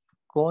a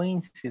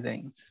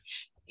coincidence.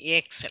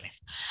 Excellent.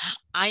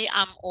 I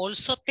am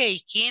also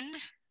taking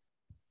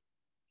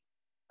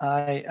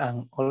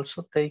an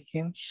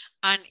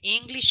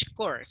English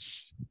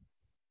course.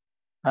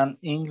 An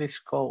English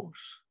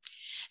course.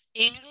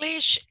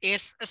 English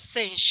is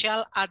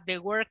essential at the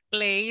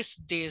workplace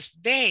these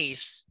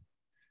days.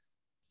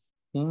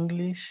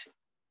 English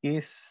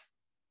is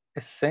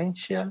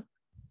essential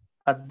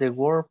at the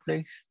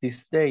workplace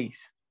these days.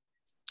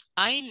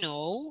 I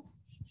know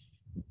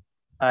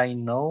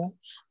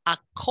a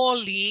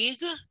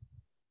colleague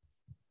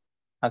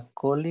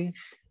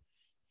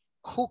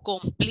who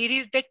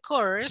completed the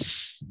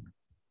course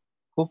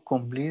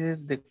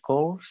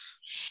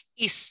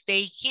is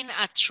taking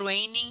a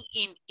training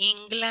in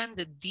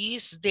England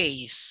these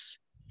days.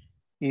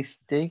 Is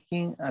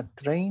taking a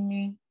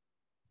training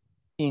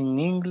in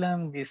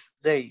England these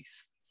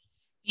days.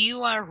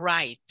 You are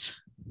right.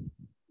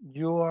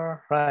 You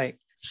are right.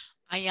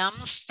 I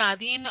am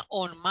studying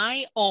on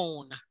my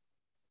own.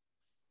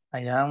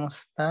 I am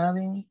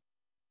studying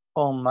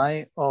on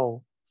my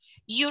own.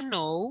 You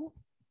know,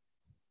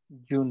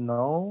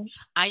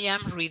 I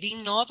am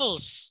reading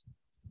novels.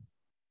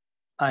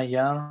 I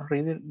am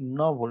reading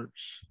novels.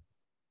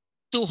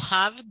 To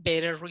have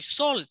better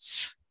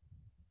results.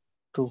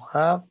 To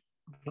have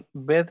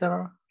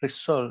better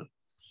results.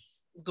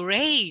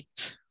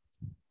 Great.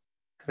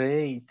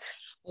 Great.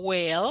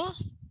 Well,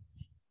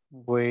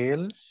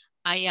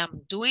 I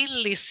am doing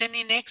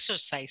listening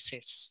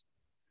exercises.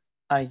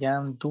 I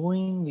am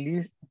doing,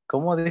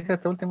 ¿cómo dije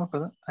esta última,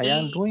 perdón? I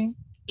am doing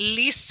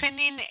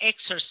listening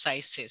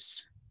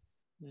exercises.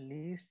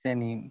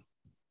 Listening.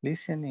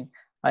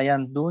 I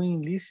am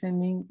doing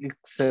listening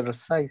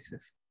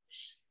exercises.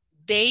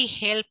 They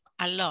help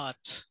a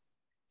lot.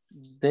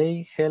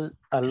 They help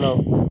a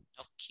lot.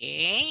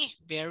 Okay,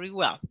 very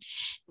well.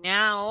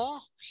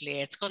 Now,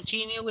 let's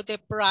continue with the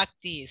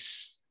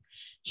practice.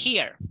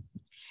 Here,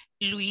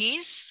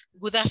 Luis,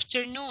 good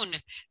afternoon.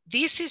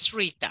 This is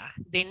Rita,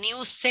 the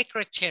new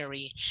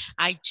secretary.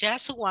 I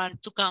just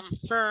want to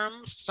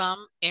confirm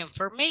some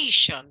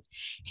information.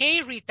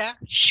 Hey, Rita,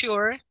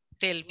 sure,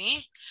 tell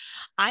me.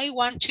 I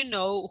want to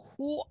know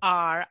who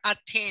are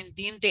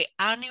attending the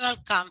annual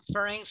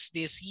conference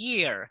this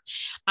year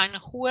and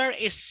where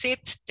is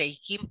it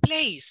taking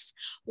place?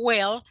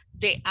 Well,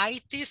 the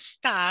IT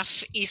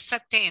staff is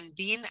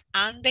attending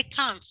and the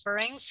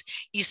conference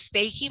is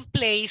taking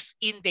place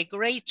in the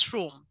great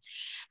room.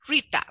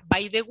 Rita,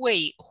 by the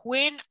way,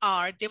 when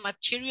are the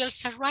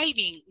materials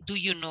arriving? Do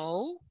you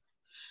know?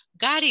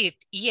 Got it.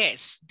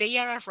 Yes, they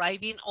are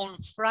arriving on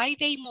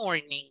Friday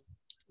morning.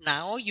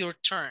 Now your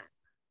turn.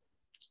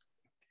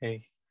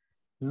 Okay.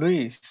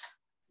 Luis,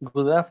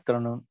 good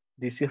afternoon.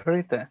 This is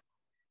Rita,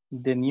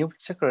 the new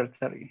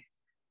secretary.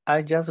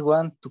 I just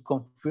want to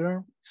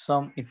confirm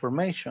some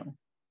information.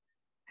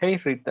 Hey,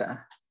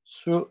 Rita,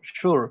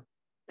 sure,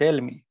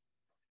 tell me.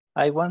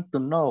 I want to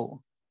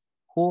know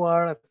who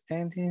are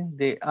attending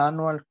the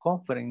annual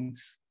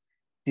conference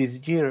this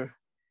year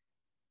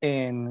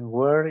and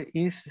where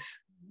is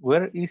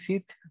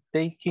it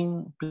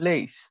taking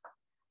place?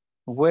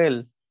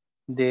 Well,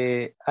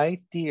 the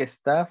IT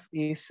staff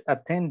is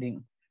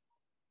attending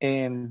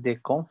and the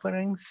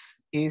conference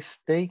is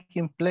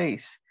taking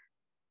place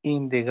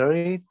in the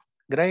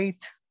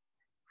great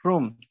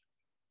room.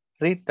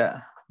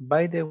 Rita,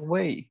 by the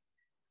way,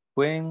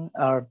 when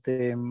are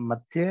the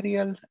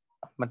material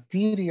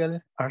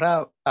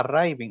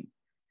arriving?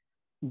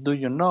 Do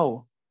you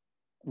know?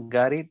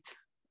 Got it?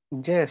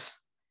 Yes,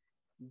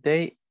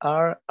 they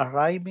are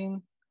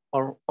arriving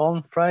or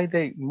on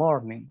Friday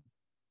morning.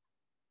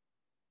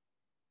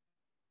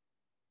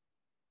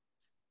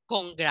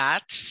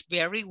 Congrats,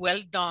 very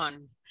well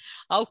done.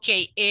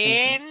 Okay,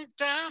 and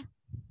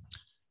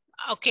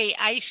okay,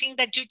 I think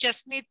that you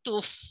just need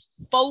to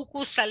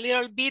focus a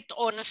little bit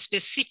on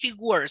specific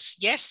words,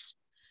 yes?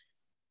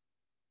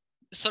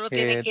 Solo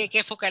tiene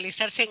que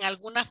focalizarse en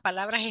algunas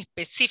palabras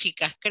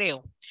específicas,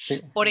 creo.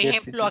 Por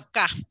ejemplo,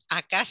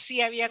 acá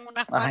sí habían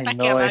unas cuantas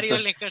que a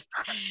varios le...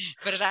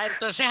 ¿Verdad?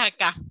 Entonces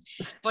acá,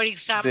 por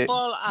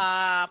ejemplo,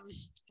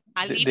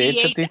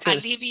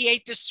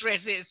 alleviate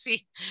stress,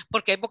 sí,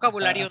 porque hay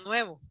vocabulario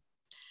nuevo.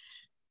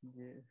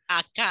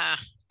 Acá,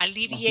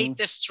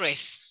 alleviate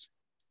stress.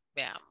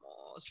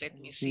 Veamos, let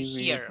me see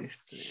here.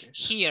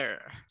 Here,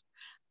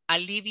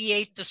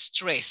 alleviate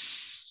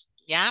stress,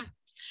 ¿ya?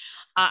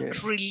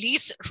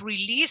 Release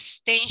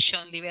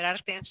tension,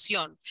 liberar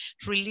tensión.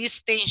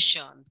 Release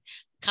tension.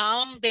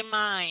 Calm the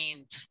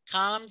mind.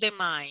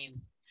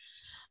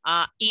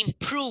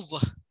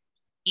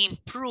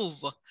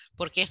 Improve,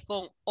 porque es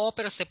con O,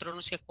 pero se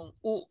pronuncia con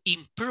U.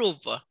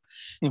 Improve.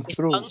 The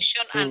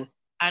function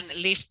and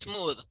lift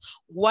mood.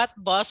 What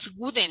boss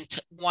wouldn't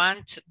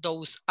want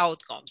those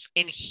outcomes?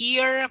 And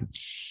here,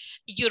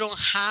 you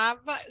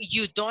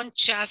don't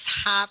just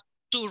have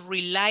to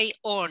rely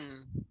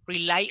on.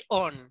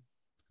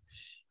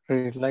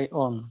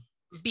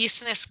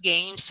 Business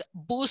games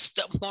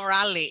boost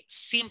morale,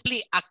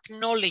 simply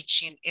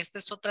acknowledging. Esta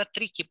es otra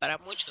tricky para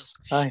muchos.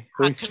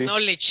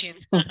 Acknowledging.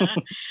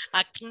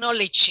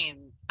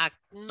 Acknowledging.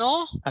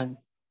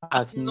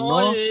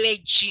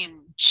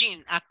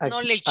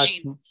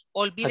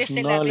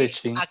 Olvídese la de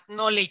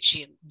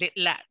acknowledging.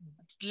 La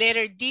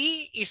letter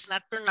D is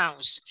not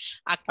pronounced.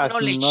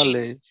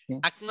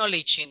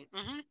 Acknowledging.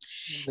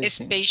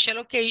 Special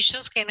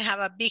occasions can have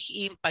a big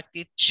impact.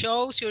 It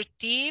shows your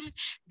team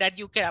that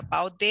you care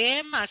about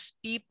them as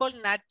people,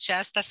 not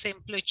just as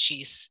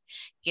employees.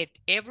 Get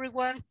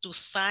everyone to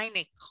sign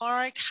a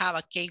card, have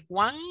a cake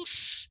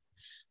once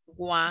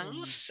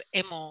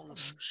a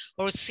month,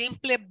 or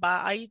simply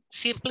buy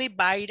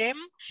them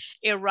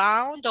a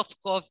round of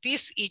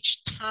coffees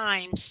each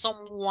time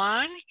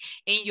someone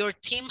in your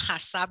team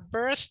has a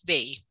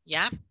birthday.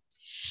 Yeah.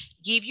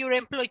 Give your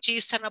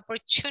employees an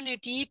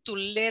opportunity to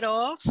let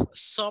off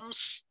some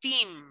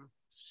steam,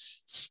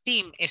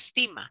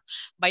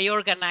 by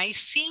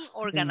organizing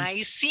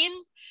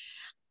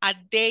a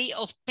day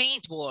of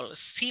paintball,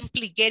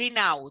 simply getting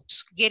out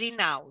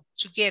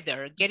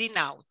together, getting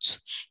out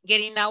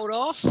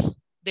of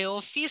the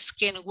office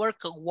can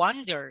work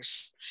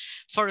wonders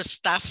for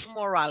staff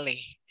morale.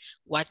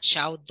 Watch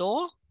out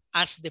though,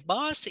 as the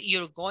boss,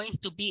 you're going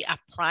to be a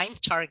prime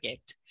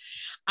target.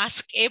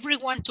 Ask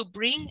everyone to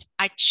bring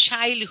a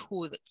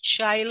childhood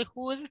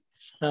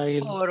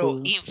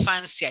photo,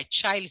 infancia,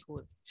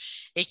 childhood.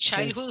 A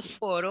childhood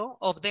photo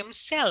of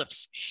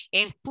themselves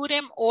and put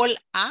them all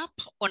up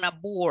on a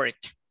board,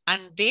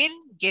 and then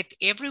get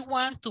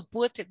everyone to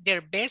put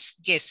their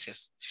best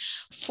guesses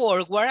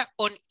forward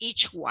on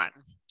each one.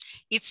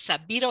 It's a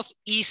bit of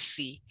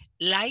easy,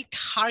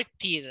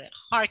 light-hearted,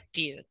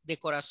 de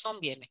corazón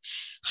viene,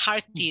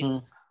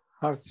 hearted,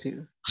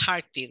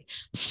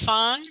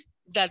 fun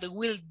that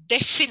will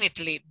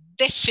definitely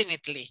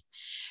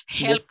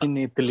help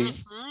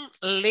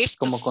lift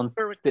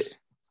spirits.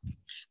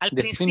 Al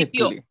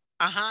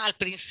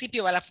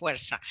principio va la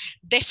fuerza.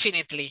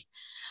 Definitely.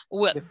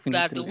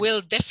 that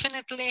will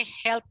definitely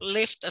help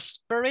lift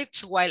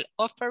spirits while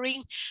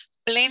offering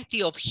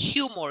plenty of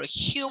humor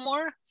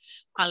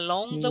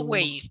along the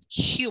way.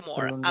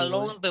 Humor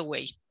along the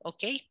way.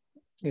 Okay.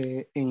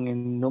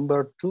 In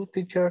number 2,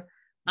 teacher,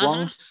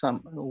 once a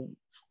month,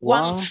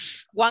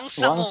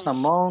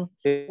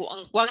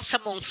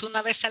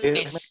 una vez al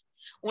mes.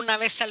 Una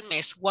vez al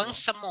mes,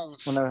 once a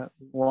month.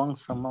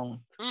 Once a month.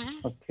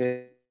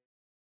 Okay.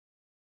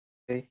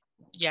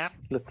 Yeah.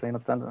 Lo estoy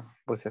notando,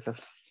 por si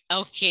acaso.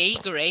 Okay,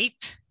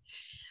 great.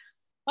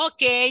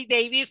 Okay,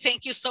 David,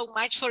 thank you so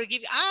much for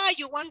giving.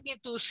 You want me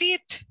to see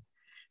it?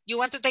 You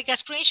want to take a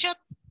screenshot?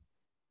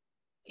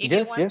 If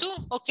you want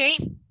to, okay.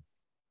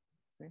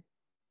 Sí.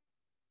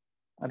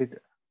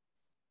 Ahorita.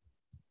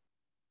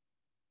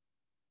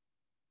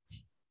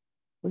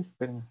 Uy,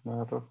 espérenme, me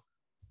agarró.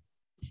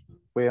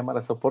 Voy a llamar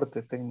a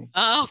soporte técnico.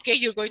 Okay,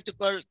 you're going to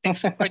call tech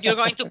support. You're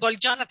going to call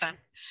Jonathan.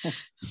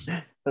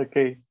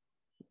 Okay,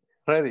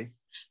 ready.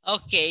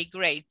 Okay,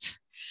 great.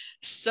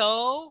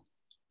 So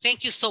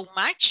thank you so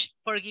much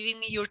for giving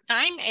me your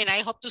time, and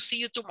I hope to see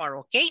you tomorrow,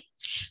 okay?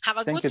 Have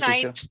a good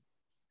night. Teacher.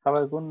 Have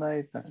a good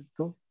night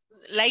too.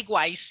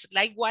 Likewise,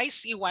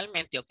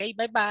 igualmente, okay?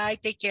 Bye-bye,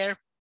 take care.